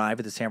would arrive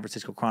at the San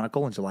Francisco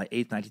Chronicle on July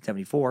 8,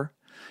 1974.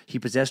 He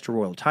possessed a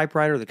royal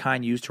typewriter, the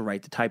kind used to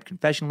write the typed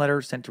confession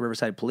letter sent to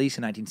Riverside Police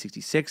in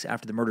 1966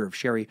 after the murder of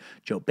Sherry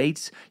Jo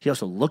Bates. He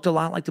also looked a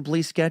lot like the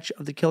police sketch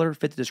of the killer,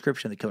 fit the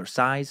description of the killer's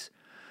size.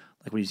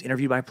 Like when he was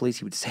interviewed by police,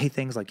 he would say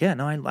things like, yeah,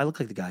 no, I look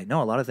like the guy.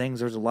 No, a lot of things,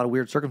 there's a lot of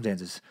weird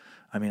circumstances.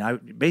 I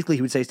mean, basically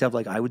he would say stuff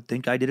like, I would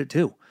think I did it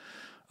too.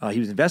 He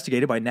was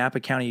investigated by Napa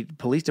County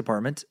Police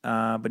Department,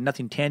 but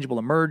nothing tangible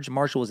emerged.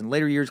 Marshall was in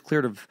later years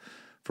cleared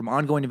from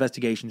ongoing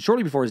investigation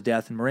shortly before his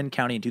death in Marin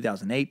County in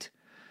 2008.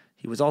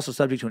 He was also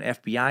subject to an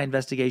FBI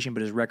investigation,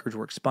 but his records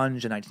were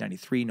expunged in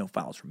 1993. No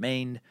files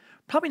remained.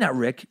 Probably not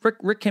Rick.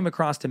 Rick came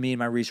across to me in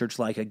my research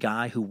like a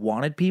guy who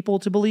wanted people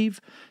to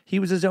believe he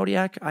was a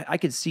Zodiac. I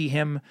could see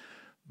him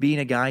being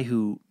a guy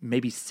who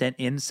maybe sent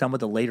in some of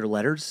the later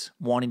letters,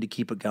 wanting to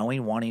keep it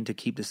going, wanting to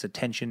keep this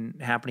attention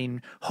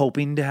happening,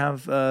 hoping to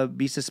have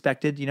be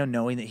suspected,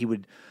 knowing that he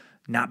would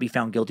not be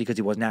found guilty because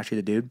he wasn't actually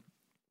the dude.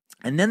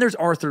 And then there's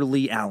Arthur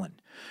Lee Allen.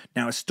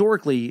 Now,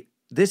 historically,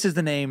 this is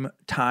the name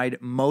tied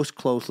most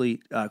closely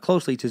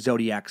to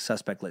Zodiac's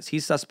suspect list.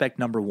 He's suspect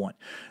number 1.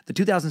 The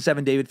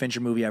 2007 David Fincher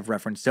movie I've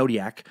referenced,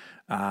 Zodiac,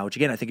 which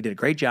again I think it did a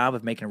great job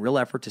of making a real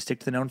effort to stick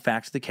to the known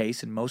facts of the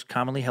case, and most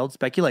commonly held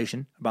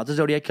speculation about the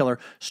Zodiac killer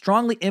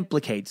strongly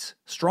implicates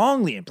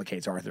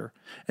Arthur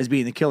as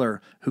being the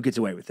killer who gets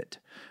away with it.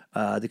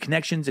 The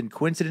connections and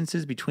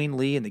coincidences between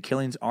Lee and the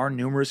killings are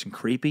numerous and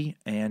creepy,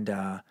 and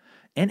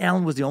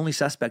Allen was the only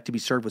suspect to be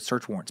served with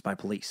search warrants by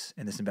police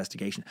in this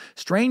investigation.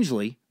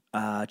 Strangely,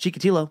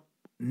 Chikatilo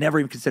never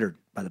even considered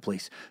by the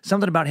police.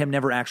 Something about him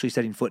never actually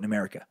setting foot in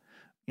America.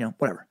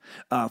 Whatever.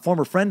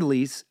 Former friend of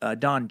Lee's,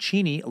 Don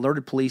Cheney,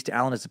 alerted police to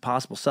Allen as a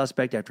possible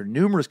suspect after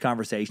numerous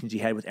conversations he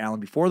had with Allen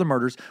before the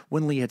murders,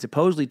 when Lee had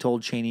supposedly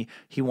told Cheney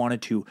he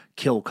wanted to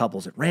kill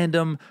couples at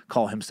random,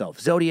 call himself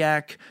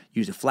Zodiac,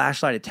 use a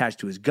flashlight attached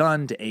to his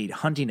gun to aid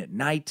hunting at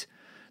night.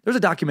 There's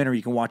a documentary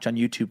you can watch on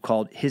YouTube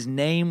called His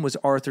Name Was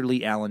Arthur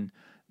Lee Allen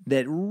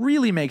that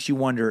really makes you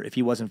wonder if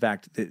he was in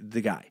fact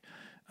the guy.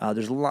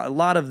 There's a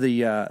lot of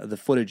the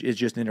footage is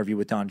just an interview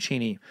with Don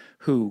Cheney,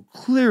 who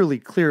clearly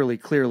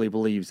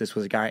believes this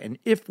was a guy. And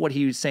if what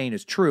he was saying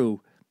is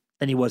true,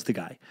 then he was the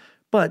guy.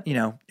 But,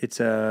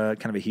 it's a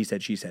kind of a he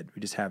said, she said. We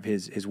just have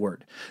his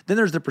word. Then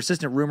there's the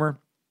persistent rumor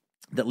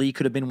that Lee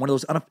could have been one of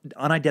those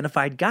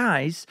unidentified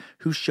guys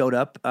who showed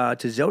up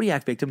to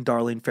Zodiac victim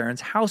Darlene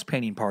Ferrin's house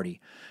painting party,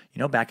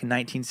 back in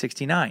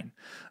 1969.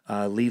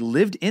 Lee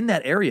lived in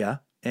that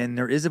area, and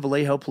there is a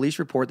Vallejo police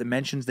report that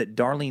mentions that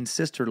Darlene's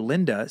sister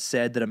Linda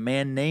said that a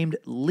man named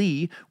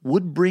Lee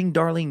would bring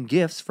Darlene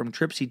gifts from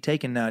trips he'd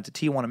taken to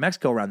Tijuana,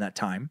 Mexico around that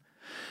time.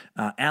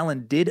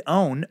 Allen did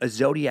own a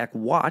Zodiac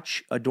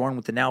watch adorned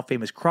with the now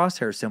famous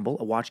crosshair symbol,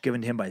 a watch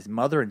given to him by his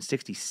mother in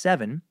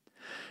 1967.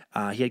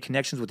 He had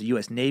connections with the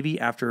U.S. Navy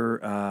after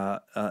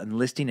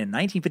enlisting in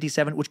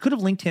 1957, which could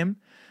have linked him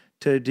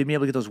to being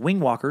able to get those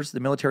wing walkers, the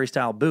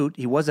military-style boot.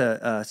 He was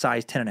a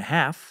size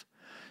 10.5.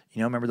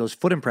 Remember those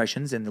foot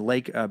impressions in the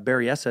Lake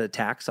Berryessa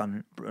attacks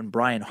on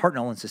Brian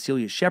Hartnell and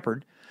Cecilia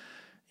Shepard.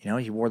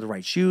 He wore the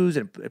right shoes.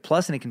 And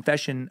plus, in a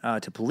confession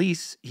to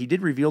police, he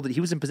did reveal that he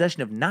was in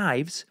possession of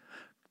knives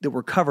that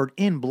were covered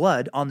in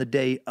blood on the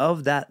day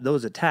of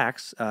those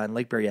attacks in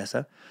Lake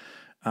Berryessa.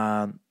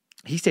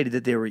 He stated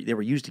that they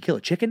were used to kill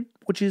a chicken,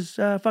 which is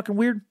fucking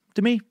weird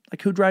to me.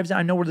 Like, who drives out?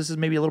 I know where this is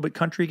maybe a little bit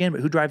country again,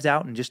 but who drives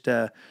out and just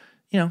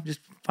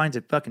finds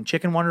a fucking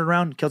chicken wandering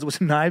around and kills it with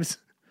some knives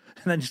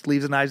and then just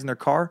leaves the knives in their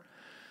car?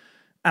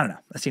 I don't know.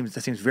 That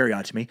seems very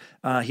odd to me.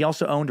 He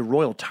also owned a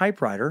Royal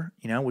typewriter,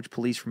 which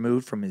police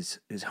removed from his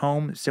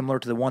home, similar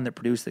to the one that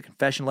produced the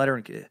confession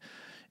letter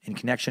in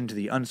connection to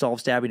the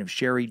unsolved stabbing of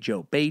Sherry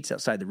Jo Bates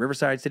outside the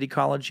Riverside City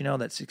College,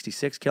 that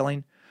 66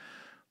 killing.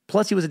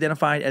 Plus, he was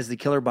identified as the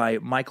killer by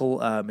Michael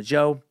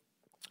Mageau,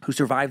 who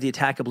survived the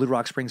attack at Blue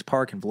Rock Springs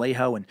Park in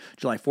Vallejo on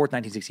July 4th,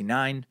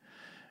 1969.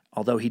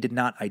 Although he did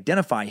not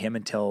identify him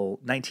until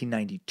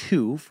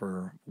 1992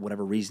 for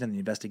whatever reason in the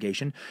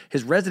investigation.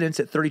 His residence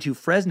at 32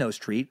 Fresno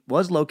Street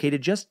was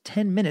located just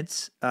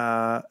 10-minute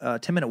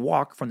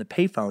walk from the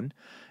payphone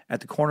at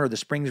the corner of the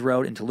Springs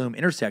Road and Tulum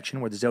intersection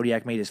where the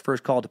Zodiac made his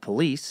first call to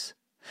police.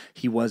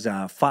 He was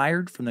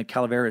fired from the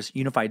Calaveras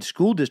Unified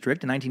School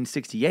District in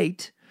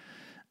 1968.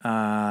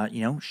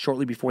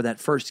 Shortly before that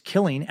first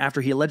killing,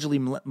 after he allegedly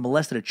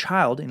molested a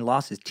child and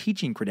lost his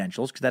teaching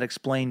credentials. Could that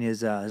explain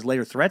his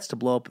later threats to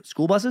blow up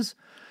school buses?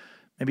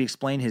 Maybe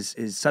explain his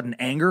sudden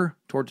anger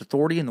towards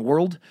authority in the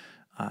world.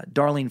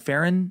 Darlene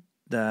Ferrin,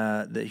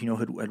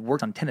 had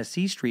worked on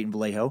Tennessee Street in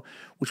Vallejo,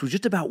 which was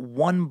just about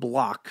 1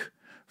 block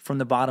from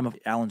the bottom of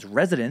Allen's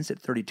residence at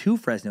 32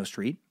 Fresno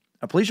Street.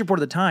 A police report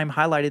at the time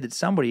highlighted that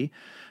somebody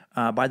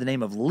by the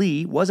name of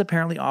Lee was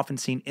apparently often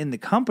seen in the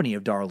company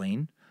of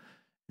Darlene.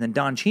 And then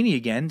Don Cheney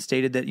again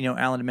stated that,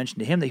 Allen had mentioned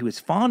to him that he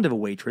was fond of a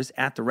waitress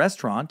at the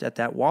restaurant, at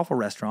that waffle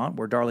restaurant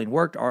where Darlene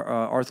worked.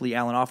 Arthur Lee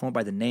Allen often went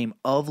by the name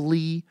of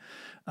Lee,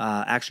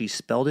 actually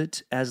spelled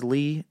it as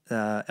Lee,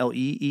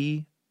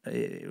 L-E-E.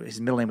 His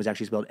middle name was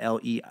actually spelled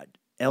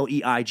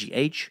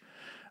L-E-I-G-H.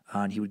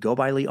 And he would go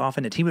by Lee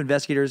often. A team of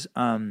investigators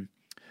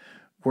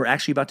were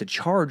actually about to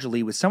charge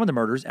Lee with some of the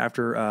murders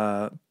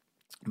after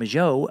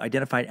Mageau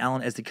identified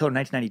Allen as the killer in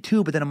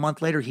 1992, but then a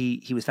month later,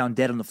 he was found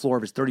dead on the floor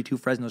of his 32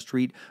 Fresno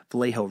Street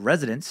Vallejo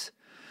residence.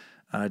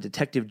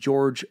 Detective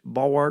George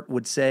Ballwart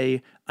would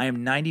say, "I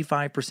am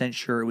 95%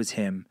 sure it was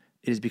him.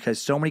 It is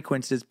because so many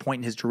coincidences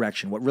point in his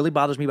direction. What really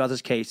bothers me about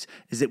this case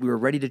is that we were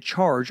ready to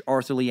charge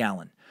Arthur Lee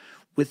Allen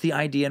with the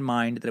idea in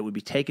mind that it would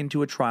be taken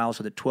to a trial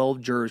so that 12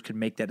 jurors could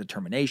make that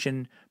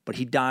determination, but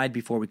he died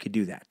before we could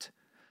do that."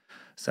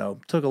 So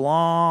it took a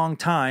long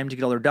time to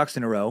get all their ducks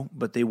in a row,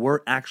 but they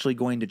were actually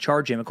going to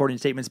charge him. According to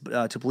statements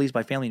to police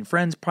by family and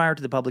friends prior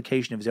to the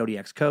publication of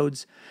Zodiac's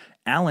codes,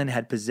 Allen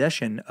had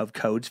possession of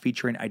codes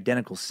featuring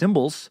identical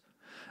symbols.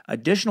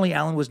 Additionally,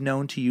 Allen was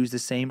known to use the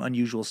same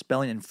unusual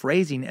spelling and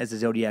phrasing as the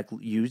Zodiac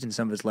used in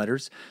some of his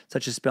letters,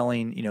 such as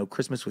spelling,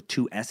 Christmas with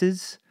 2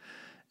 S's,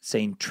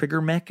 saying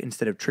trigger mech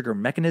instead of trigger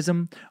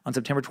mechanism. On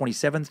September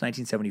 27th,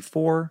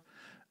 1974,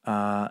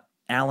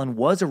 Allen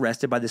was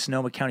arrested by the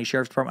Sonoma County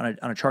Sheriff's Department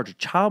on a charge of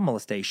child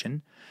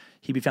molestation.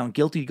 He'd be found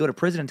guilty to go to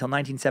prison until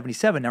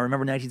 1977. Now,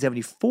 remember,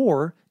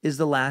 1974 is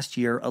the last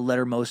year a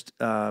letter most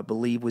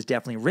believe was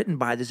definitely written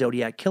by the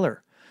Zodiac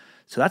Killer.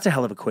 So that's a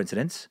hell of a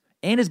coincidence.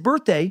 And his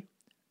birthday,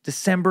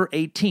 December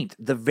 18th,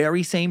 the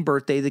very same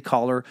birthday the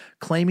caller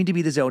claiming to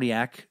be the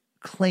Zodiac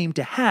claimed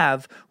to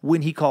have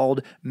when he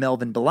called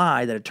Melvin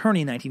Belli, that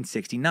attorney, in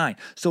 1969.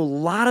 So a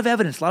lot of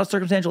evidence, a lot of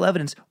circumstantial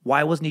evidence.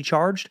 Why wasn't he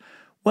charged?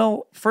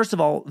 Well, first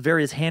of all,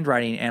 various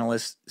handwriting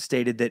analysts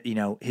stated that,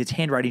 his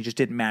handwriting just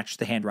didn't match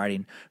the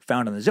handwriting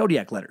found on the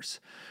Zodiac letters.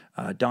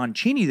 Don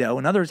Cheney, though,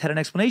 and others had an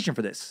explanation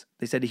for this.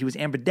 They said that he was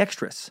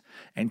ambidextrous,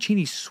 and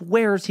Cheney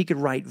swears he could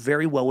write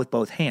very well with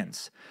both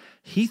hands.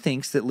 He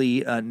thinks that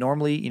Lee he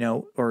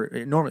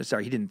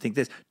didn't think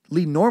this.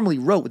 Lee normally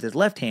wrote with his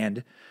left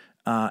hand,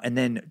 and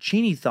then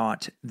Cheney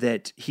thought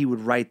that he would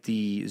write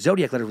the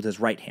Zodiac letter with his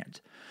right hand.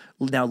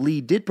 Now, Lee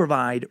did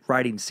provide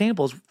writing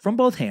samples from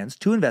both hands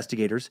to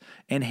investigators,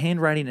 and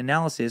handwriting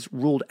analysis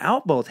ruled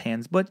out both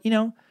hands, but,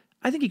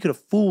 I think he could have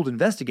fooled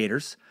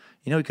investigators.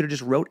 He could have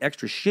just wrote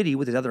extra shitty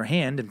with his other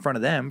hand in front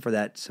of them for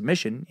that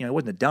submission. He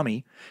wasn't a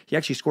dummy. He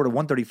actually scored a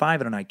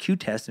 135 on an IQ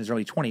test in his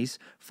early 20s,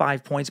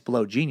 5 points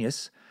below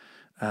genius,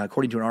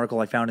 according to an article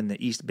I found in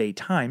the East Bay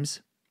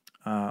Times.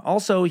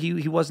 Also,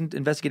 he wasn't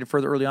investigated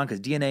further early on because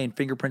DNA and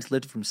fingerprints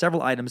lifted from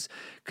several items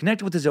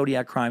connected with the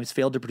Zodiac crimes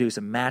failed to produce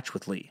a match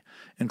with Lee,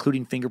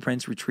 including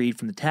fingerprints retrieved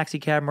from the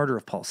taxicab murder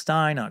of Paul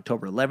Stein on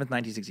October 11th,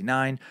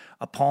 1969,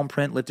 a palm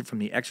print lifted from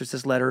the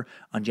Exorcist letter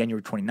on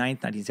January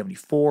 29th,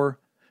 1974.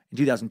 In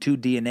 2002,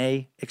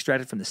 DNA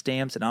extracted from the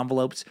stamps and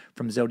envelopes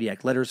from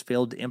Zodiac letters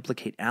failed to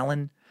implicate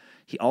Allen.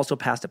 He also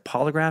passed a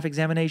polygraph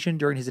examination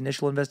during his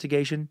initial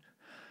investigation.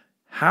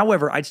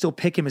 However, I'd still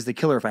pick him as the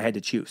killer if I had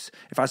to choose.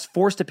 If I was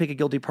forced to pick a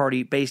guilty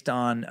party based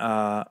on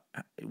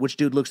which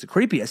dude looks the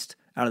creepiest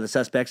out of the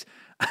suspects,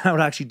 I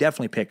would actually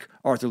definitely pick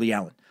Arthur Lee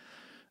Allen.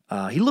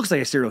 He looks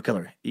like a serial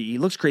killer. He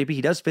looks creepy.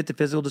 He does fit the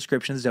physical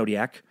description of the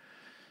Zodiac.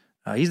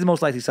 He's the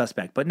most likely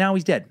suspect, but now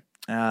he's dead.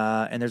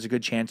 And there's a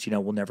good chance,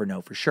 we'll never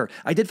know for sure.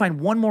 I did find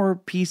one more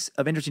piece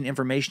of interesting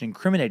information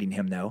incriminating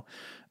him, though.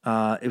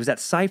 It was that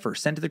cipher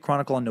sent to the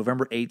Chronicle on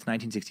November 8th,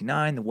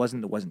 1969. The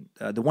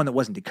one that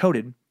wasn't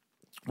decoded.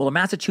 Well, a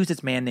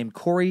Massachusetts man named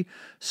Corey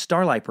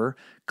Starliper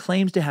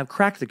claims to have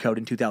cracked the code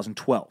in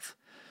 2012.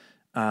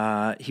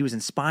 He was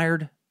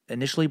inspired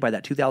initially by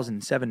that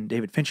 2007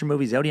 David Fincher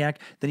movie, Zodiac.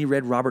 Then he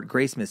read Robert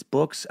Graysmith's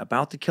books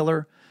about the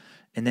killer.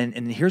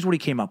 And here's what he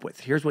came up with.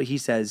 Here's what he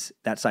says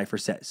that cipher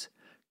says.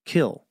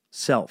 Kill,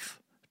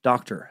 self,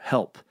 doctor,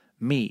 help,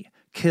 me,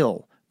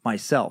 kill,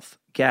 myself,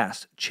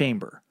 gas,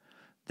 chamber.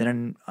 Then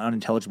an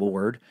unintelligible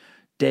word.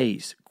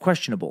 Days,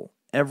 questionable,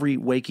 every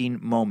waking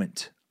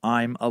moment.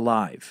 I'm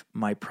alive.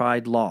 My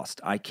pride lost.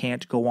 I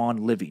can't go on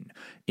living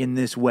in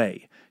this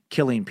way.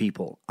 Killing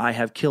people. I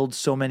have killed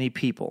so many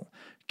people.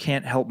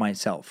 Can't help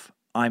myself.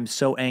 I'm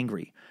so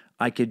angry.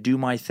 I could do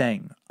my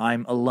thing.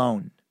 I'm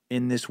alone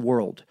in this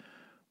world.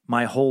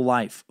 My whole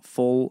life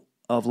full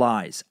of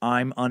lies.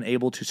 I'm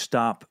unable to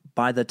stop.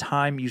 By the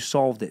time you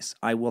solve this,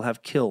 I will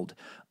have killed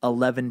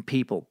 11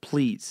 people.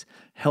 Please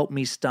help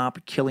me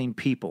stop killing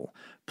people.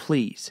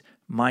 Please.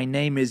 My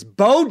name is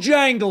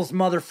Bojangles,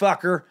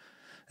 motherfucker.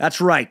 That's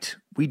right.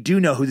 We do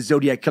know who the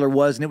Zodiac Killer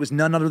was, and it was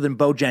none other than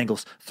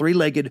Bojangles,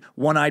 three-legged,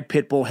 one-eyed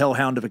pit bull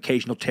hellhound of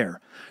occasional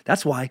terror.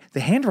 That's why the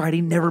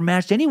handwriting never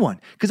matched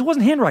anyone, because it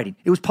wasn't handwriting.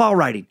 It was paw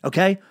writing,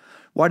 okay?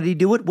 Why did he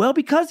do it? Well,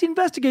 because the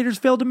investigators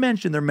failed to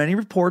mention their many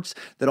reports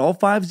that all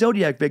 5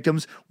 Zodiac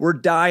victims were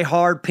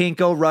die-hard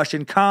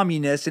Pinko-Russian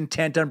communists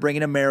intent on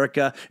bringing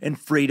America and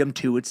freedom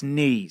to its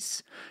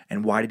knees.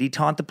 And why did he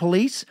taunt the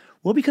police?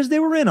 Well, because they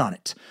were in on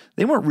it.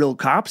 They weren't real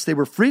cops. They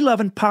were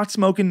free-loving,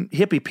 pot-smoking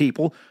hippie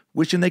people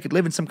wishing they could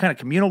live in some kind of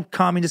communal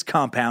communist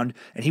compound,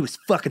 and he was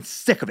fucking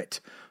sick of it.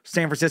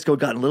 San Francisco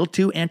got a little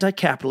too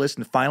anti-capitalist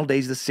in the final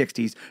days of the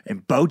 60s,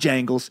 and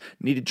Bojangles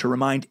needed to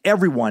remind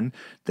everyone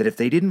that if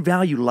they didn't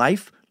value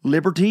life,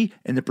 liberty,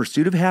 and the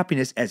pursuit of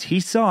happiness as he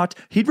saw it,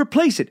 he'd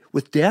replace it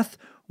with death,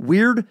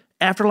 weird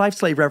afterlife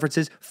slave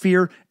references,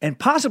 fear, and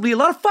possibly a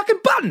lot of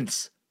fucking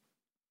buttons.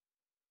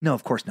 No,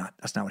 of course not.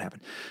 That's not what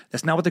happened.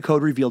 That's not what the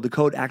code revealed. The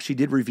code actually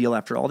did reveal,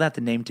 after all that,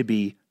 the name to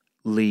be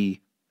Lee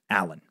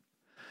Allen.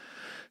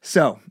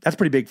 So that's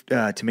pretty big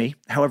to me.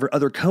 However,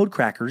 other code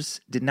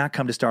crackers did not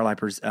come to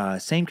Starliper's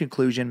same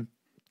conclusion.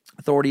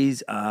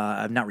 Authorities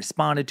have not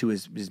responded to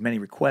his many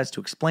requests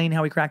to explain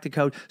how he cracked the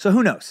code. So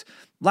who knows?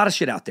 A lot of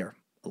shit out there.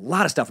 A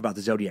lot of stuff about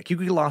the Zodiac. You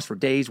could get lost for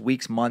days,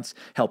 weeks, months.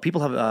 Hell, people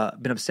have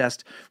been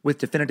obsessed with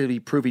definitively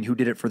proving who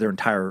did it for their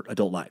entire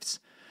adult lives.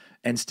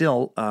 And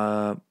still,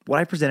 what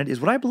I presented is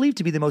what I believe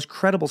to be the most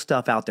credible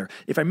stuff out there.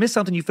 If I missed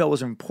something you felt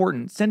was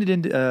important, send it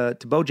in to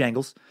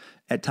Bojangles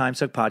at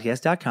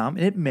TimeSuckPodcast.com,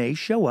 and it may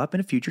show up in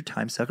a future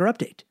Timesucker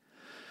update.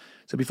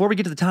 So before we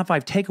get to the top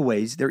 5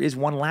 takeaways, there is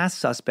one last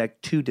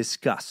suspect to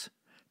discuss.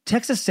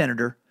 Texas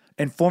Senator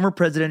and former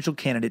presidential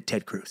candidate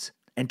Ted Cruz.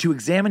 And to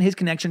examine his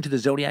connection to the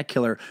Zodiac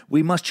Killer,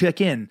 we must check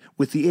in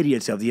with the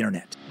idiots of the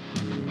internet.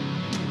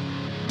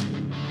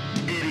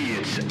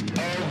 Idiots of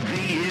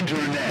the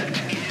internet.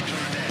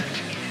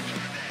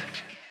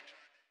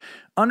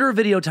 Under a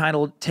video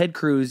titled Ted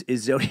Cruz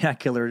is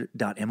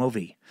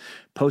ZodiacKiller.mov,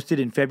 posted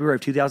in February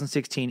of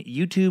 2016,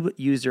 YouTube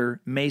user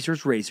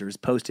Mazers Razors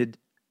posted,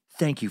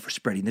 "Thank you for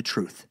spreading the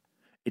truth.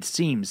 It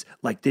seems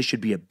like this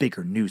should be a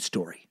bigger news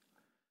story."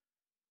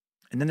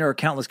 And then there are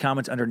countless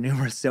comments under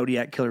numerous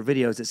Zodiac Killer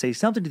videos that say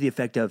something to the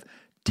effect of,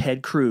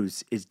 "Ted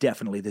Cruz is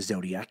definitely the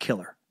Zodiac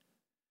Killer."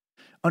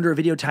 Under a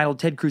video titled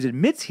Ted Cruz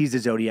admits he's the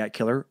Zodiac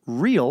Killer,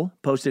 Real,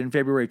 posted in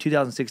February of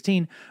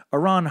 2016,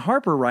 Aron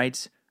Harper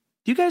writes,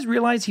 "Do you guys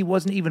realize he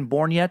wasn't even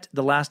born yet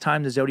the last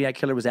time the Zodiac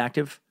Killer was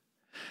active?"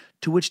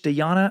 To which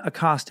Diana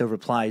Acosta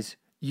replies,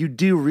 "You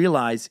do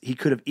realize he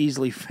could have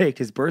easily faked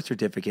his birth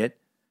certificate."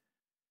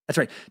 That's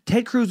right.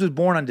 Ted Cruz was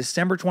born on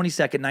December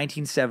 22nd,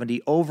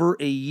 1970, over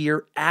a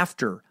year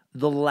after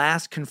the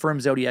last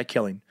confirmed Zodiac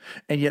killing.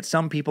 And yet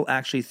some people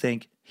actually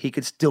think he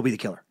could still be the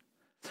killer.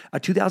 A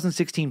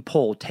 2016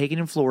 poll taken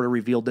in Florida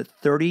revealed that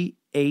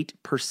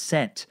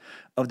 38%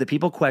 of the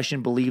people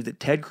questioned believed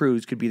that Ted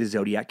Cruz could be the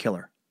Zodiac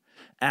Killer.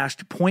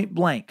 Asked point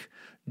blank,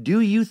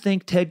 "Do you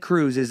think Ted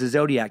Cruz is the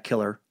Zodiac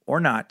Killer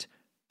or not?"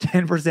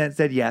 10%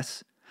 said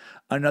yes.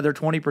 Another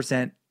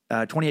 28%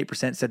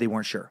 said they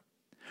weren't sure.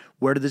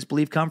 Where did this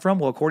belief come from?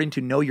 Well, according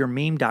to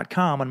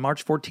KnowYourMeme.com, on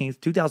March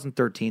 14th,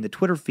 2013, the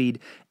Twitter feed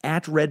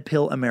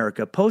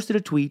 @RedPillAmerica posted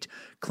a tweet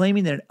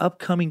claiming that an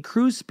upcoming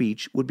Cruz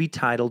speech would be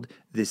titled,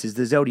 "This is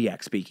the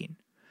Zodiac Speaking,"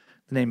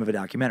 the name of a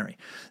documentary.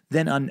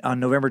 Then on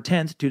November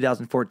 10th,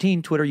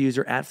 2014, Twitter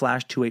user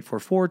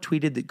 @Flash2844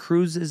 tweeted that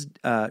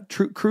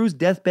Cruz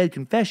deathbed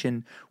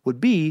confession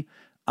would be,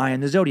 "I am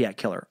the Zodiac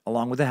Killer,"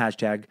 along with the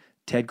hashtag,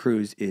 "Ted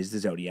Cruz is the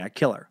Zodiac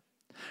Killer."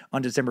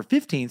 On December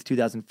 15th,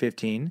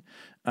 2015,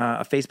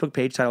 a Facebook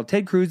page titled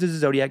Ted Cruz is the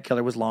Zodiac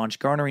Killer was launched,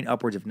 garnering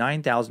upwards of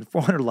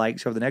 9,400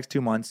 likes over the next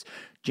 2 months.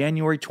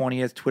 January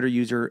 20th,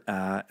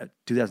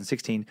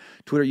 2016,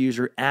 Twitter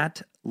user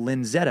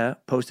 @Linzetta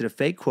posted a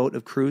fake quote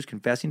of Cruz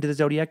confessing to the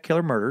Zodiac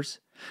Killer murders.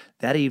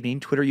 That evening,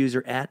 Twitter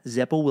user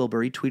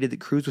 @ZeppelWilbury tweeted that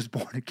Cruz was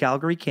born in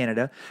Calgary,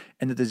 Canada,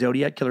 and that the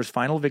Zodiac Killer's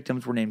final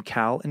victims were named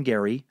Cal and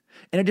Gary.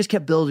 And it just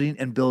kept building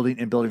and building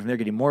and building from there,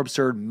 getting more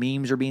absurd.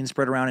 Memes are being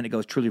spread around, and it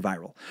goes truly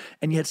viral.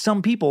 And yet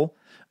some people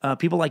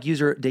like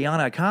user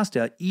Diana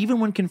Acosta, even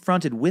when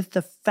confronted with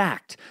the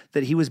fact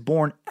that he was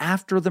born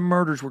after the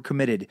murders were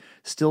committed,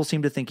 still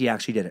seem to think he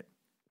actually did it.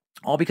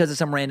 All because of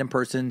some random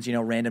person's,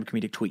 random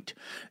comedic tweet.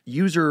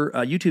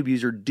 YouTube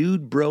user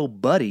Dude Bro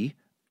Buddy,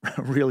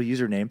 real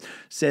username,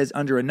 says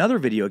under another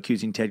video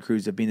accusing Ted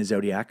Cruz of being the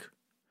Zodiac,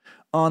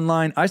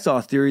 "Online, I saw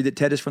a theory that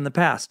Ted is from the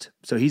past,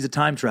 so he's a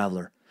time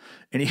traveler.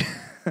 And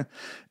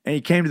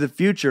he came to the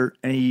future,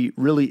 and he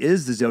really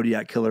is the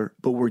Zodiac Killer,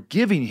 but we're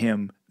giving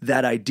him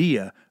that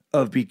idea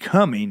of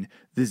becoming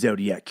the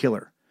Zodiac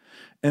Killer."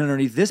 And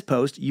underneath this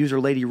post, user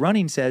Lady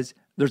Running says,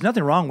 "There's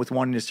nothing wrong with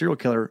wanting a serial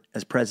killer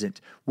as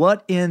president.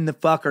 What in the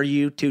fuck are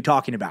you two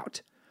talking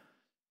about?"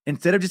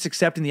 Instead of just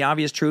accepting the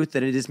obvious truth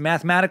that it is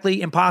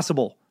mathematically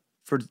impossible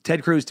for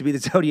Ted Cruz to be the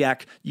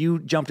Zodiac, you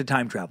jump to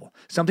time travel,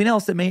 something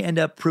else that may end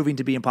up proving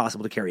to be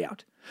impossible to carry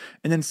out.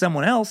 And then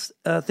someone else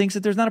thinks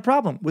that there's not a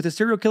problem with a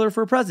serial killer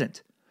for a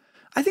president.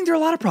 I think there are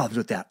a lot of problems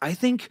with that. I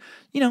think,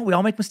 we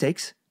all make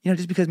mistakes.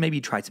 Just because maybe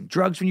you tried some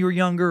drugs when you were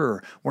younger,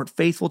 or weren't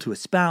faithful to a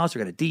spouse, or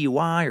got a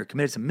DUI, or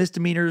committed some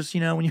misdemeanors,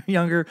 when you were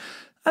younger.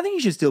 I think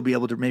you should still be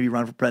able to maybe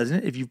run for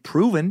president if you've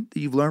proven that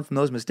you've learned from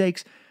those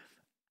mistakes.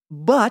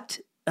 But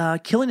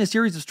killing a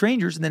series of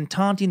strangers and then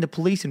taunting the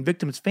police and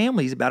victims'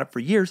 families about it for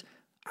years,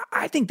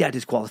 I think that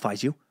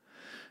disqualifies you.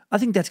 I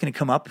think that's going to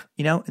come up,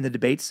 in the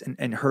debates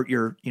and hurt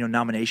your,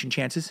 nomination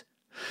chances.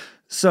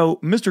 So,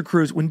 Mr.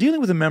 Cruz, when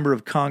dealing with a member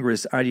of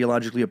Congress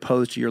ideologically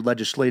opposed to your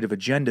legislative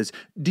agendas,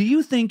 do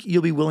you think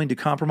you'll be willing to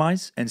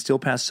compromise and still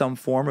pass some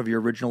form of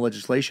your original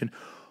legislation?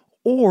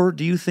 Or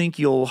do you think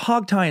you'll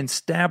hog tie and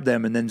stab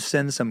them and then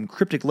send some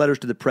cryptic letters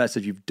to the press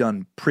as you've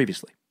done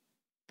previously?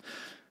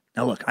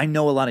 Now, look, I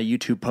know a lot of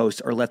YouTube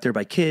posts are left there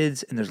by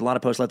kids, and there's a lot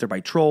of posts left there by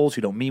trolls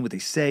who don't mean what they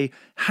say.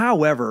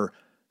 However,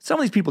 some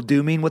of these people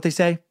do mean what they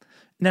say,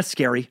 and that's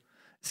scary.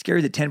 It's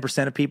scary that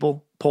 10% of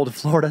people polled in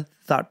Florida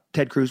thought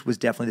Ted Cruz was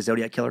definitely the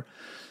Zodiac Killer.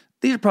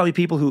 These are probably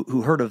people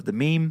who heard of the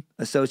meme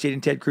associating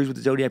Ted Cruz with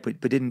the Zodiac,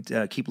 but didn't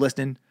keep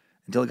listening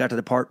until it got to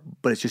the part,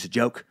 but it's just a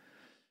joke.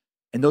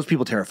 And those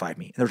people terrified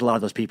me. And there's a lot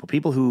of those people.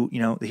 People who,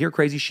 they hear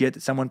crazy shit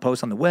that someone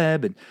posts on the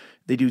web, and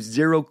they do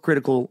zero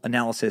critical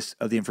analysis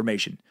of the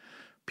information.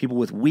 People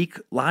with weak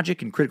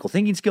logic and critical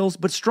thinking skills,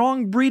 but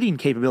strong breeding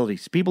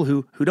capabilities. People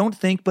who don't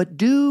think, but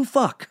do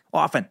fuck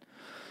often.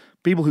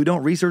 People who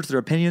don't research their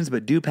opinions,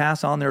 but do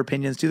pass on their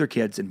opinions to their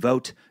kids and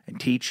vote and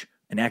teach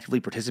and actively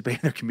participate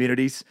in their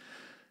communities.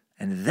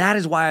 And that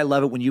is why I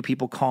love it when you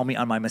people call me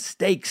on my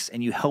mistakes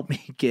and you help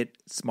me get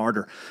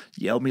smarter.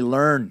 You help me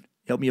learn,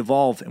 you help me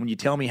evolve. And when you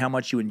tell me how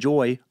much you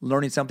enjoy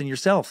learning something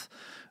yourself,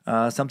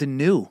 something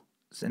new,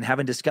 and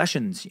having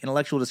discussions,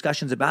 intellectual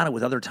discussions about it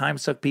with other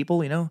time-suck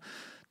people,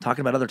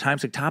 talking about other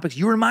time-suck topics,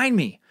 you remind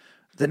me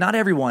that not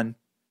everyone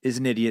is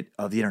an idiot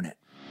of the internet.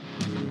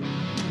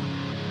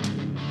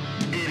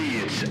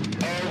 Idiots of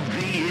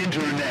the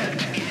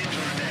internet.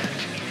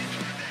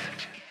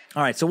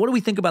 All right, so what do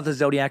we think about the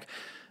Zodiac?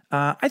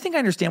 I think I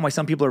understand why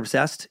some people are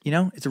obsessed. You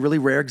know, it's a really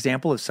rare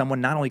example of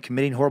someone not only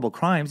committing horrible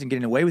crimes and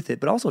getting away with it,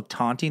 but also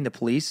taunting the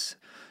police,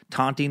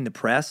 taunting the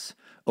press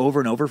over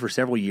and over for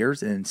several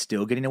years and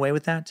still getting away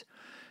with that.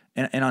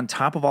 And on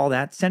top of all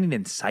that, sending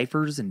in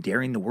ciphers and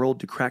daring the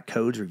world to crack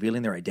codes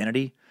revealing their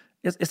identity.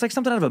 It's like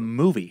something out of a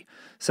movie.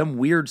 Some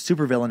weird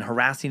supervillain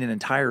harassing an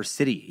entire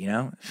city, you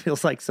know? It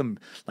feels like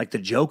like the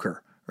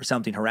Joker or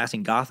something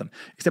harassing Gotham.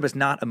 Except it's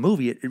not a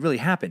movie, it really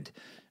happened.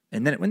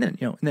 And then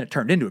it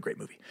turned into a great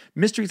movie.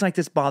 Mysteries like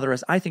this bother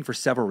us, I think, for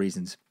several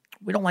reasons.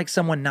 We don't like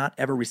someone not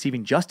ever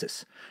receiving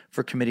justice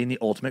for committing the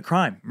ultimate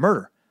crime,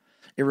 murder.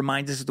 It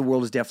reminds us that the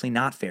world is definitely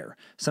not fair.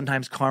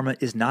 Sometimes karma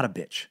is not a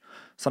bitch.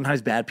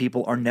 Sometimes bad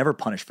people are never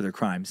punished for their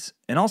crimes.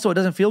 And also, it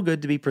doesn't feel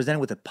good to be presented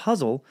with a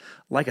puzzle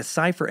like a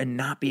cipher and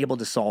not be able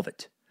to solve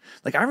it.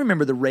 Like, I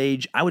remember the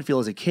rage I would feel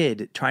as a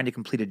kid trying to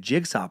complete a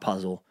jigsaw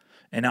puzzle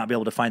and not be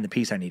able to find the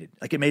piece I needed.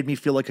 Like, it made me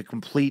feel like a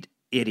complete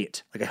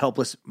idiot, like a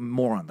helpless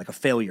moron, like a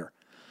failure.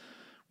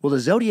 Well, the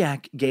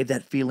Zodiac gave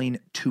that feeling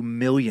to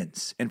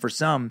millions, and for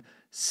some,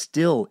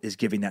 still is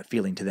giving that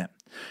feeling to them.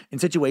 In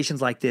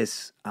situations like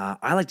this,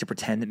 I like to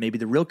pretend that maybe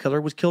the real killer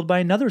was killed by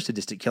another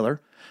sadistic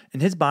killer,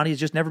 and his body has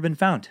just never been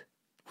found.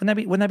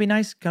 Wouldn't that be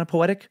nice? Kind of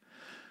poetic?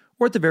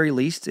 Or at the very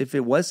least, if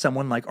it was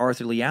someone like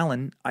Arthur Lee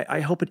Allen,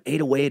 I hope it ate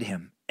away at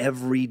him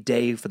every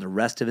day for the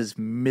rest of his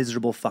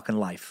miserable fucking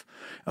life.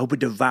 I hope it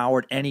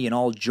devoured any and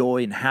all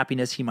joy and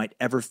happiness he might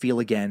ever feel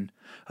again.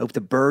 I hope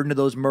the burden of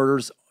those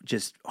murders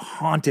just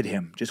haunted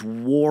him, just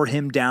wore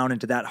him down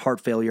into that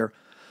heart failure,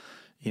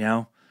 you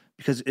know?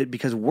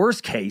 Because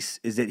worst case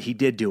is that he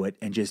did do it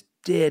and just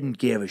didn't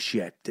give a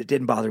shit. It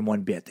didn't bother him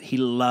one bit. He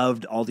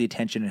loved all the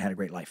attention and had a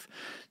great life.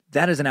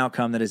 That is an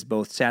outcome that is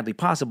both sadly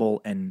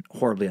possible and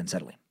horribly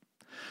unsettling.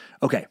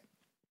 Okay,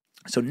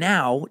 so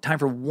now time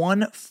for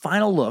one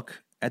final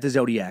look at the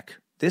Zodiac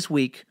this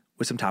week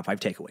with some top 5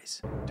 takeaways.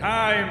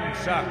 Time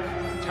Suck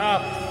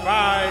Top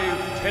 5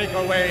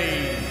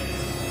 Takeaways.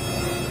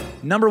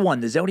 Number 1,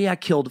 the Zodiac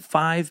killed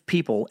 5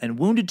 people and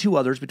wounded 2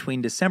 others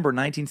between December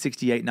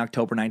 1968 and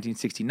October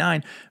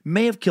 1969,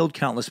 may have killed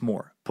countless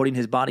more, putting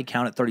his body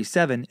count at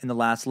 37 in the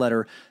last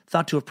letter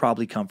thought to have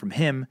probably come from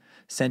him,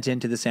 sent in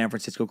to the San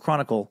Francisco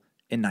Chronicle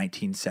in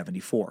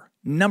 1974.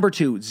 Number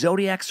 2,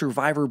 Zodiac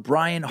survivor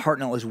Brian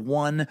Hartnell is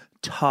one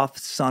tough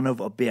son of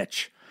a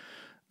bitch.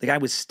 The guy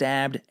was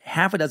stabbed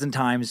half a dozen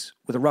times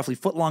with a roughly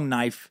foot-long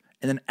knife,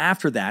 and then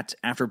after that,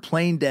 after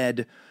playing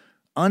dead,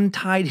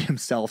 untied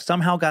himself,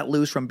 somehow got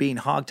loose from being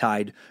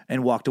hogtied,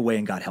 and walked away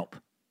and got help.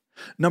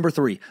 Number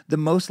 3, the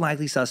most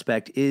likely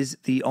suspect is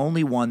the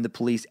only one the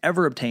police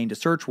ever obtained a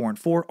search warrant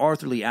for,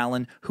 Arthur Lee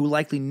Allen, who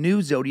likely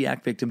knew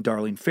Zodiac victim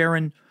Darlene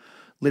Ferrin,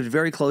 lived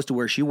very close to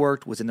where she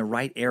worked, was in the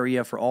right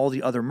area for all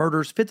the other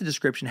murders, fit the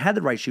description, had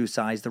the right shoe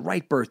size, the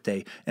right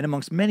birthday, and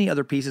amongst many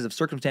other pieces of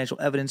circumstantial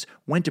evidence,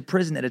 went to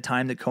prison at a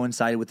time that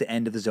coincided with the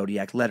end of the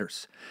Zodiac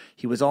letters.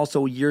 He was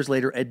also years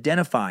later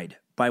identified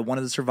by one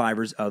of the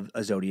survivors of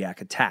a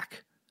Zodiac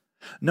attack.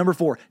 Number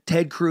 4,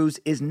 Ted Cruz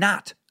is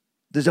not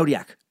the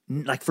Zodiac.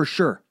 Like, for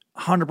sure.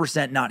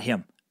 100% not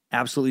him.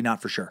 Absolutely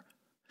not for sure.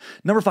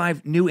 Number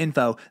 5, new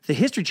info. The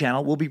History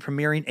Channel will be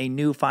premiering a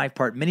new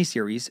 5-part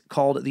miniseries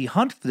called The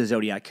Hunt for the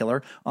Zodiac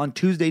Killer on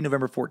Tuesday,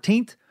 November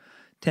 14th,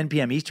 10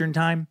 p.m. Eastern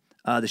Time.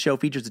 The show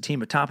features a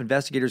team of top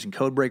investigators and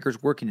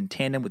codebreakers working in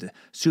tandem with a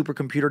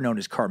supercomputer known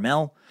as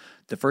Carmel,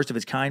 the first of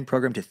its kind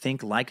program to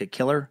think like a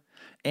killer.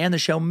 And the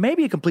show may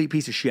be a complete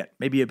piece of shit,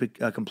 maybe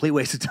a complete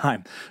waste of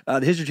time.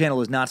 The History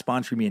Channel is not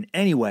sponsoring me in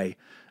any way.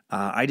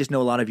 I just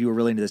know a lot of you are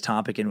really into this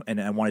topic,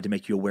 and I wanted to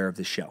make you aware of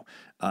this show.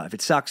 If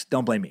it sucks,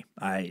 don't blame me.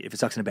 If it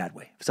sucks in a bad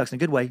way. If it sucks in a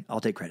good way, I'll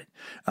take credit.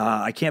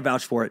 I can't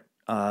vouch for it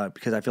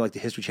because I feel like the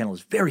History Channel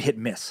is very hit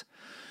and miss.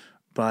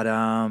 But,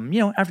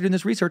 after doing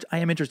this research, I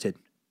am interested.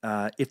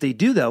 If they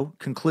do, though,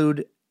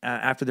 conclude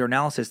after their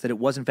analysis that it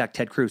was, in fact,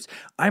 Ted Cruz,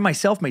 I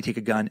myself may take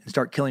a gun and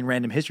start killing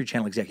random History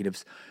Channel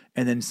executives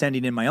and then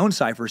sending in my own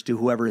ciphers to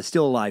whoever is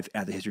still alive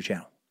at the History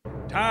Channel.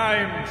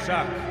 Time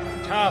Suck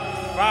Top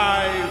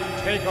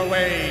 5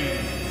 Takeaways.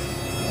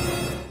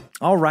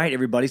 All right,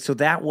 everybody. So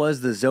that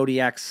was the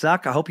Zodiac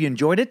Suck. I hope you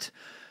enjoyed it.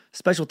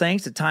 Special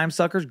thanks to Time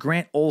Suckers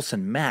Grant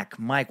Olson, Mac,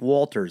 Mike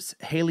Walters,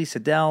 Haley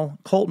Siddell,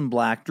 Colton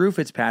Black, Drew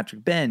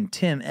Fitzpatrick, Ben,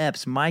 Tim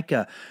Epps,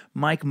 Micah,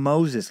 Mike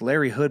Moses,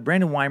 Larry Hood,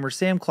 Brandon Weimer,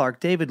 Sam Clark,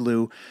 David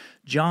Liu,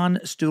 John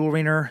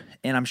Stuhlreiner,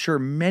 and I'm sure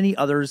many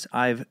others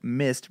I've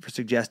missed for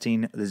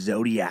suggesting the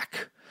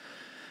Zodiac.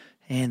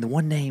 And the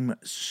one name,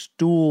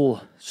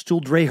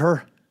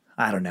 Stuhldreher,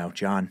 I don't know,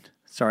 John.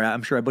 Sorry,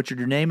 I'm sure I butchered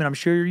your name, and I'm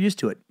sure you're used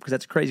to it, because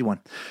that's a crazy one.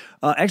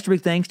 Extra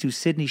big thanks to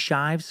Sydney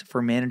Shives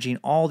for managing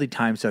all the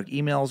Timesuck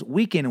emails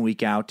week in and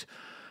week out.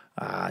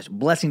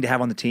 Blessing to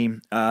have on the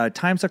team.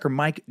 Timesucker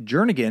Mike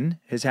Jernigan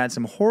has had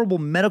some horrible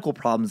medical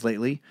problems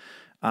lately.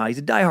 He's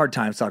a diehard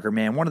Timesucker,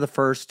 man. One of the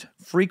first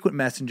frequent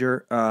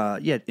messenger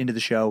into the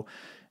show,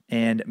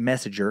 and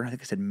messenger. I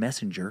think I said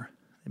messenger.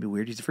 That'd be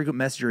weird. He's a frequent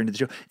messenger into the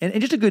show.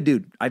 And just a good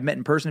dude. I've met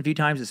in person a few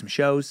times at some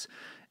shows.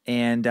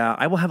 And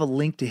I will have a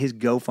link to his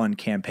GoFund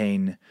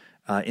campaign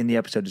in the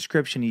episode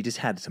description. He just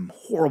had some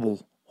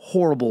horrible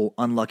horrible,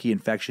 unlucky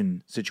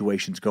infection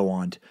situations go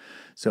on.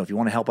 So if you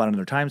want to help out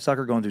another time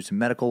sucker going through some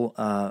medical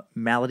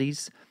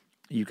maladies,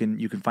 you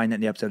can find that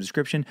in the episode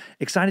description.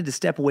 Excited to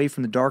step away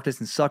from the darkness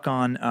and suck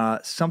on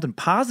something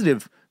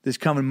positive this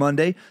coming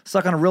Monday.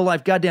 Suck on a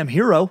real-life goddamn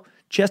hero,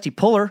 Chesty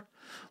Puller.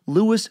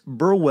 Lewis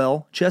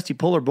Burwell, Chesty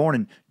Puller, born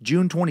in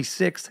June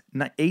 26,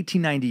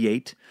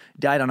 1898,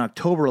 died on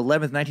October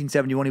 11,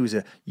 1971. He was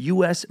a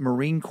U.S.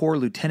 Marine Corps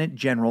lieutenant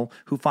general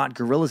who fought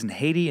guerrillas in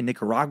Haiti and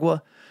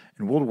Nicaragua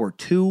in World War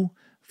II,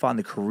 fought in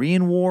the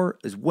Korean War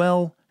as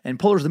well. And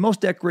Puller is the most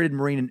decorated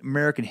Marine in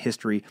American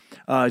history.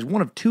 He's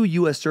one of 2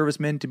 U.S.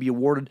 servicemen to be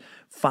awarded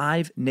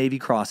 5 Navy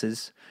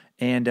crosses.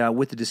 And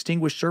with the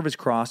Distinguished Service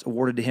Cross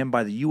awarded to him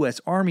by the U.S.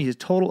 Army, his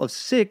total of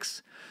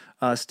 6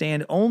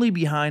 stand only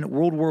behind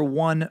World War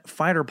I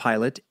fighter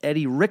pilot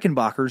Eddie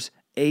Rickenbacker's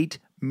 8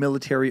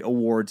 military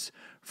awards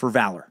for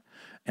valor.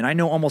 And I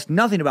know almost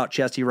nothing about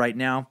Chesty right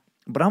now,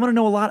 but I'm going to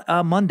know a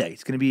lot Monday.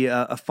 It's going to be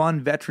a fun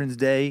Veterans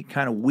Day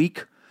kind of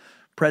week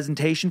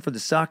presentation for the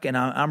Suck, and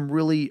I'm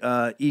really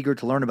eager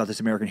to learn about this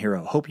American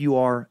hero. Hope you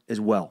are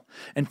as well.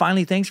 And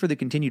finally, thanks for the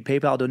continued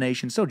PayPal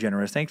donation. So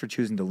generous. Thanks for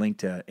choosing to link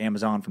to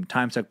Amazon from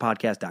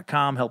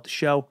TimeSuckPodcast.com. Help the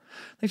show.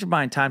 Thanks for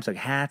buying Timesuck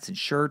hats and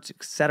shirts,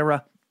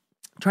 etc.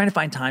 Trying to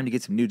find time to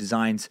get some new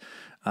designs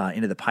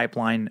into the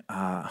pipeline.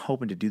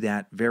 Hoping to do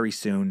that very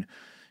soon.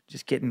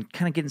 Just getting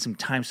some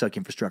TimeSuck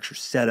infrastructure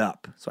set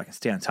up so I can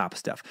stay on top of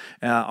stuff.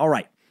 All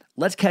right,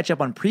 let's catch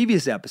up on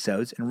previous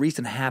episodes and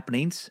recent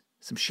happenings.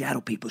 Some shadow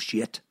people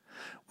shit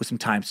with some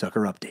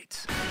TimeSucker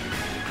updates.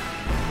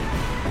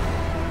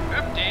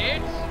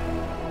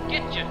 Updates?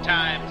 Get your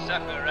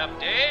TimeSucker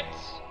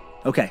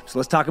updates. Okay, so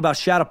let's talk about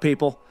shadow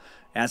people.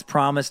 As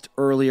promised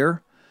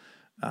earlier,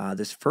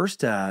 this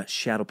first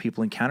shadow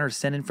people encounter is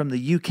sent in from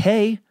the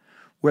UK,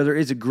 where there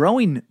is a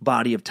growing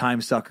body of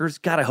time suckers.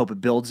 God, I hope it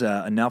builds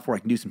enough where I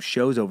can do some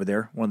shows over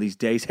there one of these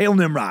days. Hail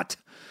Nimrod!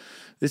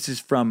 This is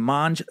from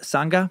Manj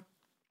Sangha.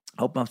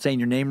 Hope I'm saying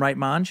your name right,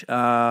 Manj.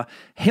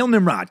 Hail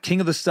Nimrod,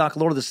 king of the suck,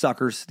 lord of the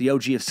suckers, the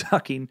OG of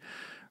sucking.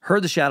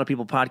 Heard the Shadow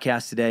People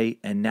podcast today,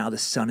 and now the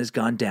sun has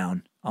gone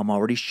down. I'm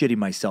already shitting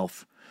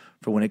myself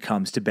for when it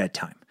comes to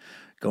bedtime.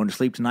 Going to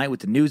sleep tonight with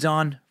the news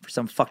on. For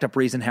some fucked up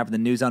reason, having the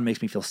news on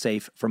makes me feel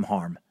safe from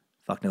harm.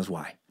 Fuck knows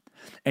why.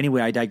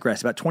 Anyway, I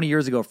digress. About 20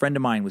 years ago, a friend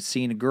of mine was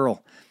seeing a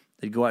girl.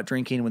 They'd go out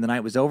drinking. When the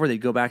night was over,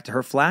 they'd go back to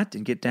her flat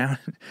and get down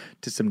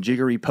to some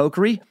jiggery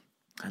pokery.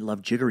 I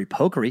love jiggery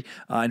pokery.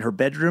 In her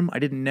bedroom, I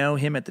didn't know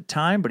him at the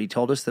time, but he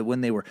told us that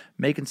when they were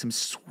making some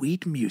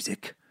sweet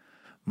music,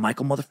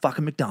 Michael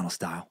motherfucking McDonald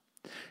style,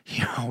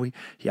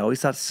 he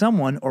always thought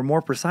someone, or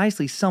more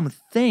precisely,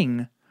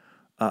 something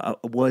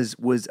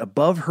was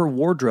above her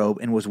wardrobe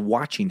and was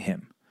watching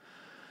him.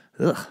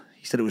 Ugh.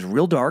 He said it was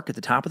real dark at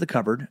the top of the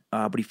cupboard,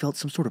 but he felt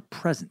some sort of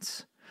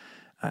presence.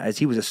 As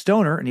he was a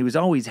stoner and he was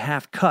always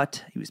half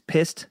cut, he was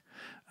pissed,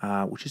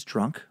 which is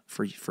drunk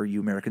for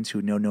you Americans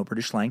who know no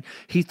British slang.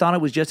 He thought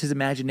it was just his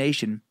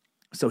imagination,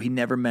 so he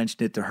never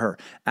mentioned it to her.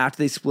 After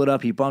they split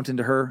up, he bumped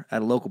into her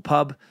at a local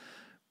pub,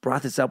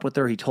 brought this up with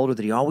her. He told her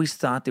that he always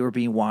thought they were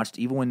being watched,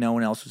 even when no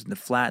one else was in the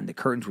flat and the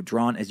curtains were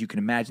drawn. As you can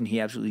imagine, he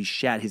absolutely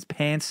shat his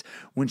pants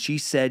when she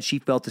said she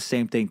felt the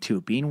same thing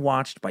too, being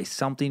watched by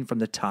something from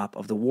the top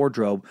of the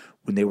wardrobe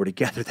when they were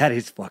together. That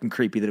is fucking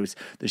creepy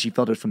that she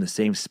felt it from the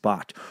same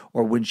spot,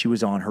 or when she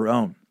was on her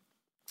own.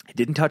 He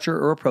didn't touch her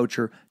or approach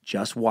her,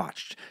 just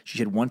watched. She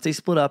said once they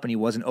split up and he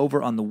wasn't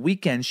over on the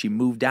weekend, she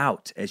moved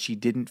out as she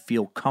didn't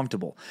feel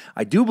comfortable.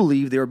 I do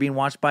believe they were being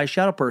watched by a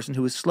shadow person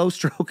who was slow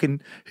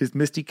stroking his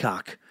misty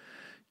cock,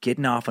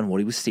 getting off on what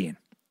he was seeing.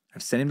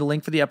 I've sent him the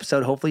link for the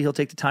episode. Hopefully he'll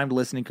take the time to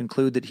listen and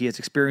conclude that he has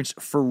experienced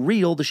for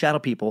real the shadow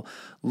people.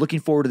 Looking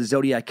forward to the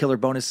Zodiac Killer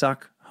bonus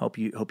suck. Hope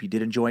you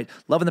did enjoy it.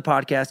 Loving the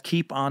podcast.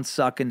 Keep on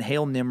sucking.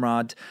 Hail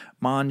Nimrod,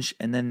 Manj,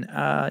 and then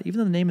even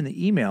though the name in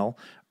the email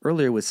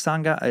earlier was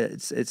Sangha,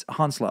 it's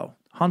Hounslow,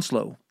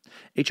 Hounslow,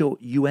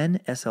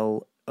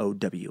 Hounslow,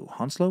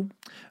 Hounslow,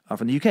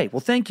 from the UK. Well,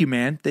 thank you,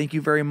 man. Thank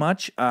you very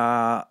much,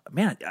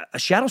 man. A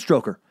shadow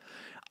stroker.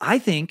 I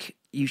think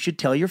you should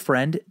tell your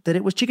friend that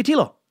it was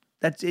Chikatilo.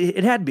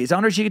 It had to be. It's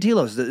Andrei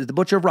Chikatilo, the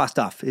butcher of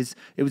Rostov.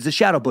 It was the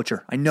shadow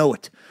butcher. I know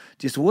it.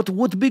 Just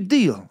what big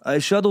deal? I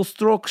shadow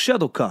stroke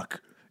shadow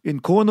cock in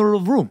corner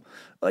of room.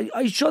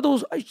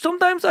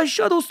 Sometimes I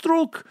shadow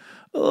stroke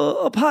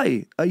up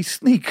high. I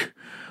sneak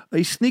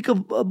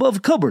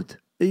above cupboard,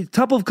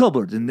 top of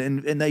cupboard,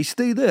 and I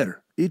stay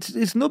there.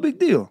 It's no big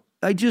deal.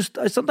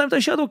 Sometimes I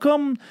shadow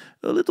come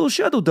a little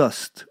shadow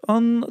dust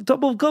on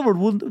top of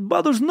cupboard.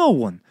 Bothers no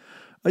one.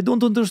 I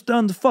don't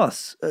understand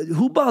fuss.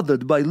 Who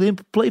bothered by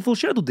limp, playful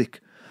shadow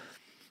dick?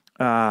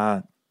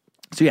 So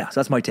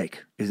that's my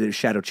take, is it a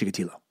shadow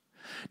Chikatilo.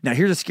 Now,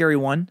 here's a scary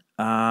one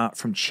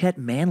from Chet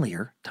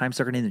Manlier. Time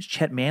sucker name is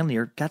Chet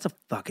Manlier. That's a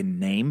fucking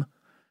name.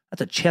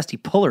 That's a Chesty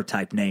Puller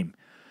type name.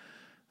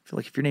 I feel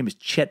like if your name is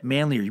Chet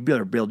Manlier, you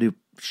better be able to do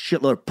a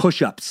shitload of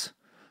push-ups.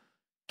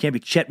 Can't be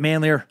Chet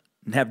Manlier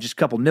and have just a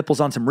couple nipples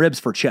on some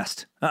ribs for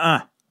chest.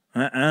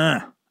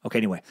 Okay,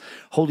 anyway.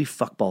 Holy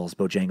fuckballs,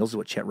 Bojangles, is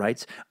what Chet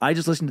writes. I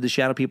just listened to the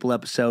Shadow People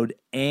episode,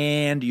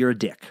 and you're a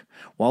dick.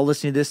 While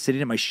listening to this,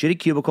 sitting at my shitty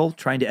cubicle,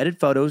 trying to edit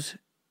photos,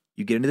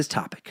 you get into this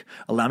topic.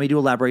 Allow me to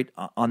elaborate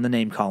on the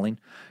name calling.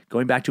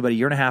 Going back to about a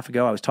year and a half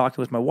ago, I was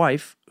talking with my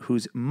wife,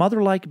 whose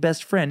mother-like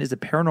best friend is a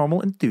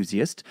paranormal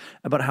enthusiast,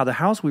 about how the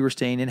house we were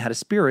staying in had a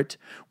spirit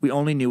we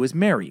only knew as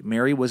Mary.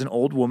 Mary was an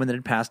old woman that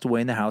had passed away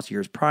in the house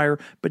years prior,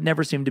 but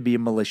never seemed to be a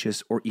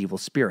malicious or evil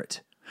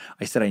spirit.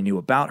 I said I knew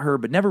about her,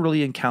 but never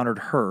really encountered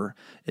her.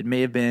 It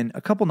may have been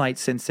a couple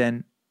nights since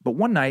then, but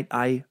one night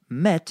I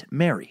met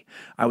Mary.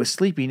 I was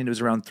sleeping, and it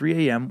was around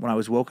 3 a.m. when I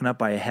was woken up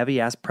by a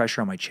heavy-ass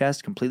pressure on my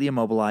chest, completely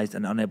immobilized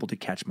and unable to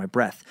catch my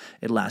breath.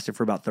 It lasted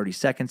for about 30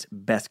 seconds,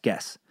 best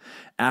guess.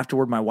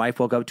 Afterward, my wife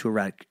woke up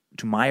to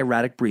my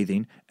erratic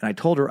breathing, and I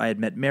told her I had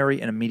met Mary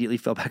and immediately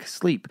fell back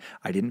asleep.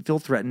 I didn't feel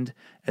threatened,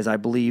 as I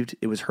believed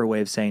it was her way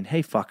of saying,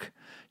 hey, fuck,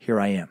 here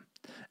I am,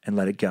 and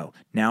let it go.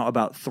 Now,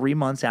 about 3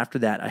 months after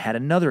that, I had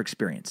another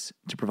experience.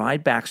 To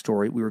provide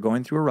backstory, we were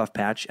going through a rough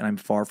patch, and I'm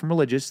far from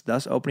religious,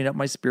 thus opening up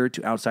my spirit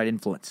to outside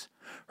influence.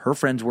 Her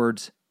friend's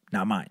words,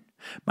 not mine.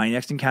 My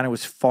next encounter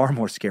was far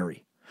more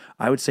scary.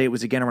 I would say it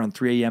was again around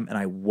 3 a.m., and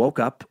I woke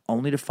up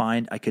only to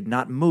find I could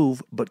not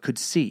move but could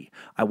see.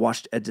 I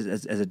watched as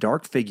a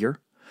dark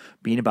figure,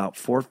 being about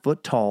 4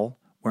 foot tall,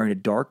 wearing a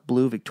dark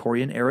blue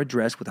Victorian-era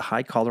dress with a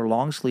high collar,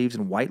 long sleeves,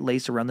 and white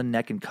lace around the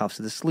neck and cuffs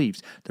of the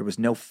sleeves. There was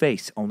no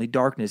face, only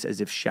darkness as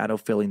if shadow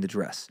filling the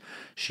dress.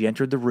 She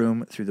entered the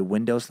room through the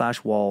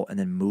window/wall and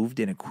then moved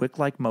in a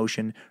quick-like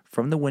motion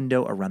from the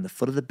window around the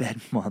foot of the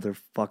bed.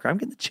 Motherfucker, I'm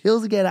getting the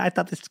chills again. I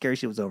thought this scary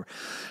shit was over.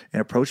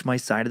 And approached my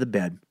side of the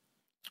bed.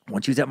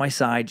 Once she was at my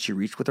side, she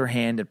reached with her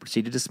hand and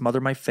proceeded to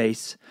smother my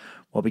face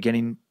while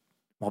beginning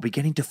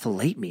to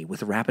fillet me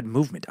with a rapid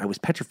movement. I was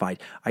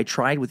petrified. I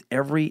tried with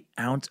every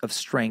ounce of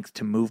strength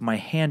to move my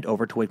hand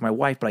over to wake my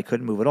wife, but I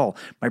couldn't move at all.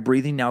 My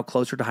breathing now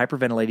closer to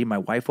hyperventilating, my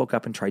wife woke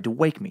up and tried to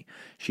wake me.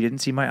 She didn't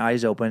see my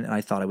eyes open, and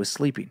I thought I was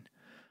sleeping.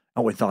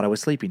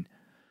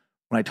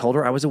 When I told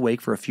her I was awake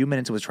for a few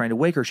minutes and was trying to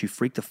wake her, she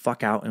freaked the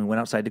fuck out and went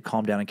outside to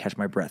calm down and catch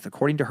my breath.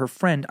 According to her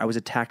friend, I was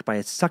attacked by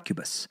a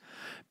succubus.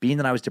 Being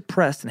that I was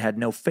depressed and had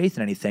no faith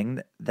in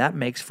anything, that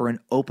makes for an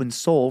open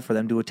soul for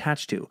them to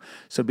attach to.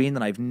 So being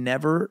that I've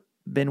never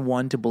been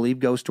one to believe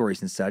ghost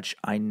stories and such,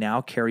 I now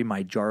carry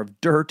my jar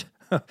of dirt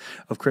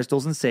of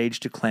crystals and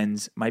sage to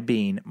cleanse my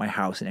being, my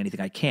house, and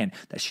anything I can.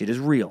 That shit is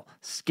real,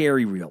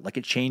 scary real, like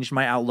it changed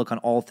my outlook on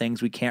all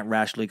things we can't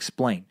rationally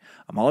explain.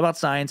 I'm all about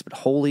science, but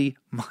holy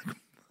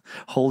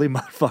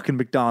motherfucking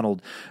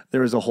McDonald,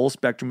 there is a whole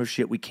spectrum of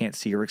shit we can't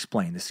see or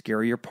explain. The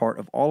scarier part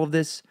of all of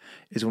this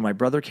is when my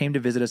brother came to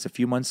visit us a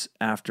few months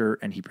after,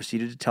 and he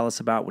proceeded to tell us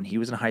about when he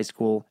was in high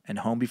school and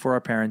home before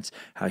our parents,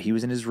 how he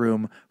was in his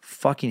room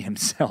fucking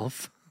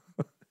himself.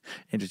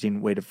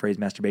 Interesting way to phrase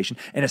masturbation.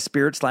 And a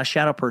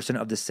spirit/shadow person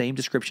of the same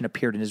description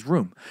appeared in his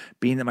room.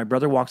 Being that my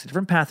brother walks a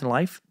different path in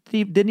life,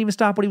 he didn't even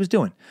stop what he was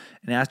doing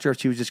and asked her if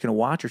she was just going to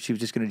watch or if she was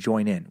just going to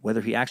join in.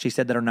 Whether he actually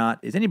said that or not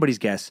is anybody's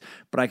guess,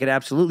 but I could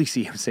absolutely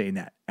see him saying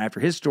that. After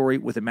his story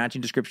with a matching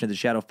description of the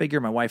shadow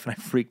figure, my wife and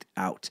I freaked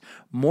out.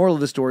 Moral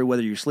of the story,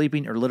 whether you're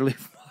sleeping or literally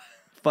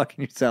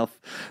fucking yourself,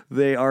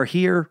 they are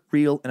here,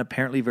 real, and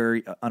apparently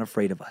very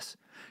unafraid of us.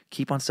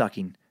 Keep on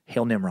sucking.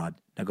 Hail Nimrod.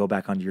 Now go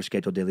back onto your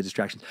scheduled daily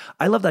distractions.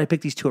 I love that I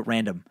picked these two at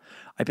random.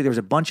 I picked there was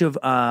a bunch of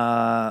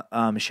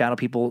Shadow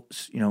People,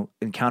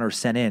 encounters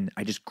sent in.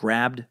 I just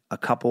grabbed a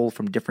couple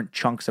from different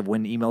chunks of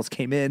when emails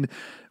came in,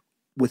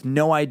 with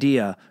no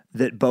idea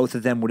that both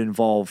of them would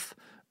involve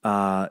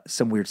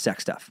some weird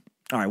sex stuff.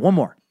 All right, one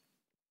more.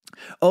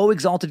 O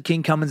exalted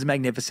King Cummins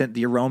magnificent,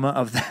 the aroma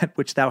of that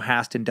which thou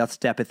hast and doth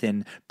steppeth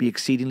in, be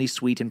exceedingly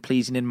sweet and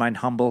pleasing in mine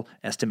humble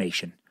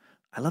estimation.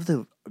 I love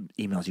the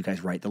emails you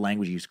guys write. The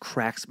language you use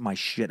cracks my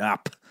shit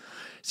up.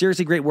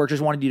 Seriously, great work.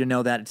 Just wanted you to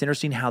know that. It's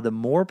interesting how the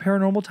more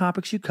paranormal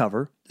topics you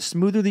cover, the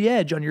smoother the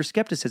edge on your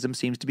skepticism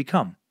seems to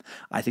become.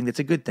 I think that's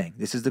a good thing.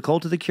 This is the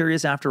cult of the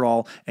curious after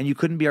all, and you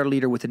couldn't be our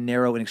leader with a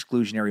narrow and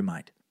exclusionary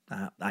mind.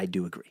 I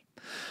do agree.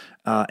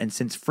 And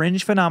since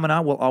fringe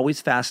phenomena will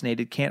always fascinate,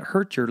 it can't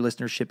hurt your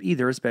listenership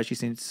either, especially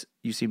since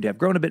you seem to have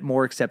grown a bit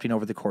more accepting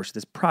over the course of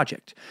this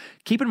project.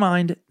 Keep in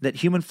mind that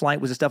human flight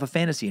was a stuff of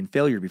fantasy and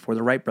failure before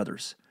the Wright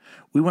brothers.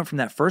 We went from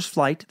that first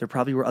flight, there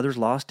probably were others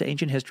lost to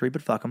ancient history,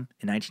 but fuck them,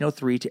 in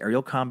 1903 to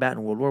aerial combat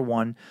in World War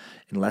I,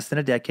 in less than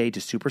a decade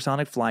to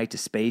supersonic flight to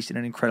space in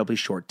an incredibly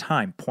short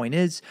time. Point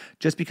is,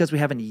 just because we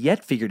haven't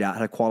yet figured out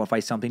how to qualify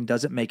something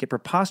doesn't make it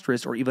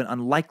preposterous or even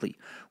unlikely.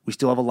 We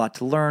still have a lot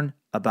to learn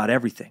about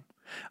everything.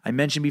 I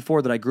mentioned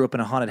before that I grew up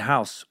in a haunted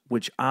house,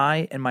 which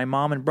I and my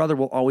mom and brother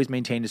will always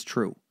maintain is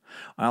true.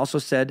 I also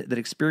said that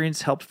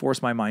experience helped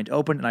force my mind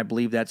open, and I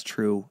believe that's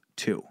true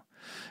too.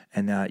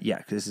 And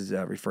this is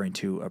referring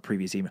to a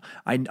previous email.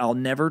 I'll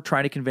never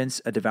try to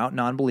convince a devout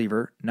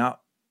non-believer,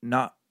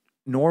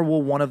 nor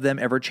will one of them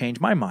ever change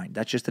my mind.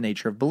 That's just the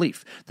nature of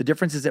belief. The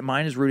difference is that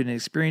mine is rooted in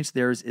experience,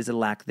 theirs is a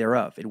lack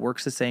thereof. It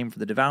works the same for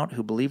the devout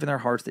who believe in their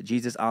hearts that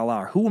Jesus, Allah,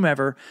 or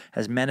whomever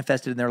has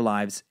manifested in their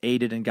lives,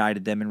 aided and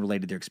guided them and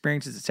related their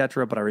experiences,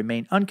 etc., but I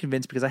remain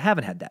unconvinced because I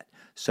haven't had that.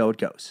 So it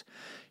goes.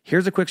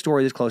 Here's a quick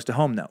story that's close to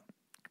home, though.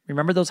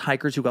 Remember those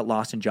hikers who got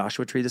lost in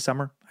Joshua Tree this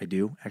summer? I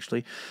do,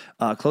 actually.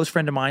 A close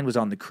friend of mine was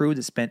on the crew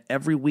that spent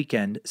every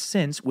weekend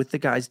since with the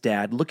guy's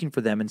dad looking for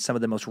them in some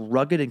of the most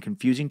rugged and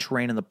confusing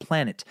terrain on the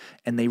planet,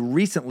 and they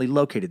recently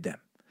located them.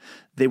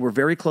 They were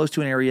very close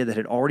to an area that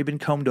had already been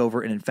combed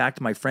over, and in fact,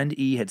 my friend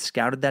E had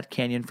scouted that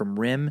canyon from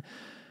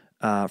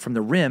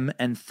the rim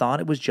and thought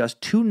it was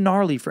just too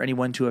gnarly for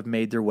anyone to have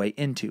made their way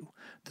into.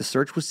 The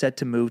search was set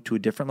to move to a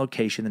different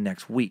location the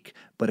next week,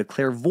 but a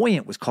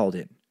clairvoyant was called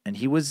in, and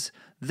he was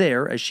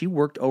there as she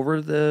worked over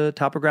the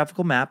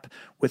topographical map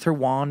with her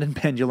wand and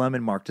pendulum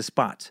and marked a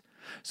spot.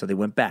 So they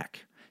went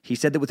back. He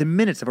said that within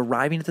minutes of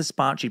arriving at the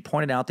spot, she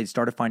pointed out they'd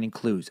started finding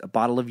clues: a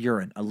bottle of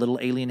urine, a little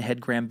alien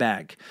head grab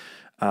bag,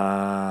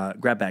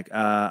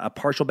 a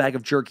partial bag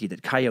of jerky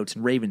that coyotes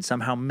and ravens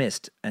somehow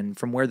missed, and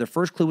from where the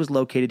first clue was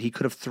located, he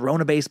could have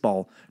thrown a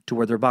baseball to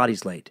where their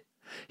bodies laid.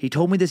 He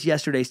told me this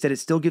yesterday, said it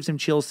still gives him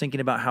chills thinking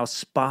about how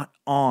spot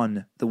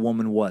on the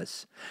woman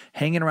was.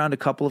 Hanging around a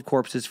couple of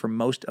corpses for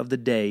most of the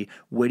day,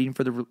 waiting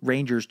for the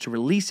Rangers to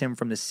release him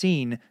from the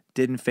scene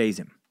didn't faze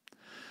him.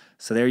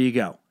 So there you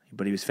go.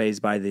 But he was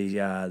fazed by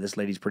this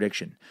lady's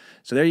prediction.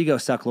 So there you go,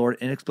 Sucklord.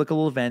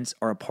 Inexplicable events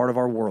are a part of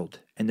our world,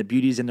 and the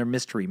beauty is in their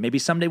mystery. Maybe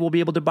someday we'll be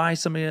able to buy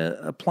some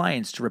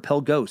appliance to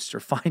repel ghosts, or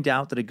find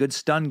out that a good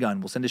stun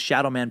gun will send a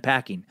shadow man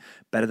packing.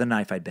 Better than a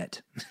knife, I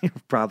bet.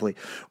 Probably.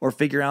 Or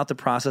figure out the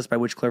process by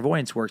which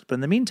clairvoyance works. But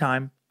in the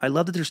meantime, I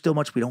love that there's still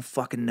much we don't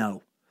fucking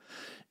know.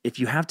 If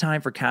you have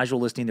time for casual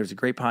listening, there's a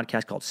great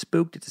podcast called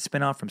Spooked. It's a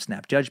spinoff from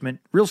Snap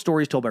Judgment. Real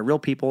stories told by real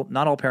people.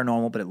 Not all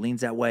paranormal, but it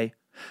leans that way.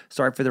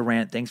 Sorry for the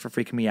rant. Thanks for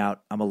freaking me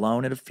out. I'm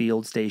alone at a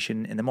field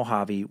station in the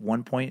Mojave,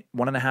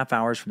 1.5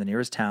 hours from the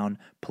nearest town.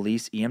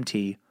 Police,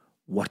 EMT.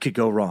 What could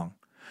go wrong?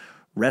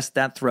 Rest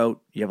that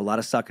throat. You have a lot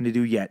of sucking to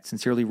do yet.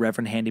 Sincerely,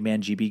 Reverend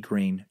Handyman G.B.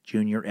 Green,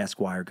 Junior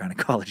Esquire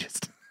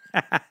Gynecologist.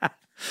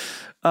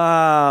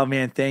 Oh,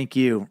 man, thank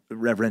you,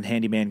 Reverend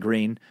Handyman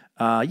Green.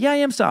 Yeah, I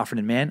am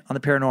softening, man, on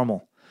the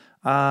paranormal.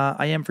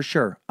 I am for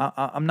sure.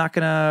 I'm not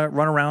going to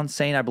run around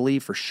saying I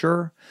believe for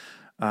sure.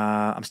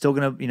 I'm still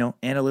going to,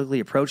 analytically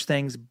approach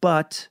things,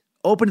 but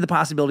open to the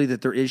possibility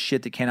that there is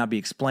shit that cannot be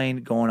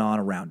explained going on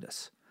around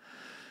us.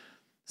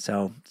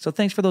 So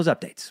thanks for those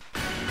updates.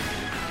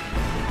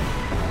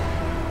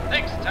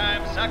 Thanks,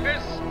 time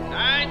suckers.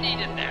 I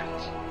needed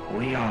that.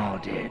 We all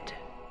did.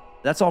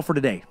 That's all for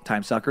today,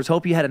 Time Suckers.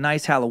 Hope you had a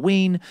nice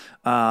Halloween.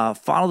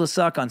 Follow the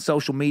Suck on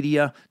social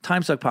media,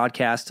 Time Suck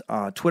Podcast,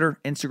 Twitter,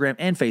 Instagram,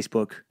 and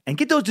Facebook. And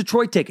get those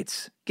Detroit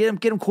tickets.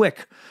 Get them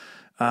quick.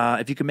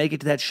 If you can make it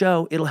to that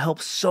show, it'll help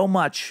so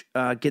much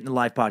getting the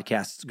live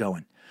podcasts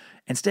going.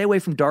 And stay away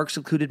from dark,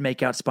 secluded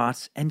makeout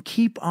spots and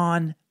keep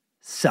on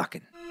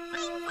sucking.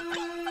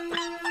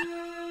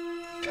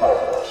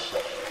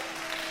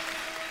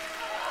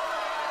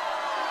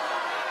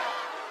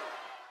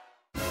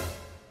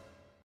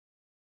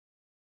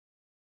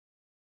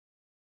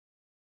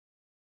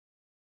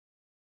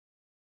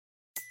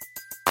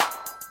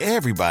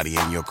 Everybody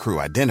in your crew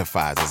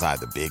identifies as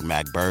either Big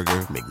Mac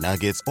Burger,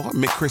 McNuggets, or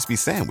McCrispy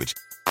Sandwich.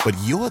 But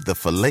you're the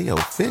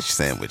Filet-O-Fish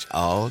Sandwich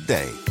all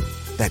day.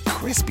 That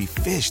crispy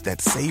fish, that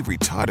savory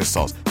tartar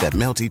sauce, that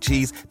melty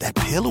cheese, that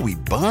pillowy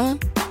bun.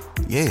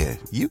 Yeah,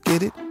 you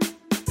get it.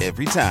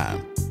 Every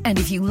time. And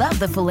if you love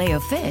the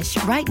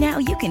Filet-O-Fish, right now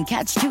you can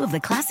catch two of the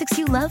classics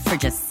you love for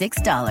just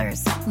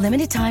 $6.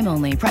 Limited time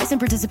only. Price and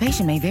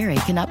participation may vary.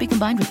 Cannot be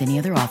combined with any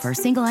other offer.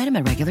 Single item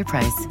at regular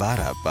price.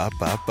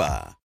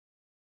 Ba-da-ba-ba-ba.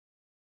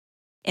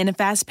 In a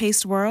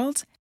fast-paced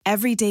world,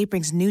 every day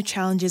brings new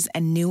challenges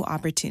and new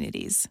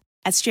opportunities.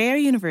 At Strayer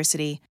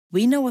University,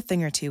 we know a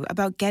thing or two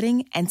about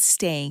getting and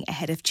staying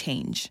ahead of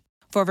change.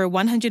 For over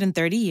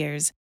 130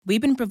 years,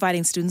 we've been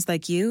providing students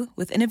like you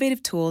with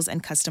innovative tools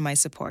and customized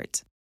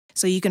support,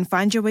 so you can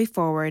find your way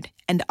forward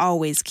and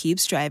always keep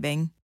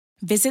striving.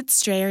 Visit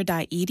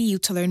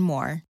strayer.edu to learn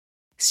more.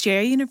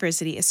 Strayer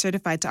University is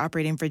certified to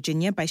operate in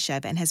Virginia by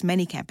Chev and has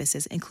many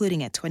campuses,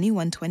 including at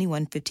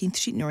 2121 15th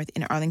Street North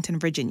in Arlington,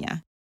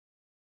 Virginia.